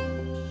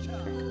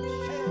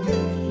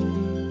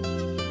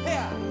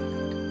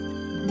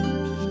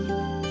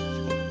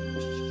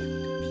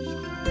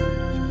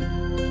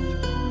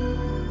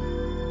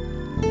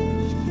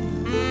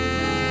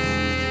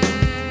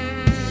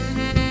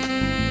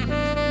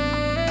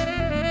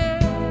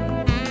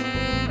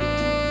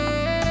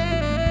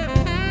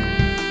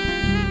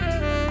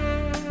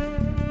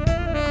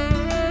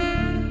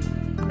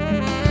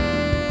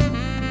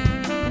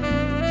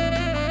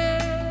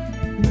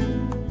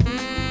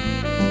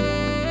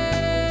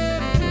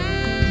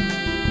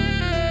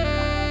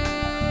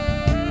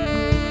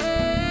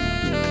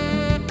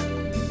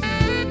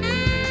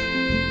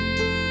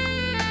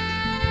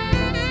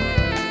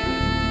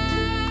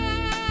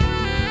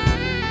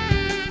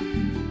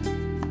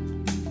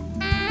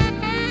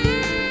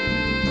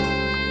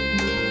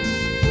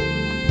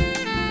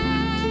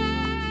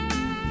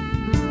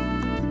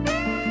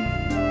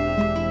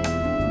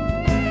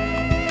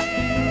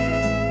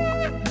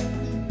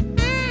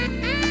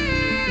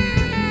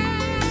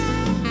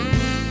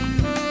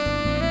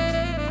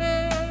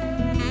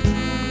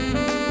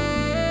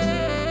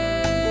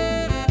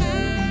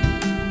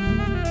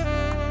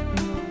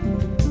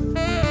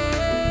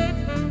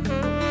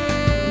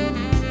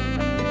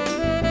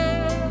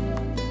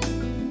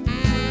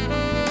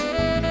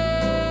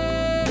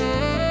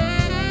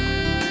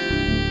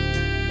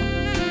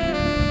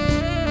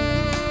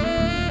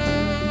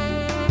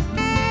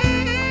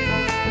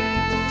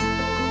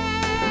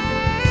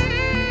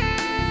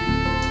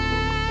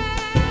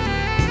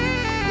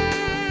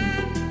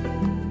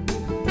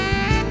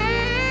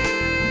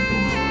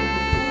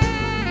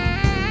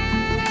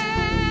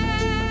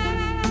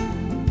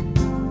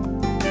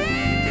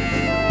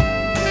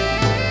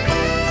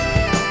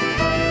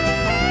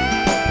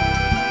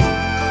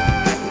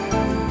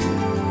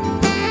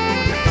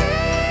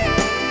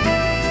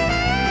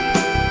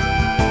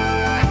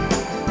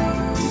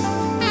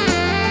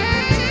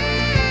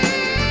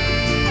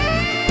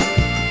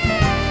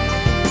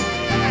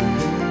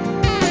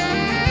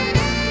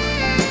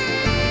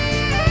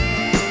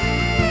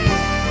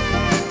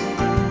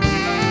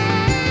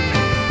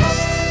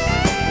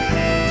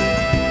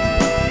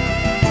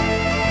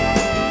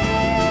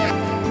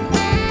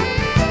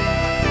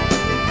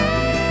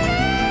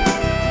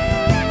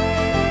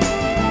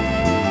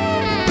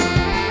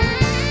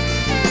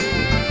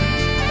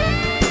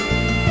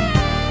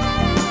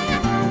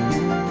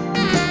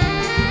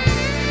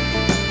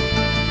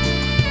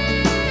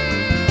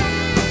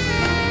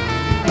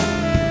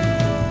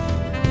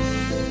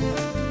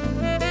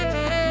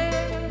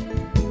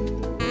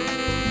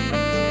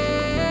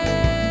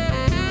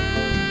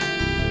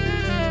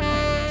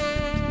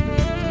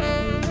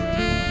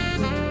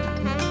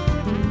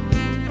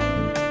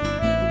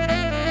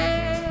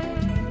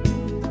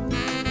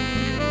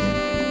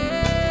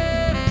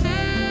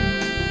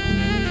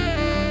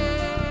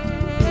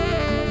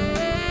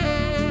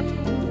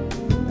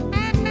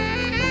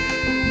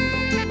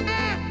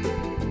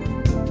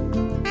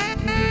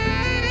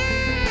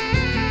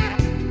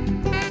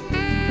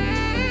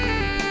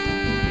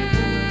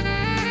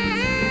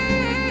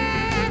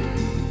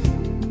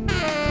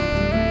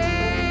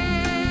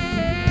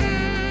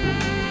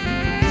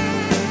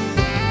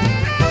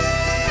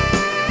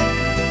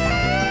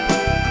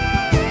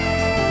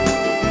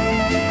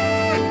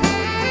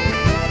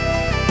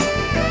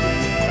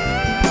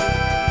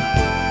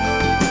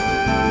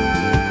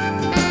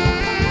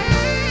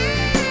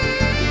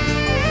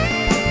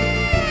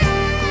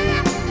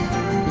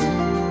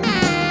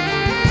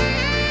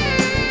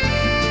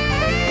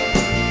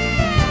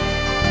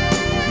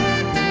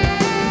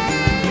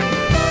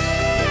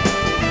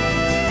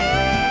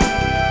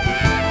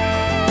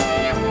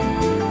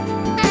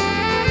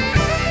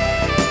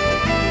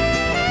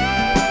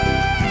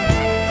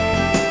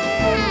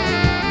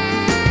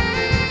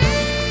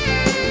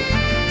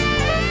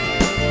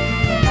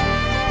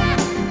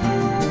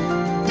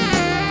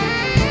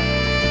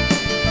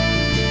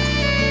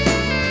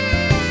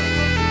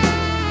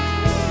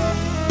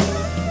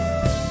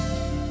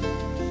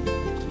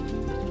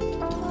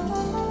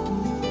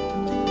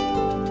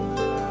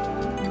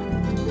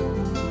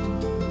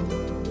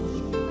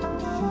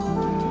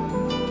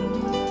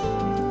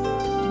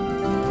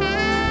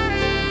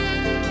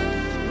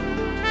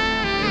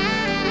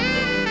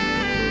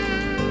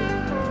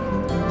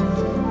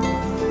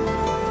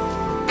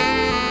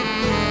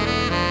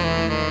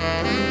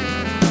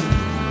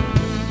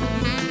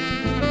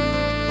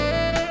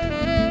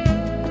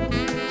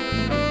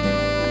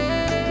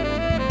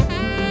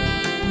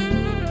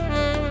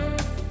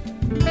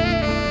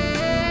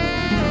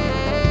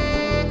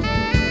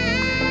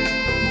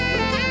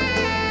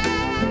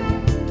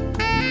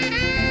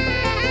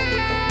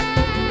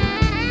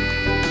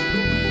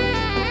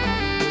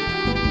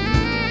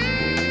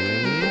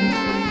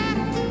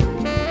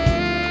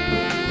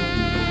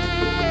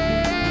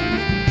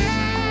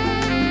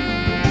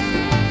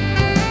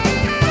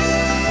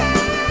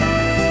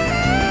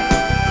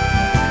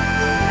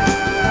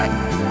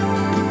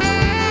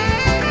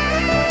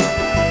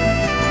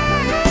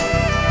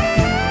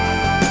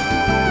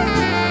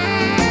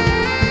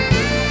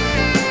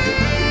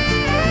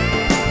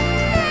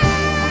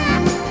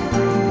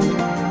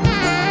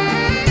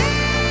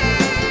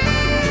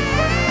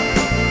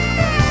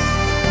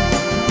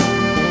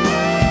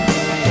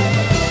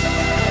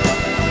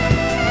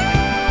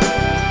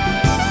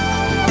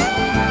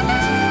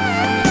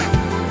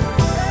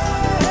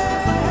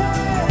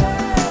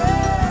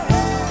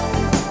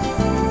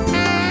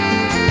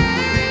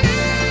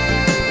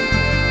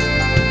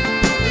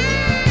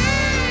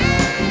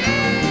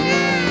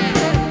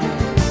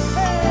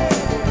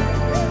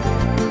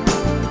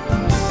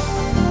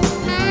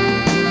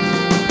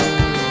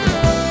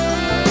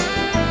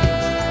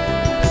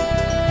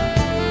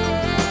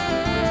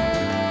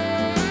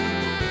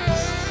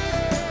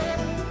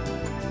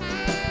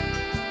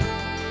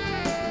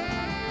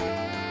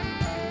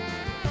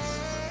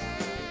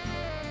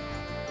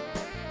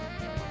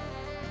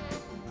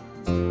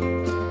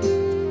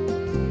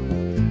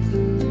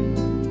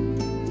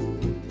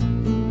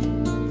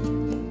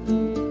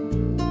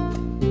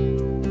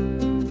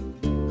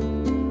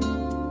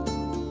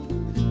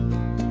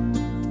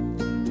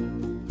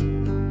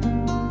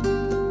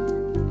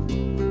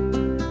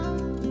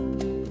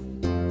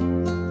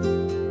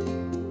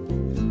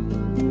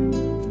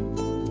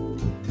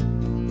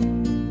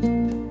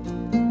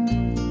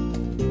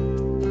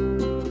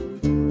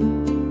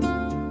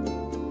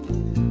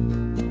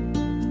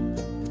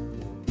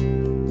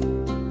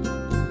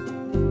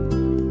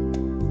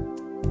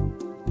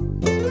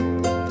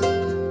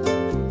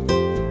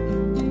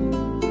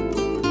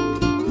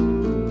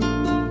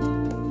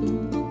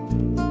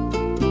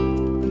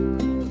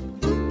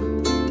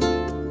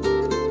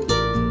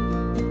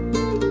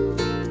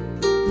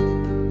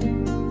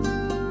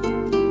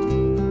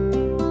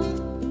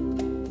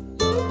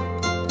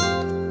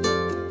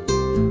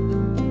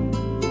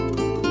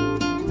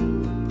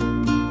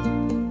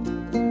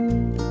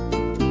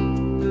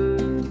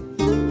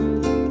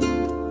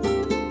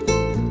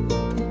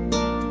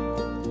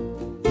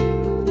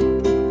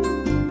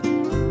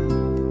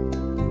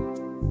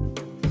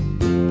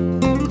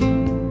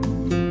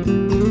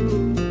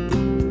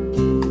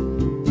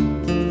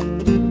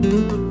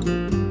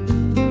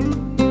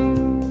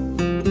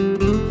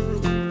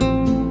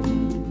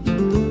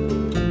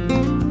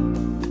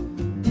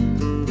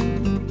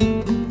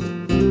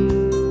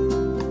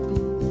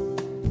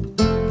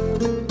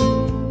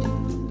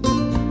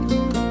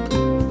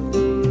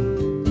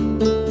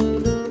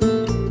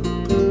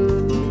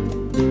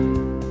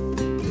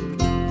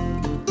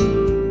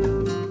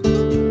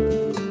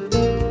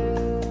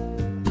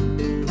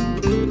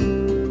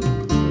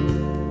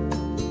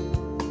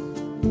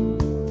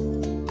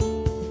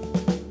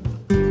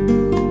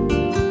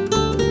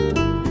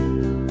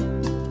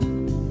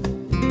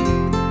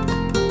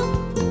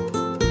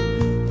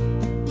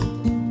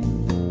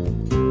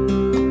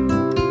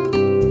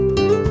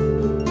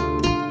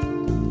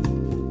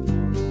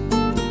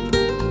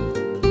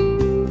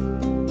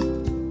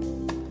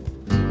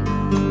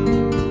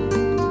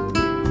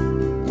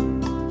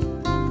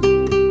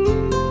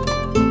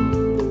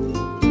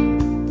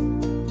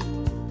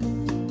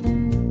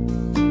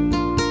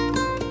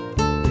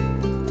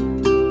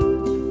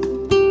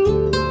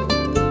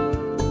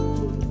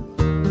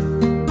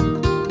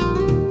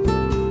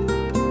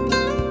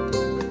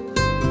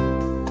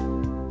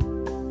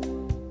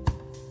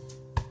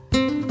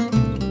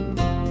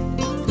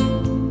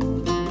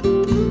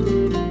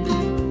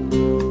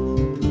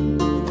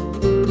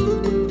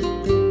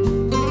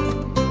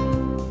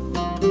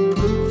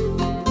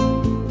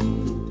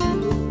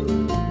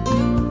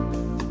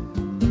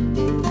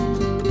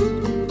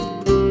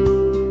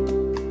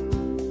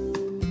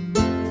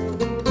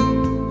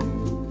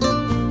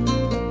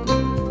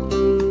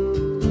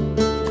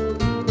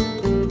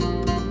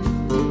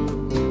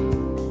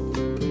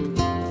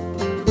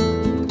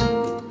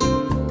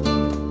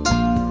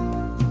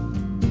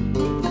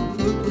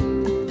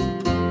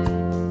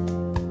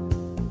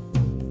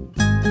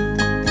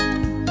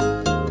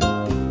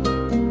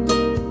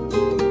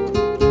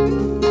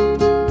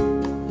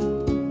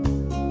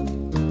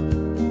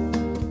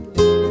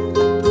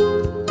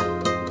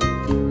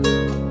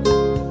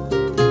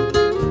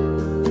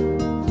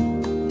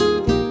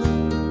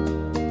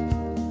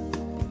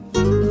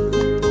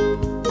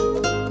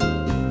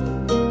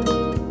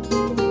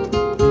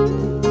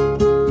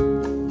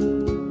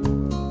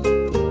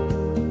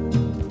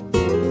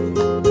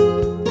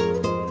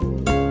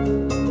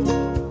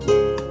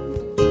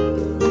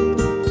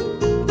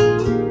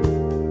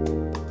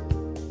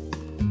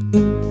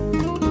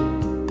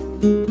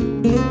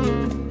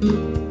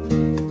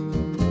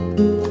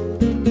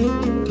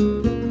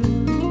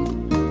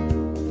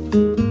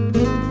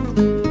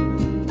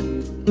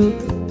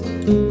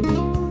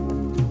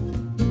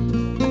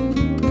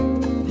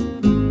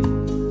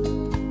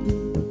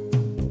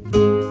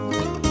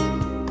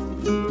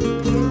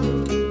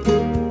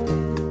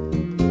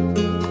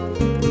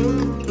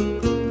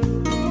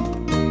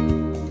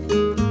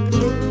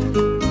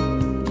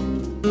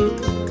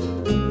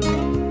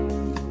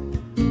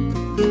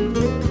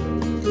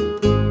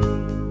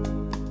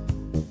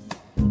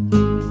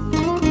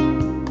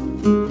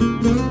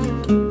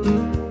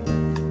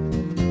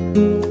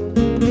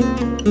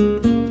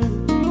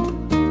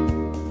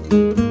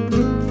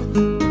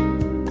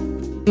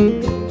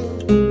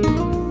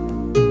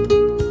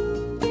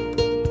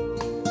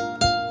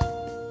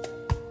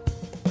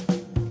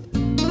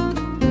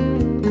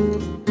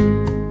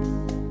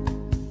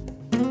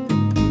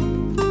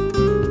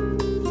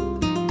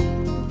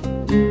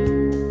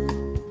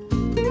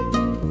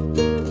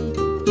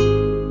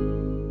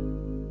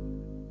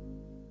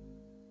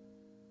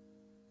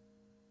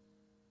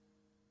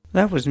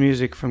 That was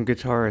music from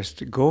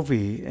guitarist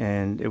Govi,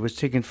 and it was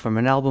taken from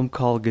an album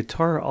called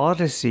Guitar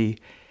Odyssey.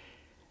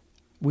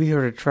 We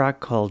heard a track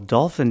called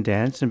Dolphin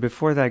Dance, and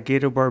before that,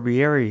 Gato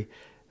Barbieri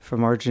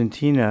from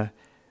Argentina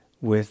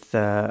with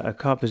a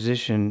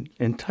composition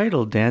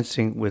entitled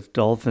Dancing with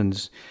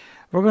Dolphins.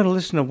 We're going to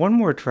listen to one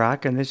more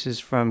track, and this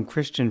is from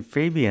Christian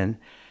Fabian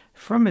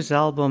from his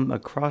album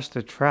Across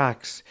the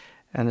Tracks,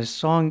 and a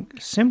song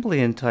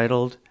simply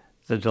entitled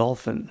The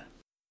Dolphin.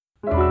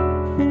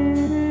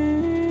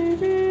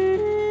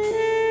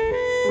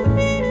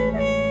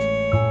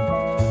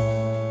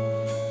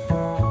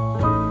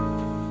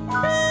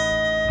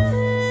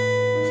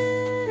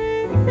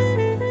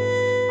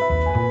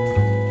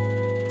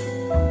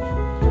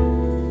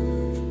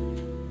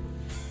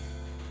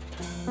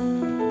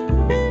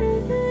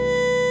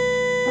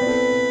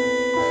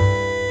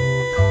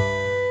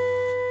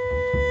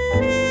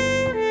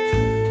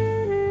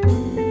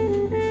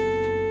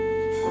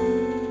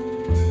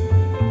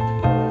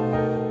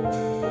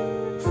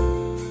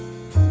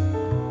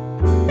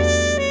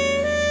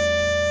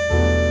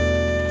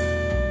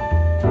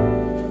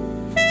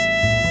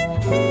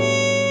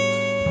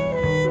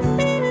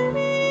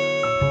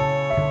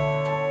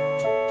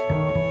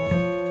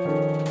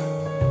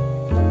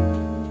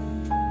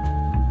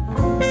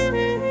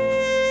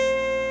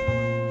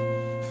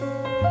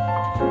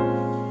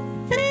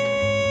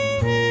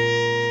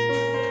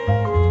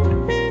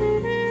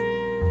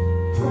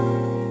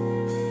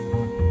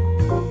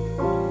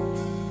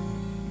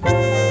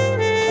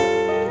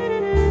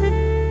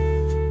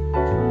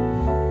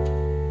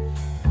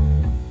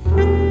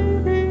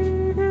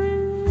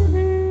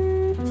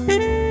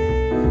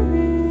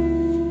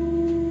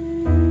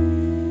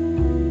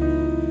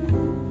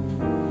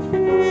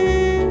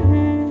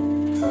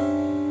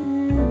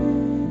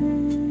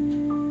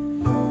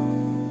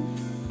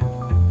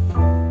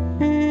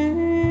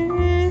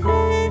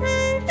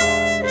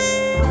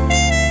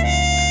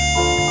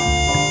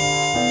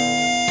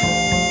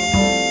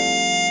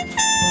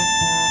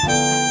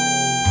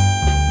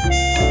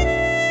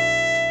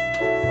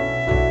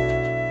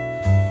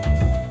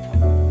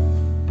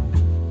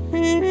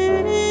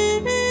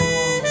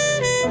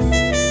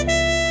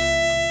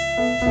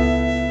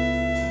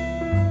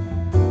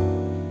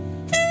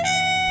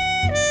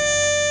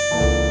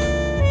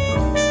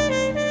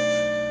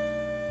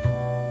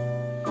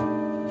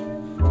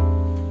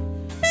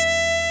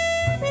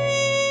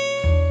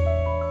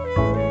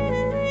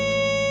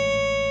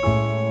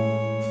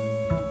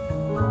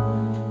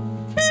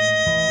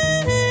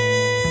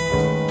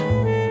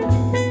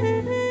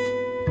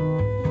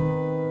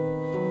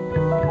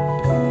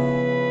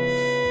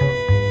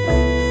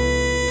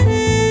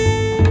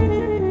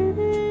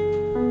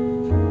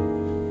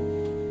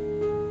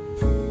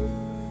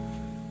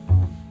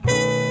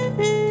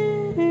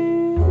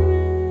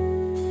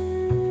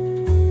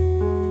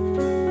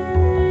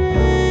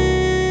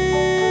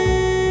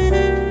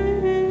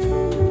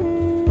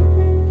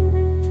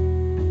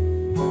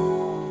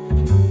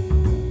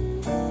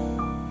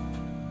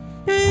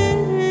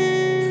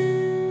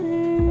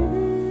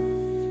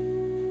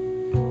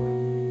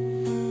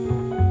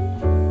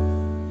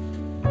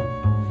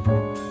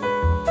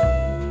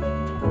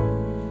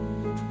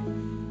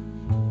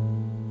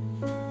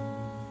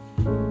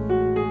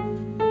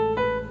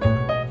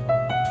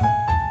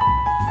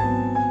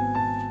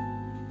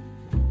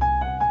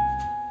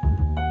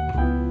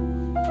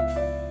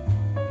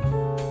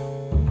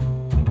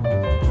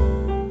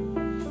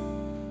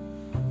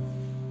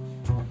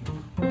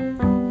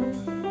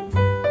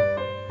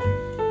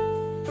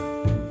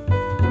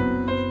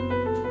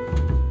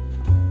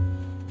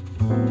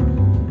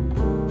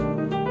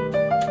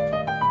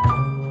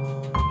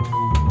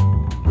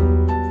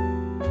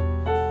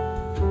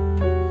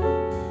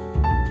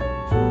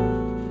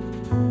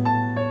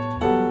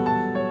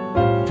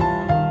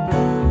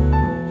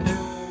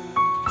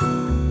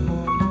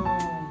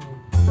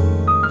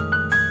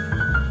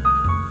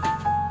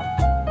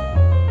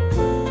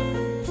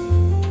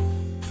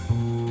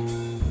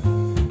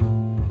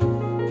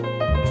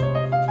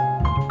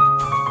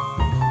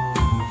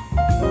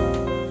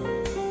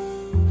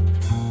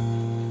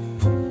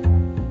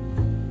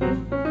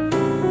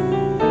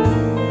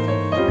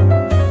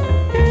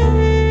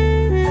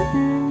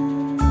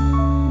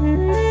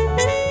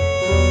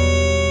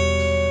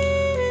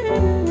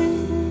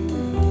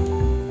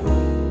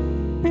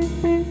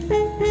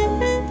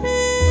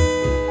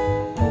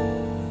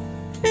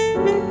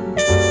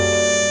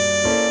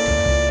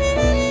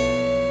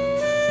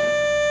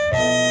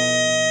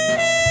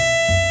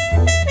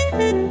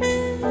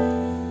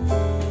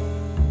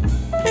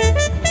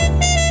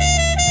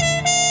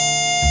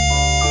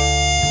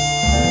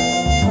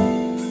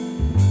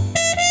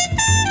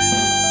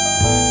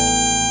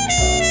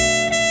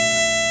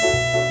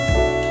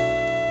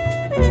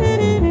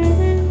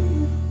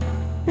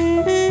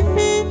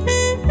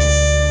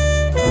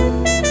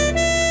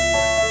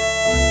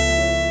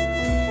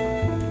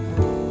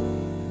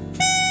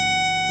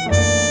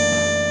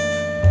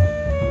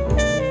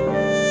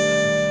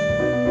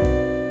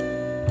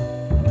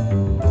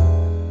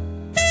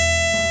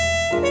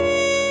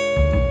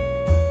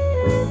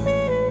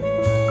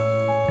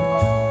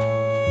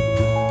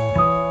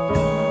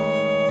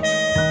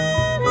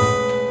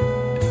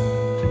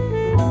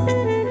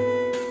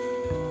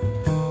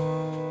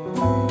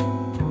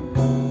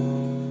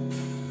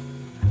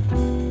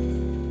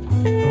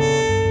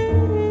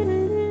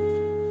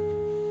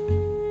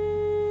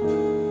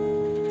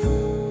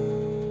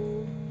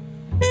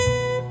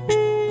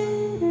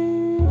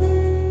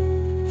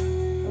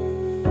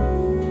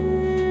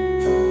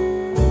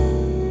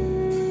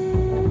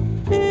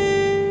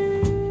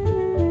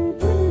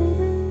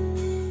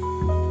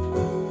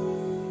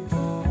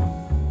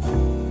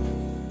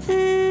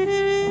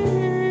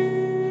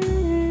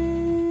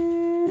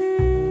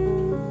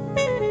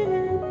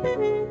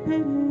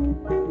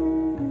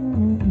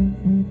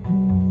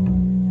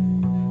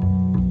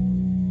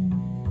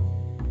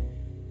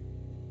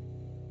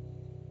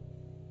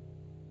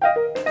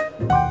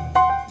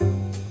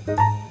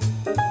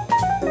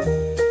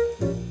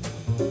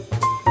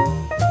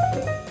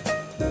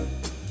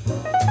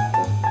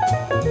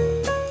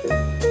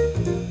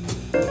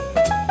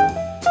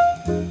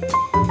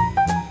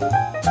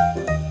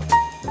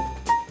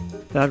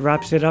 That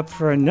wraps it up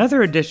for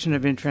another edition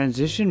of In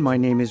Transition. My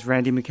name is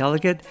Randy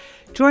McElligott.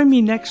 Join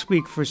me next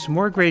week for some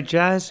more great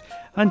jazz.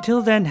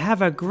 Until then,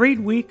 have a great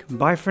week.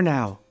 Bye for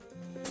now.